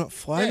guys." you know,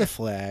 fly Yeah. the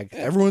flag. Yeah.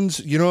 Everyone's.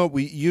 You know,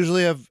 we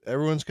usually have.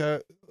 Everyone's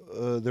got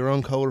their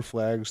own color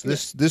flags.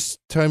 This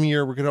time of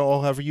year, we're gonna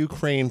all have a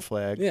Ukraine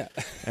flag. Yeah.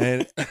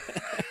 And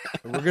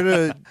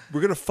we're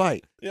gonna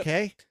fight. Yep.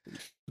 Okay.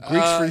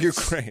 Greeks for Uh,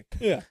 Ukraine.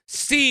 Yeah.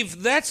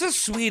 Steve, that's a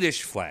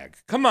Swedish flag.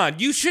 Come on,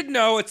 you should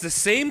know it's the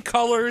same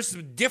colors,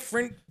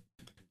 different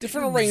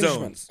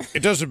Arrangements. zones. It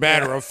doesn't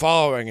matter. I'm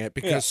following it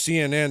because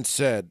CNN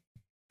said.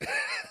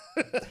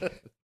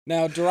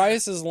 Now,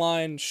 Darius's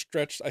line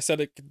stretched. I said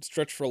it could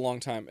stretch for a long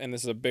time, and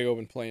this is a big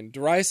open plain.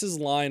 Darius's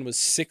line was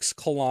 6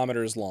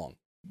 kilometers long.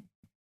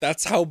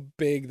 That's how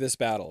big this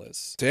battle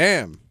is.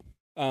 Damn.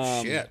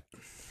 Shit.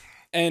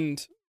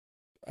 And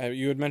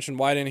you had mentioned,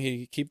 why didn't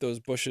he keep those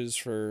bushes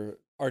for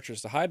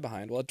archers to hide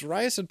behind? Well,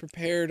 Darius had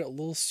prepared a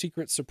little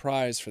secret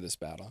surprise for this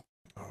battle.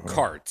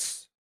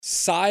 Carts.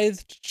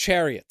 Scythed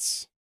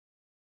chariots.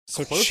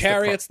 So Close to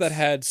chariots that carts.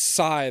 had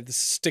scythes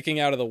sticking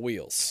out of the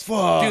wheels.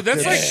 Fuck. Dude,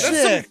 that's that's like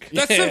sick.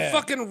 that's Yeah.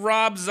 some fucking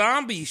Rob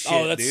Zombie shit,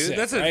 Oh, that's dude. sick,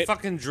 That's a right?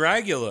 fucking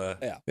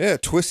Dragula. Yeah,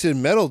 twisted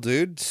metal,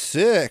 dude.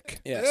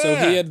 Sick. Yeah, so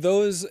Yeah. he had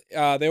those.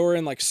 They were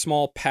in like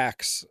small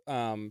packs,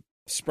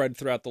 spread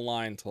throughout the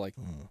line to like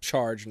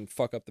charge and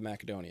fuck up the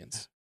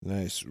Macedonians.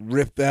 Nice.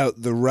 Rip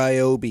out the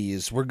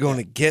ryobies. We're going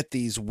to get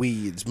these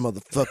weeds,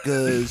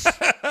 motherfuckers.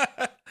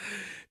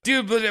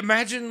 Dude, but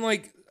imagine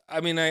like I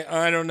mean,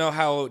 I don't know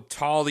how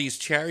tall these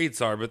chariots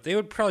are, but they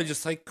would probably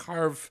just like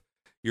carve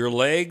your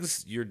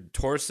legs, your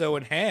torso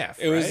in half.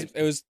 It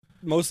right? was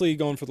mostly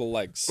going for the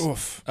legs,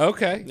 Oof.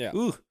 Okay. Yeah.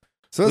 Ooh.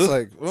 So it's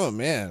like, oh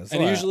man. it's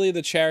and a lot. usually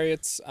the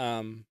chariots,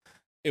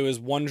 it was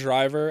one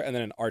driver and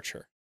then an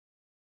archer,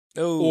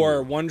 Oh.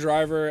 or one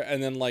driver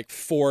and then like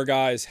 4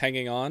 guys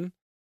hanging on,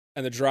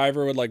 and the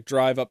driver would like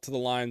drive up to the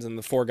lines, and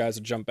the 4 guys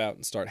would jump out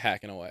and start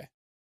hacking away.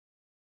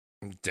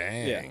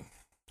 Dang. Yeah.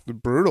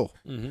 brutal.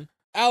 Mm-hmm.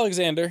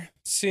 Alexander,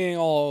 seeing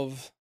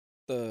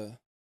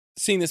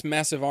this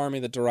massive army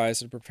that Darius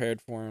had prepared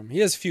for him, he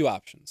has few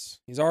options.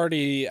 He's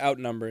already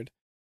outnumbered.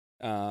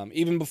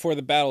 Even before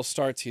the battle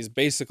starts, he's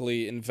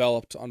basically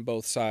enveloped on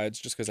both sides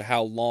just because of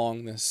how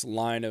long this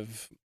line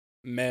of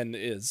men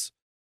is.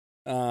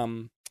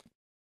 So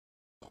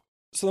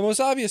the most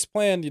obvious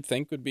plan you'd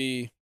think would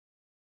be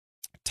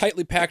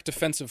tightly packed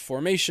defensive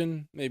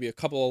formation, maybe a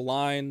couple of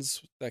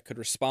lines that could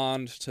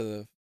respond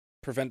to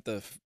prevent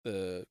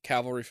the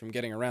cavalry from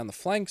getting around the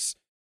flanks.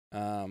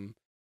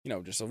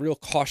 Just a real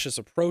cautious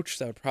approach.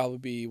 That would probably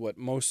be what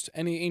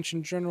any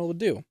ancient general would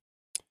do.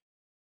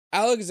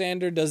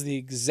 Alexander does the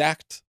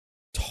exact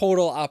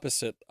total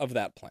opposite of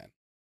that plan.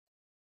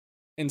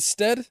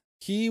 Instead,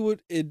 he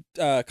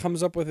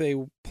comes up with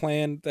a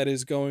plan that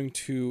is going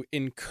to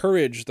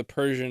encourage the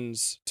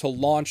Persians to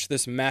launch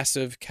this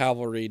massive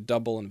cavalry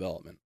double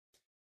envelopment.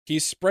 He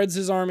spreads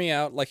his army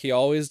out like he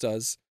always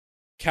does.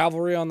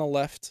 Cavalry on the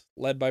left,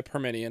 led by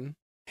Parmenion,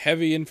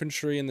 heavy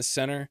infantry in the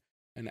center,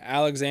 and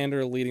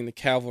Alexander leading the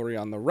cavalry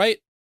on the right,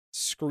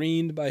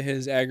 screened by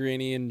his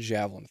Agrianian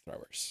javelin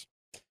throwers.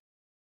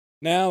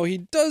 Now, he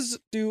does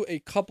do a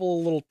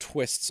couple little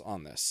twists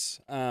on this.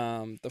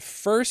 The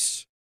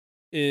first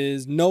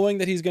is knowing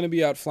that he's going to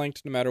be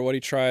outflanked no matter what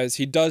he tries.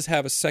 He does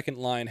have a second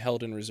line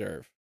held in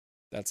reserve.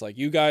 That's like,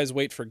 you guys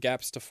wait for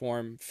gaps to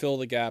form, fill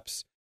the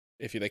gaps.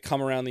 If they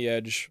come around the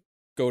edge,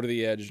 go to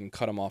the edge and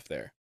cut them off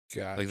there.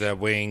 Like that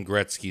Wayne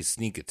Gretzky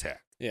sneak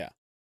attack. Yeah.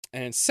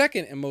 And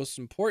second, and most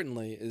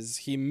importantly, is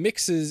he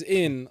mixes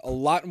in a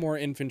lot more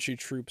infantry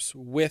troops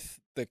with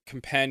the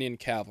companion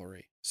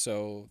cavalry.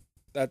 So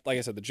that, like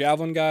I said, the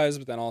javelin guys,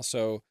 but then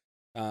also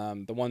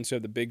the ones who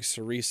have the big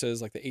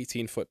sarissas, like the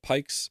 18-foot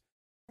pikes.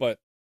 But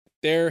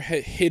they're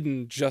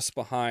hidden just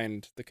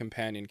behind the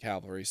companion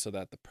cavalry so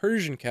that the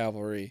Persian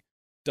cavalry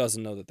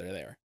doesn't know that they're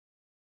there.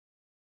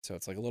 So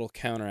it's like a little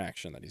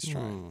counteraction that he's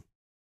trying.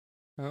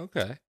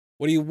 Okay.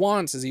 What he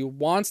wants is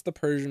the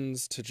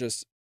Persians to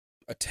just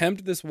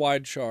attempt this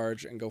wide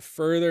charge and go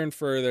further and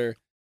further,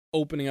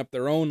 opening up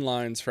their own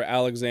lines for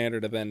Alexander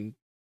to then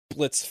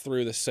blitz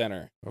through the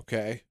center.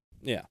 Okay.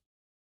 Yeah.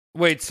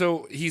 Wait,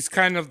 so he's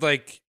kind of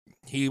like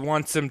he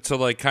wants him to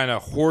like kind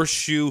of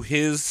horseshoe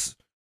his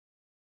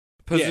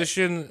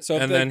position, So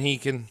if and they- then he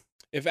can.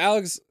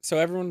 So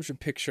everyone should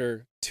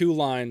picture 2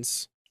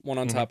 lines one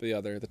on top of the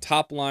other. The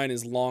top line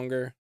is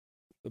longer.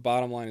 The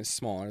bottom line is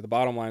smaller. The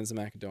bottom line is the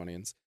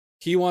Macedonians.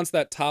 He wants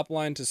that top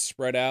line to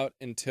spread out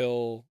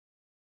until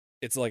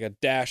it's like a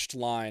dashed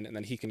line, and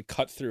then he can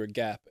cut through a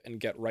gap and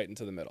get right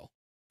into the middle.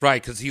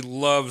 Right, because he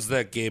loves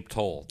that gaped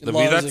hole. He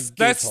loves a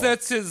gaped hole.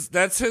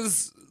 That's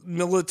his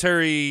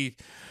military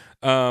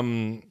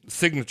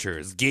signature.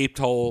 Is gaped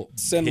hole.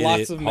 Send hit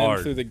lots it of men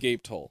hard. through the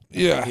gaped hole.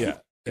 Yeah.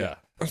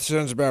 That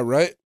sounds about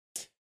right.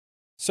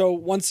 So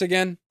once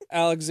again,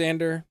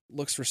 Alexander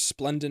looks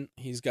resplendent.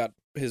 He's got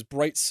his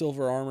bright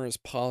silver armor is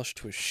polished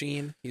to a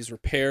sheen. He's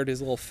repaired his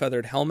little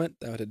feathered helmet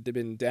that had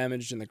been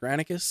damaged in the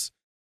Granicus.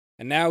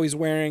 And now he's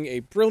wearing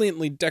a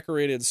brilliantly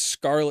decorated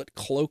scarlet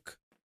cloak.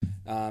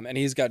 And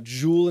he's got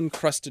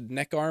jewel-encrusted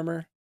neck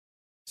armor.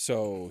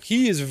 So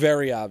he is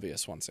very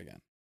obvious once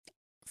again.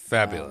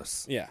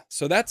 Fabulous. Yeah.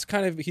 So that's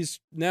kind of, he's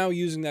now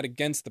using that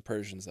against the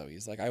Persians, though.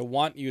 He's like, I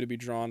want you to be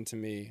drawn to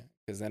me,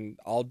 because then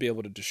I'll be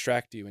able to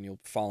distract you and you'll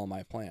follow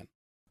my plan.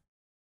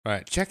 All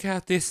right, check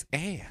out this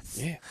ass.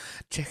 Yeah.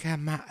 Check out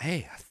my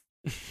ass.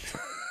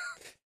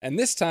 And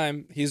this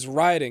time, he's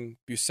riding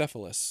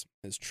Bucephalus,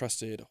 his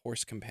trusted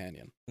horse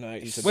companion.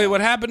 Nice. Wait,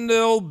 what happened to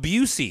old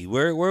Busey?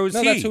 Where was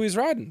No, he? that's who he's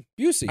riding.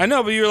 Busey. I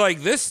know, but you're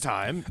like, this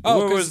time. Oh,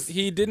 where because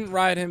he didn't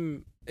ride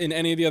him in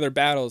any of the other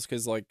battles,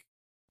 because, like,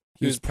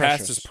 he was past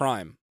precious. his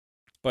prime.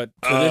 But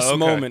for this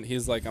moment,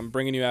 he's like, I'm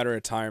bringing you out of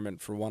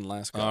retirement for one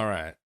last go. All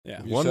right.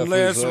 Yeah. One Bucephalus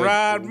last like-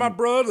 ride, my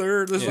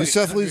brother. This is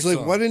Bucephalus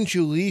like, why didn't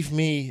you leave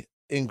me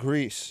in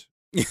Greece?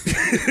 yeah.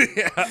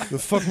 The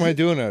fuck am I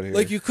doing out here?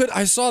 Like, you could,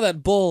 I saw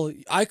that bull.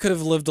 I could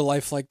have lived a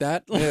life like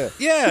that. yeah.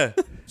 Yeah.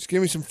 Just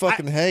give me some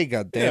fucking hay,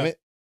 goddammit. Yeah.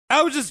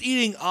 I was just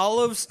eating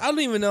olives. I don't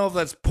even know if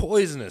that's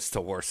poisonous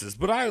to horses,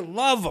 but I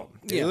love them,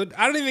 dude.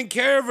 I don't even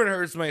care if it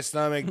hurts my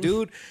stomach,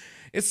 dude.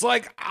 It's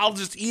like, I'll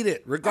just eat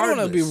it I regardless.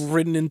 don't want to be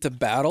ridden into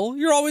battle.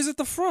 You're always at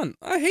the front.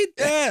 I hate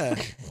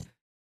that.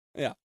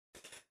 Yeah.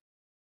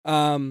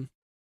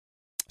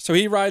 So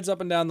he rides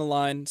up and down the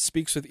line,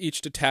 speaks with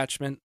each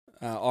detachment,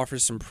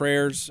 offers some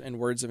prayers and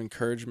words of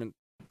encouragement.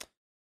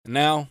 And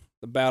now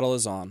the battle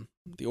is on.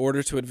 The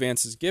order to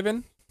advance is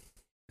given.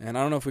 And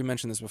I don't know if we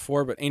mentioned this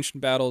before, but ancient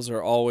battles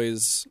are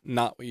always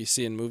not what you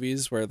see in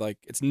movies, where like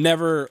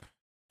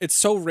it's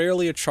so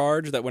rarely a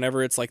charge that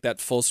whenever it's like that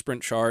full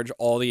sprint charge,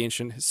 all the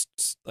ancient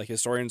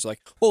historians are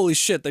like, holy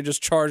shit, they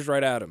just charged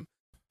right at him.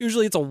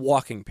 Usually it's a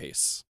walking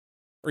pace,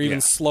 or even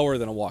slower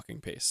than a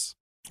walking pace.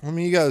 I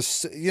mean, you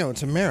guys,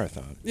 it's a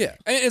marathon. Yeah,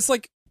 and it's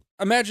like,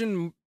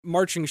 imagine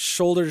marching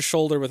shoulder to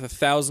shoulder with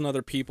 1,000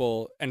 other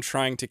people and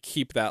trying to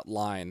keep that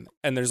line,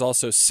 and there's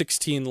also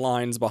 16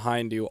 lines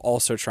behind you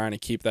also trying to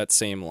keep that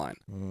same line.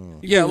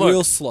 Yeah, real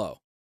look, slow.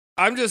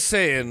 I'm just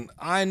saying,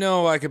 I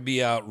know I could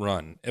be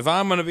outrun. If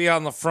I'm going to be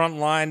on the front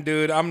line,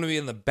 dude, I'm going to be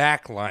in the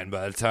back line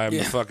by the time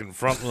the fucking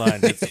front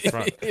line hits the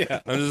front.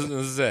 I'm just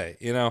going to say,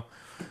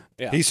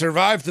 He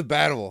survived the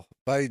battle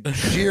by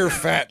sheer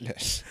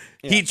fatness.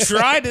 He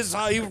tried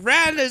he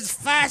ran as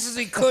fast as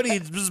he could. He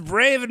was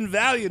brave and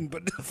valiant,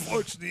 but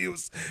unfortunately he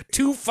was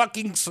too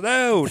fucking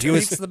slow to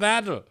reach the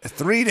battle.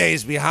 3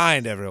 days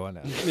behind everyone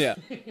else. Yeah.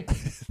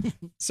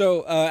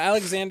 So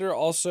Alexander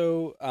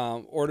also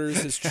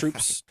orders his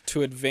troops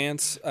to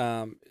advance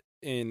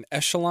in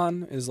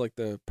echelon, is like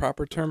the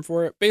proper term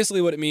for it.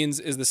 Basically what it means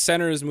is the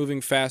center is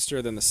moving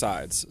faster than the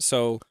sides.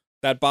 So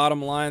that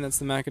bottom line, that's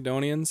the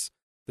Macedonians.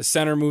 The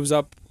center moves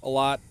up a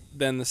lot.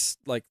 Then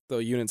the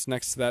units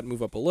next to that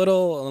move up a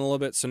little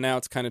bit. So now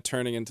it's kind of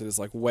turning into this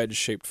like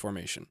wedge-shaped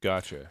formation.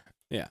 Gotcha.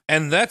 Yeah.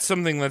 And that's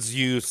something that's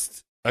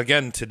used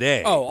again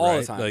today. Oh, all right?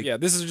 the time. Like, Yeah,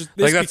 this is just like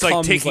this that's like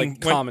becomes taking-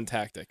 common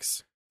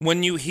tactics.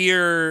 when you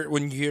hear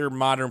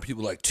modern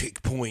people like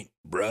take point,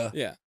 bruh.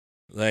 Yeah.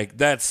 Like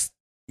that's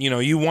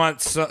you want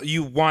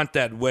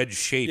that wedge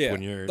shape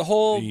when you're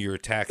you're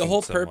attacking. The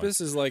whole someone.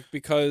 purpose is like,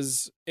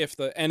 because if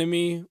the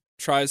enemy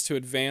tries to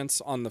advance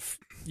on the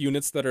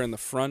units that are in the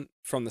front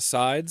from the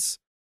sides,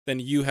 then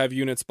you have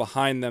units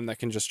behind them that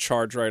can just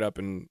charge right up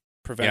and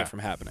prevent it from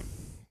happening.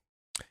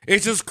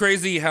 It's just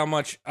crazy how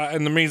much,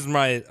 and the reason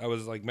why I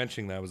was like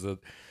mentioning that was that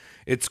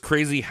it's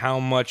crazy how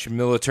much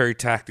military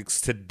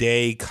tactics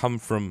today come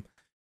from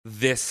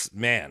this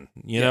man.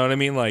 You know what I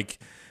mean? Like,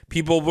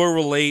 people will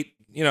relate.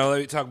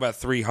 They talk about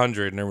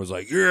 300, and everyone's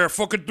like, "Yeah,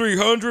 fucking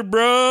 300,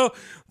 bro.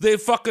 They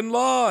fucking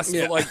lost."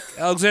 Yeah. But like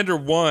Alexander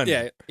won.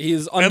 Yeah,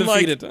 he's And,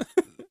 like, undefeated.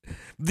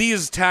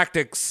 These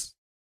tactics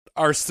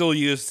are still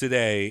used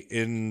today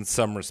in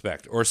some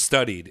respect, or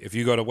studied. If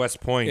you go to West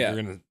Point, Yeah.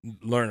 you're going to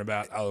learn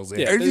about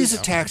Alexander. Yeah. Are these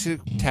the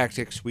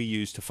tactics we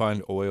use to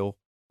find oil?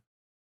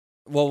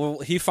 Well,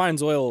 he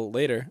finds oil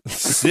later.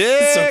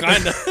 Sick! So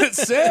kind of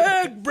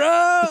Sick,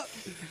 bro.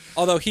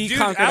 Although he Dude,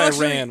 conquered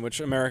actually- Iran,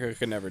 which America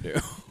could never do.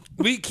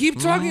 We keep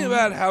talking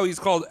about how he's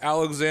called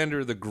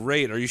Alexander the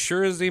Great. Are you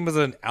sure his name was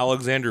an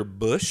Alexander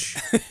Bush?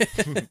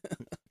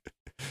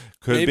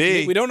 Could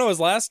Maybe- be. We don't know his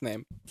last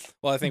name.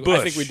 Well, I think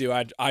Bush. we do.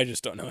 I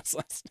just don't know his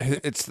last name.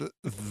 It's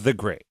the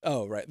great.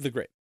 Oh, right, the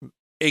Great.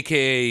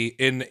 AKA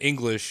in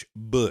English,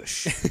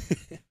 Bush.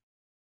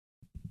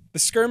 The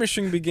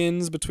skirmishing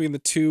begins between the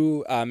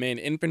two main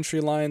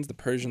infantry lines. The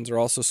Persians are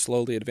also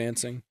slowly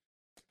advancing.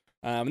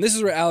 And this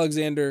is where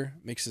Alexander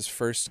makes his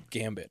first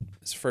gambit,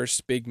 his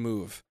first big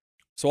move.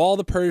 So all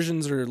the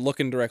Persians are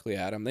looking directly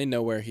at him. They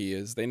know where he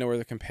is. They know where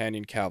the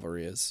companion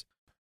cavalry is.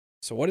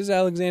 So what does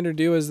Alexander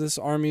do as this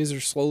armies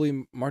are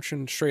slowly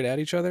marching straight at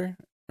each other?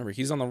 Remember,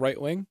 he's on the right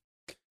wing.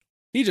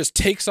 He just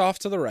takes off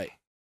to the right.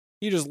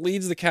 He just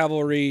leads the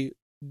cavalry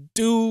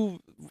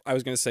I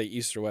was going to say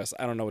east or west.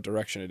 I don't know what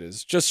direction it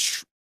is.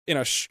 Just in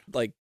a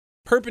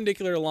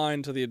perpendicular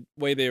line to the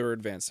way they were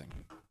advancing.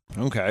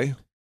 Okay.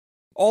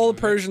 All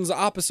the Persians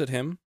opposite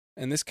him,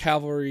 and this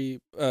Persian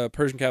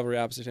cavalry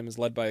opposite him is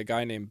led by a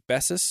guy named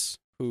Bessus,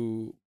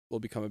 who will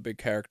become a big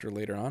character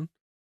later on.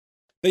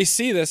 They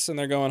see this and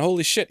they're going,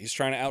 holy shit, he's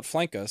trying to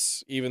outflank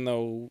us, even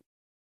though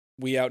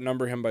we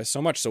outnumber him by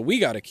so much, so we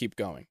got to keep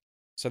going.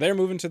 So they're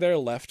moving to their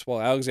left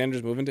while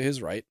Alexander's moving to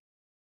his right.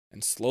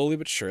 And slowly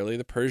but surely,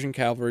 the Persian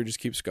cavalry just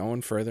keeps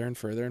going further and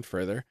further and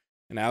further.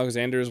 And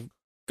Alexander's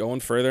going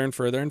further and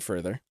further and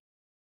further.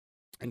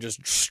 And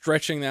just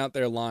stretching out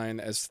their line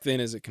as thin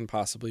as it can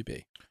possibly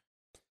be.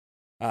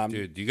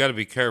 Dude, you got to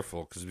be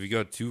careful, because if you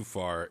go too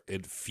far,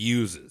 it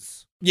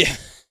fuses. Yeah.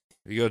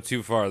 If you go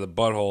too far, the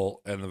butthole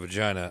and the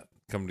vagina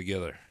come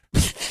together.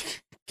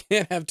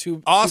 Can't have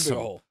two. Awesome. Two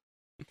big hole.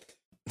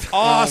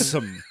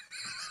 Awesome.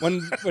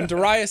 When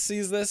Darius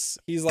sees this,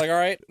 he's like, all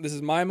right, this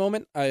is my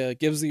moment.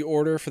 Gives the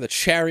order for the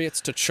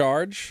chariots to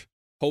charge.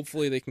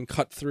 Hopefully they can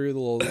cut through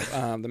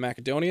the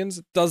Macedonians.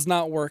 It does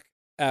not work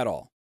at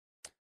all.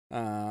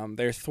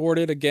 They're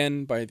thwarted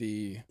again by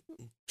the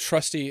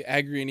trusty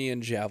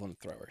Agrianian javelin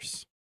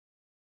throwers.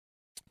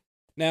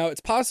 Now,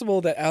 it's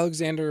possible that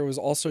Alexander was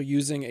also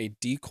using a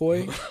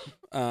decoy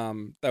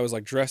that was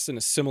dressed in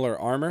a similar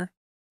armor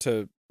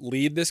to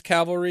lead this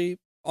cavalry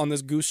on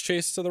this goose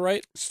chase to the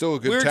right. Still a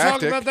good We were tactic.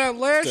 talking about that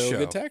last Still show. a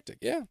good tactic,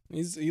 yeah.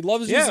 He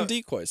loves using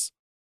decoys.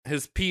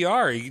 His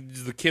PR,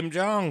 he's the Kim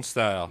Jong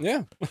style.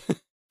 Yeah.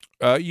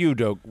 You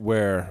don't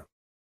wear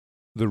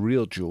the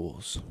real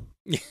jewels.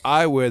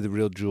 I wear the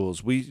real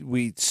jewels.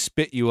 We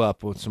spit you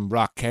up with some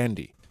rock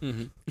candy.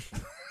 Mm-hmm.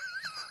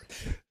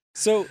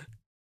 So,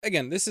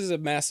 again, this is a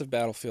massive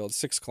battlefield,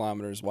 6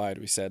 kilometers wide,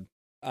 we said.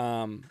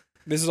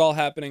 This is all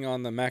happening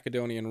on the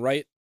Macedonian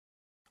right.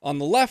 On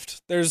the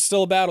left, there's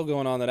still a battle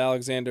going on that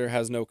Alexander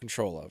has no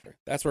control over.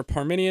 That's where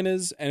Parmenion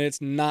is, and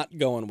it's not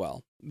going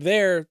well.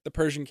 There, the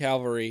Persian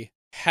cavalry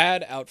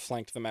had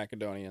outflanked the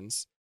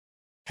Macedonians,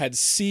 had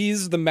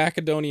seized the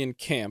Macedonian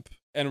camp,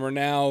 and were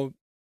now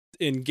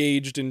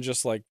engaged in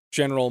just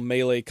general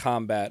melee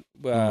combat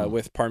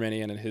with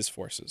Parmenion and his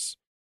forces.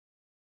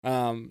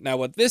 Now,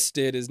 what this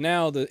did is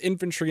now the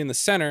infantry in the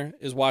center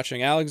is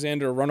watching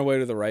Alexander run away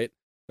to the right.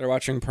 They're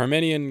watching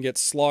Parmenion get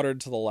slaughtered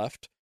to the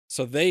left.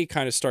 So they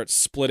kind of start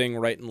splitting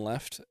right and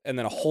left, and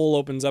then a hole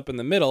opens up in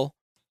the middle,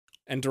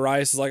 and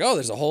Darius is like, oh,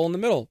 there's a hole in the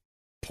middle.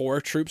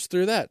 Pour troops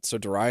through that. So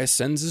Darius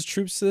sends his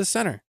troops to the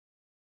center.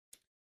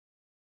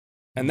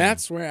 And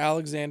that's where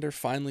Alexander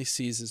finally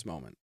sees his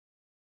moment.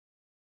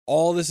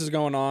 All this is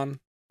going on,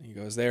 and he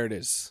goes, there it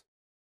is.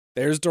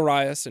 There's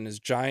Darius and his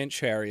giant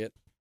chariot.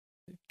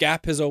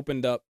 Gap has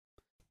opened up.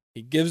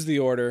 He gives the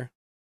order,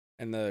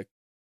 and the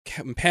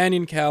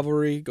companion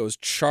cavalry goes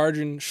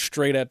charging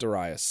straight at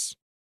Darius.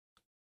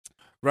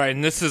 Right,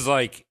 and this is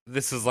like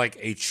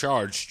a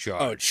charge.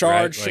 Oh,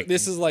 charge! Right?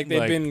 This is they've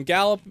been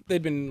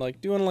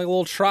doing a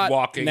little trot.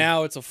 Walking.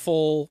 Now it's a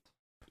full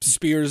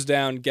spears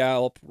down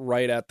gallop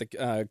right at the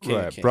king. Right, of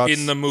Kings. brought-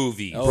 in the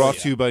movie. Oh, Brought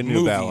yeah. to you by New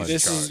Movies. Balance.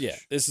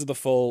 This is the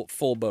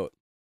full boat.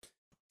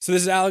 So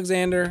this is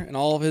Alexander and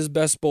all of his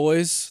best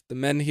boys, the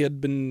men he had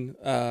been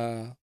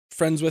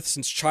friends with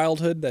since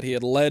childhood, that he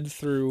had led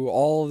through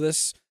all of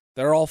this.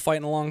 They're all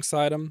fighting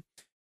alongside him.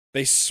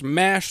 They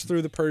smash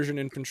through the Persian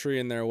infantry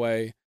in their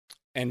way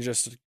and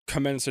just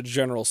commence a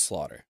general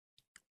slaughter.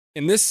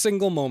 In this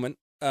single moment,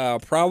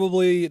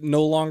 probably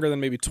no longer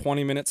than maybe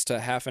 20 minutes to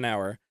half an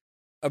hour,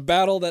 a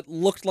battle that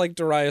looked like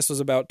Darius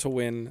was about to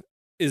win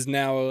is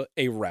now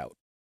a rout.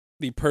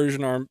 The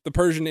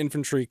Persian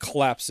infantry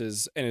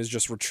collapses and is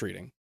just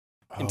retreating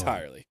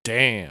entirely.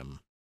 Damn.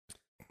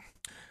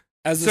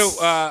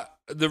 The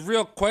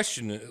real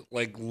question,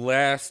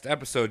 last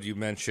episode you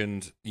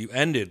mentioned, you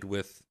ended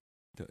with,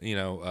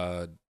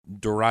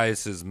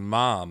 Darius's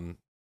mom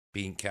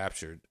being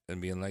captured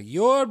and being like,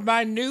 "You're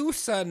my new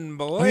son,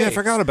 boy." Oh yeah, I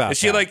forgot about Is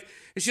she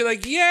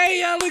like,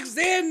 "Yay,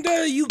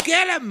 Alexander, you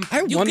get him.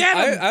 I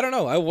don't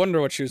know. I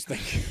wonder what she was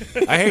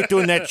thinking. I hate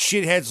doing that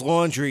shithead's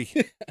laundry.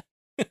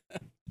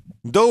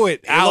 Do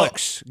it,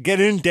 Alex.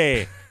 Get in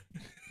there.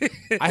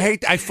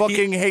 I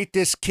fucking hate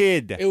this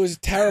kid. It was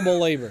terrible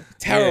labor.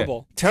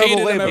 Terrible. Yeah. Terrible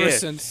Hated him labor. ever Yeah.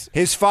 since.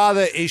 His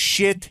father is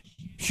shit,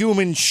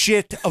 human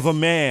shit of a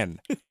man.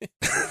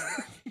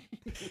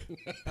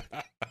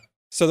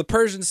 So the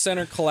Persian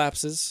center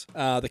collapses.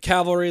 The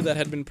cavalry that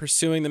had been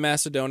pursuing the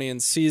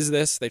Macedonians sees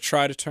this. They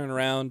try to turn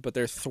around, but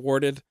they're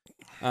thwarted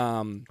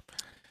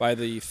by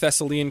the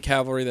Thessalian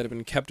cavalry that had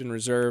been kept in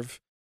reserve.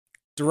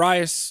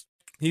 Darius,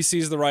 he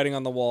sees the writing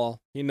on the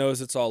wall. He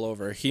knows it's all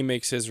over. He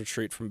makes his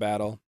retreat from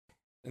battle.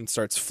 and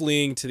starts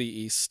fleeing to the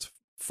east,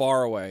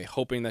 far away,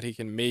 hoping that he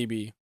can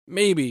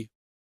maybe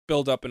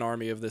build up an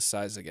army of this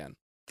size again.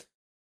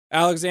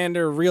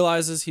 Alexander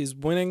realizes he's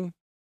winning,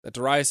 that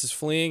Darius is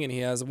fleeing, and he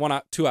has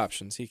two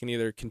options. He can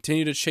either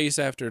continue to chase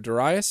after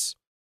Darius,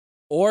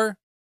 or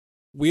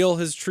wheel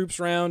his troops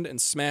around and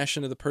smash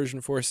into the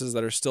Persian forces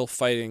that are still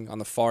fighting on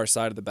the far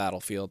side of the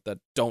battlefield that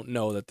don't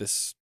know that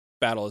this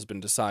battle has been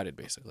decided,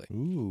 basically.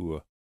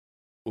 Ooh.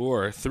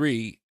 Or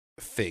 3,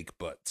 fake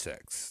butt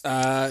sex.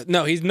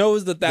 No, he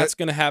knows that's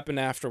going to happen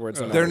afterwards.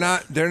 They're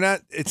not.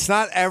 It's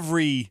not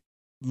every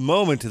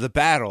moment of the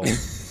battle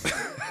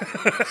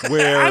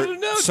where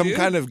some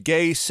kind of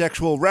gay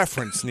sexual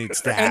reference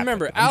needs to happen. And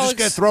remember, I'm just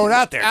gonna throw it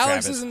out there.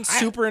 Alex Travis. isn't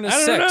super into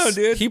I sex. don't know,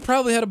 dude. He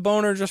probably had a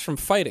boner just from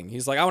fighting.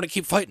 He's like, I want to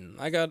keep fighting.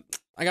 I got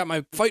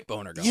my fight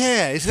boner going.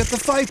 Yeah, he's got the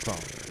fight bone.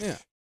 Yeah.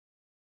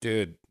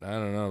 Dude, I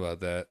don't know about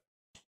that.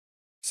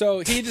 So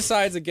he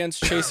decides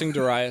against chasing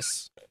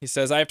Darius. He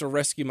says, I have to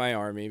rescue my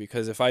army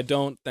because if I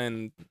don't,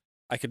 then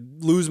I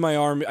could lose my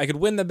army. I could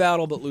win the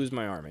battle, but lose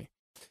my army.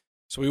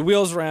 So he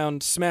wheels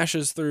around,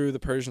 smashes through the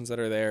Persians that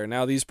are there.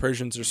 Now these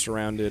Persians are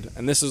surrounded,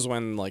 and this is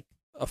when like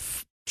a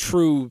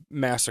true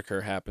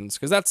massacre happens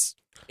because that's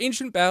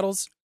ancient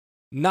battles,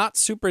 not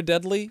super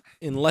deadly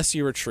unless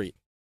you retreat.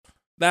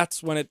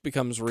 That's when it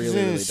becomes really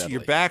deadly.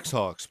 Your back's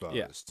all exposed.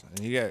 Yeah. And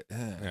you get,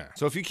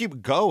 So if you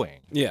keep going,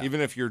 Yeah. even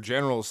if your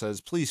general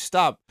says, please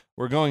stop,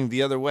 we're going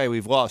the other way,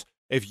 we've lost.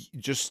 If you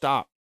just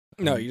stop.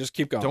 No, you just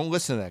keep going. Don't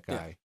listen to that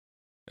guy.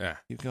 Yeah.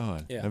 Keep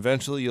going. Yeah.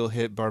 Eventually you'll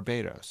hit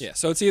Barbados. Yeah,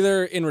 so it's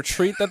either in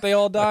retreat that they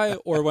all die,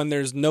 or when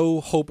there's no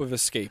hope of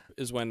escape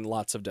is when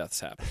lots of deaths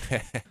happen.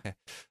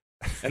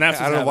 And that's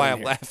what's I don't know why I'm happening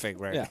here. laughing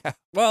right Yeah. now.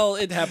 Well,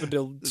 it happened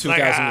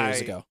 2,000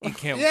 years ago. You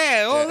can't.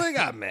 Yeah, well, they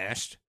got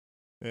mashed.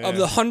 Of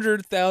the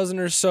 100,000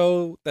 or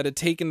so that had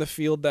taken the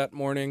field that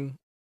morning,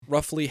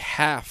 roughly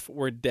half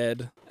were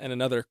dead, and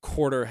another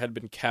quarter had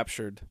been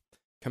captured,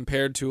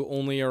 compared to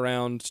only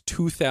around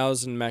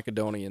 2,000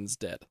 Macedonians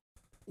dead.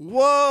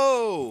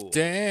 Whoa!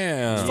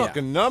 Damn.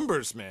 Fucking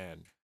numbers,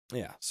 man.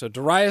 Yeah, so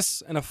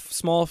Darius and a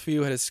small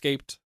few had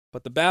escaped,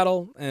 but the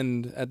battle,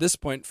 and at this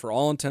point, for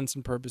all intents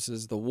and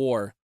purposes, the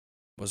war,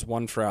 was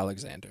won for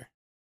Alexander.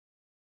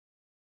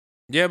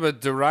 Yeah,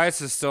 but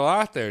Darius is still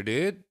out there,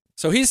 dude.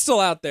 So he's still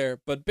out there,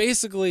 but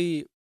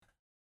basically,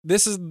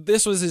 this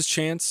was his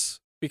chance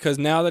because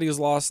now that he's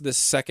lost this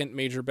second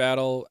major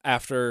battle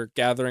after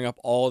gathering up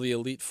all the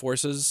elite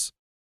forces,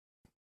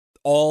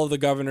 all of the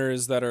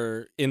governors that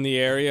are in the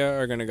area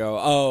are going to go,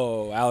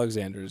 oh,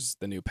 Alexander's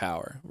the new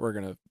power. We're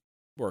going to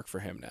work for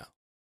him now,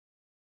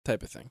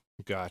 type of thing.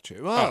 Gotcha.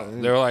 Oh, Well,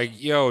 they're like,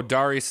 yo,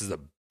 Darius is a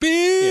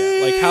bitch.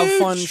 Yeah, like have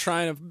fun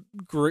trying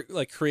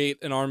to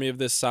create an army of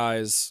this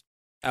size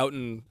out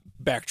in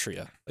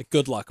Bactria. Like,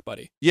 good luck,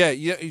 buddy. yeah,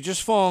 you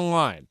just fall in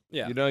line.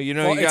 Yeah. You know, Fall,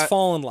 you it's got,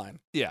 fall in line.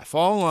 yeah,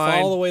 fall in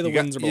line. Fall the way the You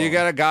got- winds are You blowing.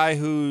 got a guy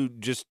who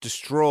just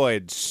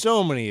destroyed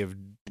so many of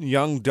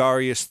young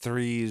Darius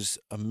III's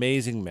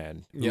amazing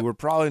men who Yep. were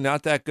probably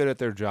not that good at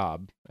their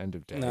job. End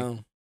of day. No.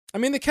 I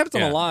mean, they kept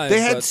him Yeah. alive.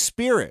 They had but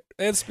spirit,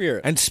 they had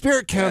spirit. and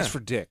spirit counts Yeah. for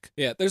dick.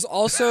 Yeah, there's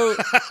also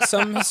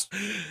some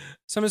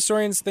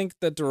historians think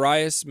that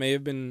Darius may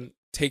have been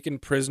taken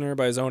prisoner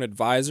by his own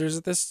advisors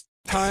at this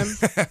time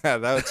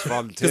That's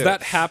fun too. because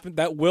that happened.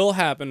 That will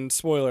happen.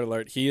 Spoiler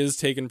alert: he is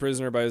taken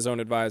prisoner by his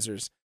own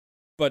advisors.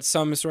 But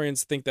some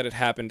historians think that it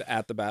happened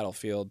at the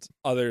battlefield.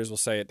 Others will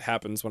say it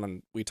happens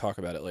when we talk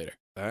about it later.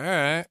 All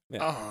right. Yeah.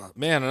 Oh,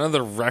 man,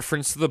 another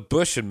reference to the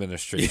Bush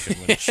administration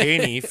when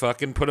Cheney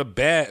fucking put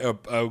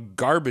a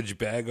garbage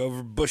bag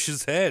over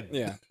Bush's head.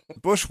 Yeah,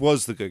 Bush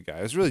was the good guy.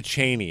 It was really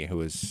Cheney who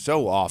was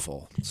so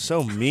awful,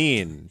 so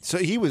mean. So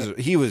he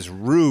was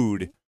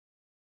rude.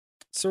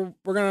 so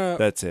we're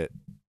That's it.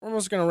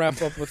 almost gonna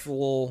wrap up with a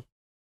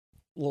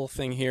little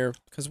thing here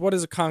because what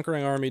does a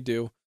conquering army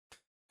do?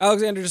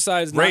 Alexander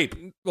decides Rape.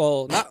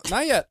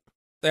 Not yet.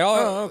 They all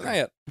Oh, okay. not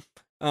yet.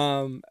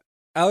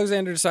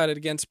 Alexander decided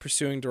against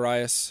pursuing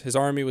Darius. His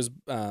army was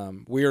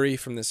weary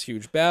from this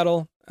huge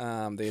battle.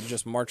 They had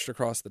just marched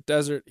across the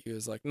desert. He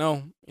was like,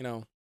 "No,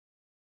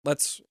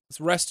 let's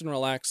rest and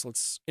relax.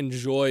 Let's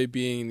enjoy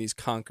being this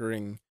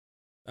conquering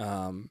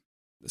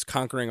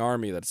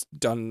army that's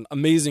done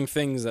amazing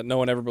things that no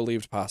one ever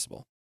believed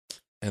possible."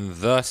 And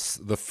thus,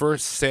 the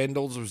first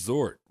Sandals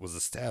resort was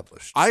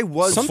established. I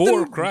was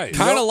For Christ.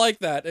 kind of like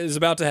that is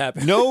about to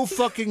happen. No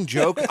fucking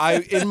joke.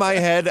 In my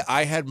head,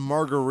 I had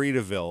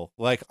Margaritaville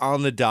like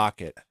on the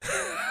docket.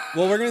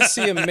 Well, we're gonna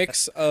see a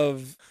mix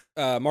of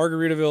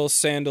Margaritaville,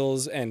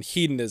 sandals, and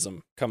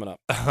hedonism coming up.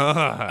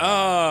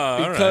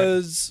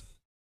 Because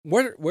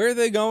where are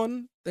they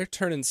going? They're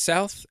turning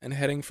south and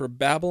heading for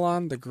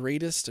Babylon, the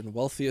greatest and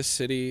wealthiest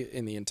city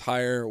in the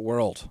entire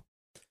world.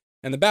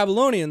 And the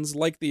Babylonians,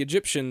 like the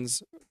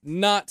Egyptians,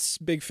 not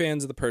big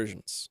fans of the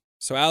Persians.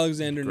 So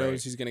Alexander Great.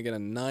 knows he's going to get a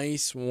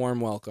nice,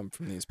 warm welcome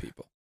from these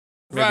people.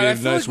 Maybe Right, I a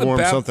feel nice like the warm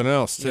Bab- something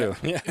else too.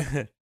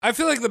 Yeah. I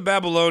feel like the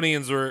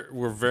Babylonians were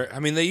very. I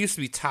mean, they used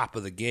to be top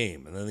of the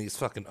game, and then these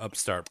fucking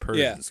upstart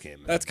Persians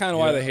came in. That's kind of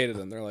why they hated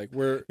them. They're like,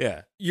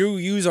 Yeah. you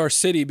use our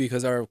city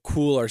because how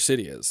cool our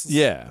city is.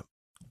 Yeah.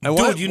 And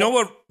Dude, you know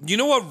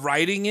what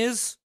writing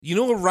is? You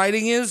know what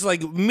writing is?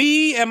 Like,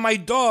 me and my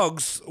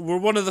dogs were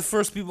one of the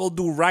first people to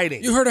do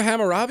writing. You heard of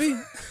Hammurabi?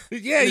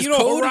 Yeah, his you know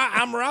code?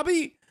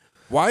 Hammurabi?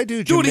 Why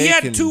do Dude, he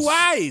had Jamaicans- 2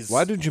 eyes.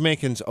 Why do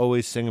Jamaicans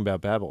always sing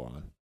about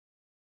Babylon?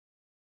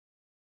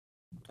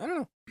 I don't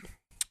know.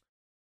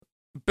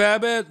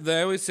 Babbitt,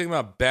 they always sing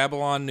about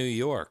Babylon, New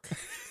York.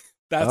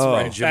 That's Oh.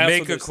 right. That's what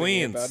Jamaica, they're singing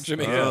Queens. about.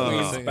 Jamaica,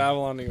 Oh. Queens,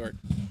 Babylon, New York.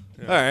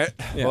 All right.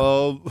 Yeah.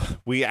 Well,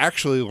 we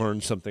actually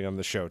learned something on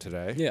the show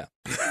today. Yeah.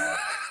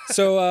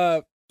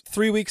 So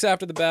 3 weeks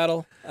after the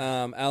battle,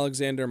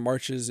 Alexander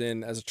marches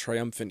in as a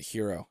triumphant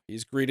hero.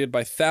 He's greeted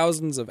by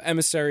thousands of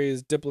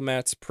emissaries,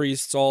 diplomats,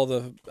 priests, all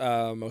the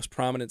most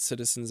prominent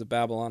citizens of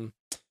Babylon.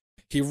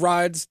 He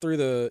rides through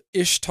the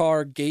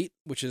Ishtar Gate,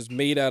 which is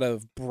made out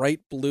of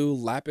bright blue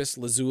lapis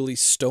lazuli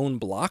stone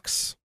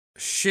blocks.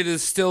 Shit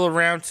is still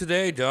around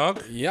today,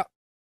 dog. Yep.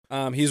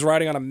 He's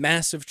riding on a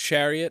massive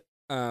chariot.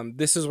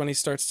 This is when he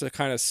starts to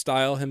kind of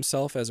style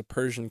himself as a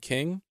Persian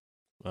king.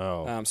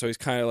 Oh. So he's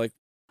kind of like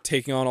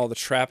taking on all the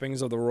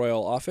trappings of the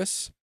royal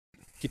office.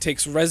 He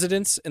takes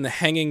residence in the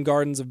Hanging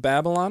Gardens of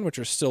Babylon, which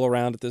are still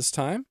around at this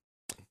time.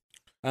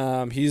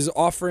 He's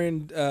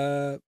offering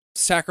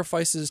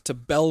sacrifices to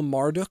Bel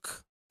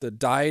Marduk, the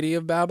deity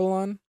of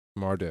Babylon.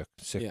 Marduk,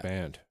 sick Yeah.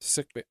 band.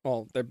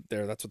 Well,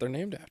 they're that's what they're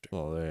named after.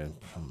 Well, they're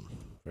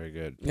very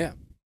good. Yeah.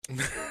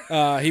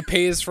 He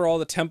pays for all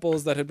the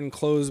temples that had been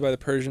closed by the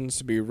Persians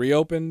to be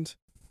reopened.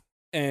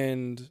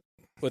 And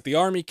with the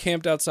army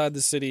camped outside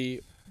the city,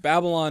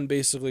 Babylon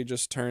basically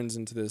just turns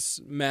into this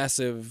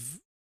massive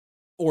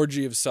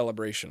orgy of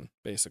celebration,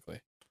 basically.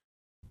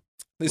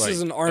 This Like,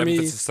 is an army...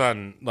 Emphasis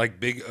on, like,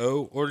 Big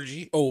O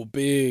orgy? Oh,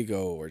 big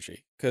O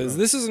orgy. Because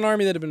this is an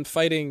army that had been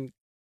fighting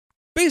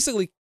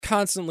basically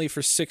constantly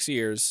for 6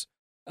 years,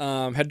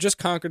 had just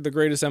conquered the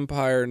greatest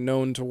empire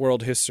known to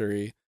world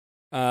history,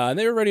 and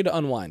they were ready to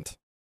unwind.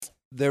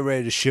 They're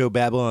ready to show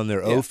Babylon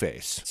their Yeah. O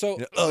face. So,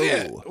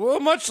 Yeah. Well,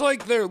 much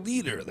like their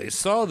leader, they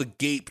saw the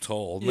gape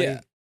toll and Yeah.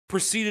 they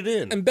proceeded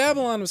in. and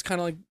Babylon was kind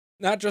of like,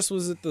 not just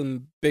was it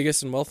the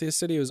biggest and wealthiest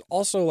city, it was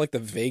also like the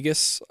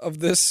Vegas of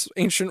this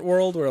ancient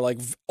world, where like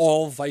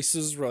all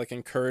vices were like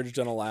encouraged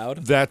and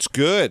allowed. That's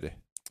good.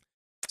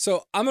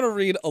 So I'm going to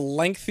read a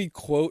lengthy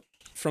quote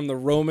from the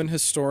Roman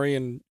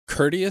historian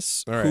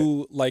Curtius, All right.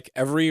 who, like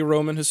every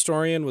Roman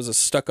historian, was a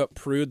stuck-up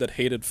prude that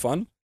hated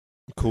fun.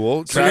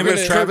 Cool. So I'm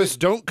Travis, gonna- Travis,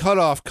 don't cut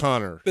off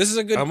Connor. This is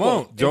a good I quote.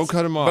 won't. Don't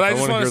cut him off. But I I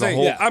just wanna want to hear the say,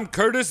 whole- yeah, I'm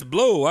Curtis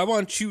Blow. I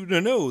want you to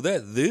know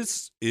that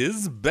this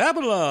is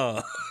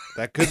Babylon.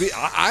 That could be.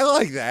 I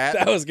like that.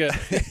 That was good.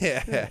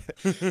 Yeah.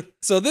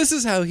 So this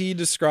is how he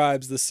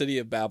describes the city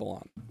of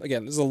Babylon.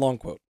 Again, this is a long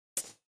quote.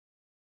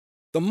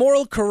 The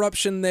moral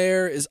corruption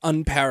there is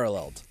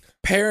unparalleled.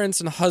 Parents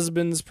and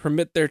husbands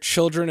permit their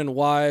children and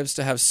wives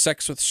to have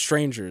sex with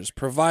strangers,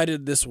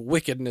 provided this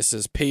wickedness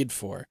is paid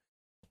for.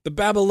 The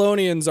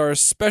Babylonians are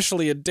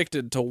especially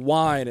addicted to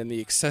wine and the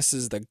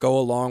excesses that go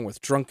along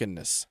with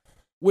drunkenness.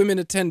 Women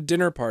attend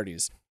dinner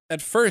parties.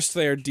 At first,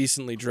 they are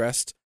decently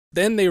dressed.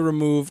 Then they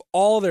remove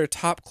all their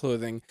top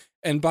clothing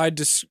and by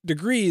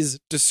degrees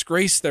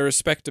disgrace their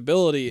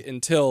respectability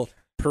until,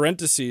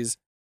 parentheses,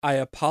 I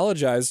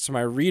apologize to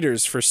my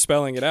readers for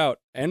spelling it out,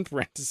 end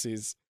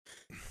parentheses,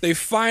 they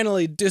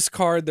finally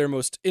discard their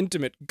most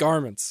intimate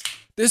garments.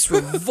 This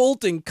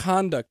revolting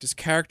conduct is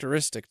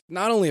characteristic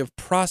not only of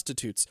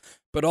prostitutes,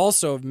 but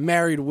also of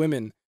married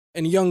women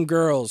and young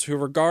girls who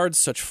regard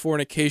such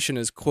fornication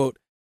as, quote,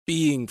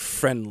 being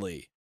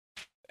friendly,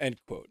 end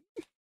quote.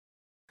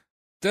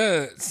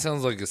 That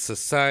sounds like a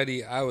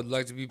society I would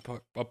like to be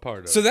a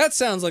part of. So that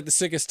sounds like the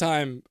sickest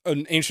time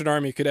an ancient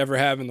army could ever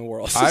have in the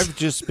world. I've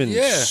just been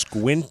Yeah.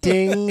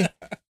 squinting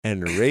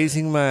and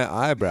raising my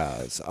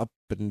eyebrows up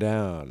and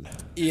down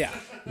Yeah.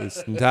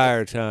 this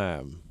entire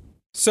time.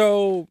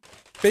 So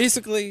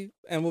basically,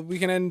 and we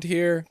can end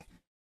here,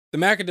 the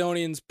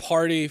Macedonians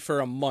party for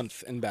a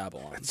month in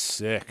Babylon. That's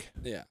sick.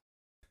 Yeah.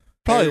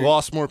 Probably Very-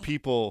 lost more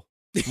people,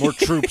 more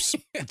troops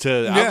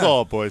to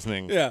alcohol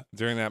poisoning Yeah.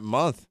 during that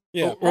month.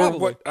 Yeah. or probably.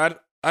 what?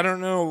 I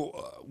don't know.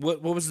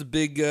 What was the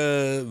big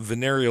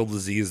venereal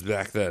disease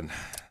back then?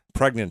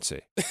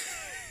 Pregnancy.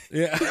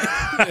 Yeah.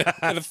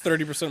 At a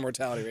 30%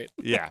 mortality rate.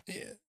 Yeah.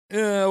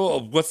 Yeah.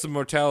 Well, what's the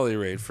mortality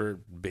rate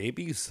for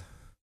babies?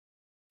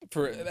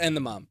 And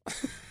the mom.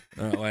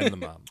 Oh, and the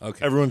mom.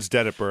 Okay. Everyone's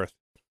dead at birth.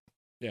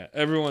 Yeah.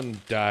 Everyone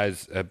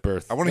dies at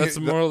birth. I wanna That's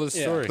hear the moral of the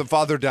yeah. story. The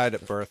father died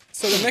at birth.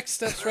 So the next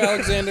steps for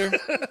Alexander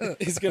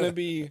is going to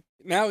be,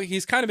 now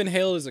he's kind of been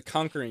hailed as a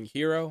conquering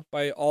hero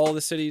by all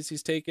the cities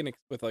he's taken,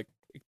 with like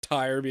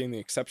Tyre being the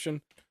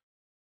exception.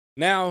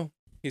 Now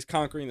he's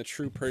conquering the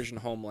true Persian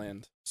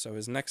homeland. So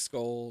his next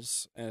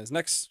goals and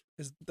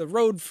the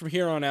road from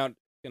here on out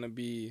going to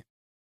be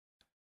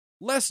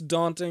less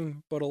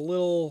daunting, but a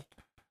little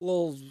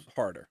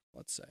harder,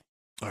 let's say.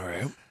 All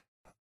right.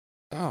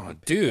 Oh,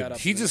 that dude, up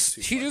he in the next just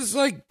two he parts. just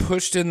like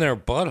pushed in their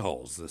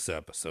buttholes this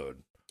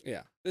episode.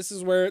 Yeah, this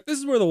is where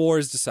the war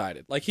is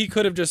decided. Like he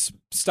could have just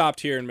stopped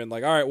here and been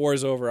like, "All right,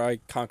 war's over. I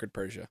conquered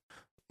Persia."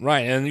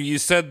 Right, and you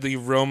said the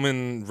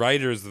Roman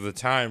writers of the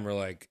time were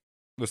like,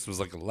 this was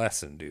like a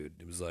lesson, dude.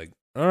 It was like,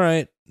 all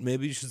right,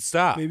 maybe you should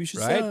stop. Maybe you should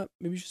right? stop.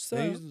 Maybe you should stop.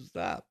 Maybe you should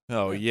stop.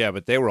 Oh, yeah,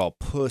 but they were all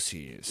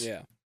pussies.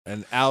 Yeah.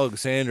 And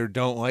Alexander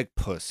don't like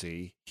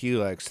pussy. He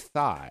likes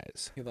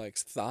thighs. He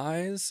likes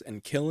thighs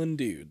and killing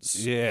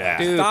dudes. Yeah.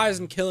 Dude. Thighs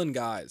and killing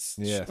guys.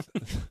 Yeah.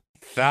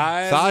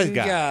 Thighs and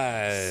guys.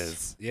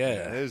 guys.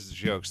 Yeah. There's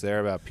jokes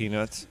there about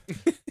peanuts.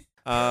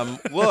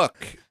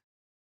 Look,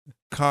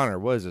 Connor,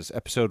 what is this?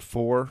 Episode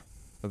 4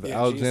 of Yeah,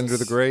 Alexander Jesus.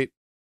 the Great.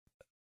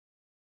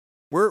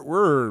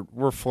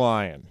 We're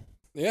flying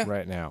Yeah.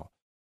 right now.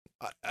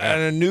 In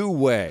a new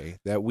way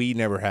that we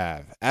never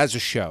have as a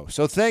show.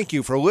 So thank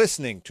you for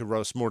listening to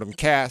Roast Mortem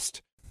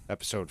Cast,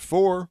 episode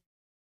 4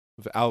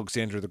 of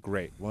Alexander the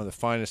Great, one of the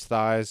finest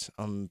thighs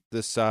on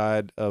this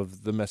side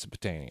of the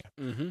Mesopotamia.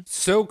 Mm-hmm.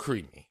 So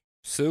creamy.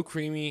 So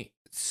creamy.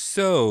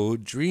 So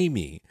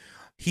dreamy.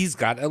 He's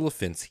got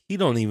elephants. He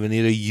don't even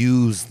need to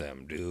use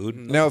them, dude.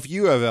 Now, if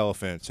you have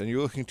elephants and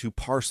you're looking to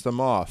parse them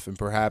off in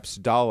perhaps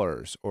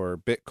dollars or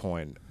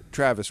Bitcoin,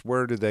 Travis,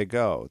 where do they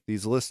go?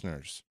 These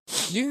listeners.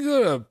 You can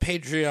go to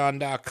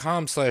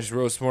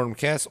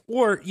patreon.com/roastmortemcast,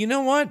 or you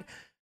know what?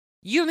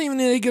 You don't even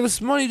need to give us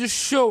money. Just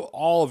show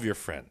all of your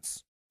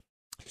friends.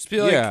 Just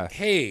be like, Yeah.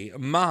 hey,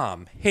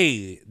 mom,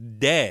 hey,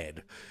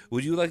 dad,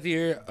 would you like to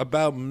hear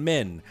about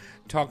men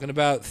talking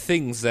about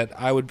things that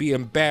I would be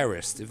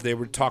embarrassed if they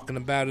were talking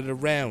about it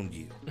around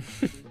you?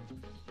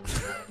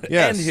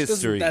 Yes. And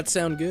history. Doesn't that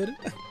sound good?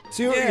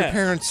 See what your Yeah.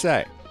 parents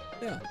say.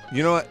 Yeah.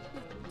 You know what?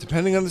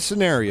 Depending on the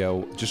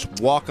scenario, just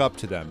walk up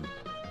to them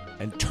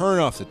and turn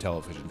off the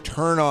television.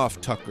 Turn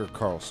off Tucker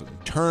Carlson.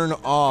 Turn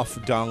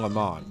off Don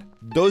Lemon.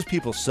 Those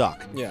people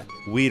suck. Yeah.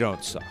 We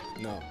don't suck.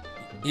 No.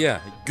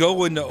 Yeah,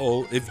 go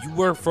into if you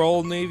work for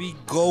Old Navy,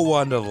 go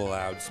onto the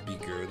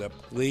loudspeaker that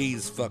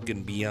plays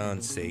fucking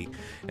Beyonce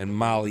and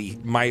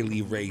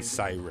Miley Ray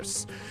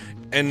Cyrus,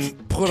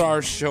 and put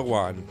our show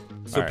on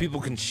so All right.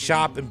 people can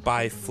shop and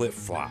buy flip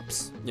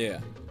flops. Yeah.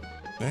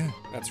 Yeah.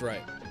 That's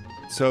right.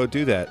 So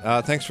do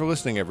that. Thanks for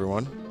listening,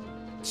 everyone.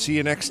 See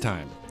you next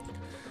time.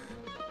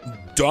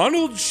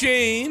 Donald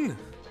Shane.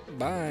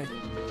 Bye.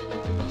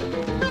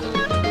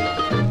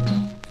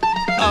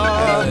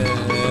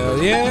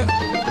 Hell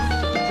yeah.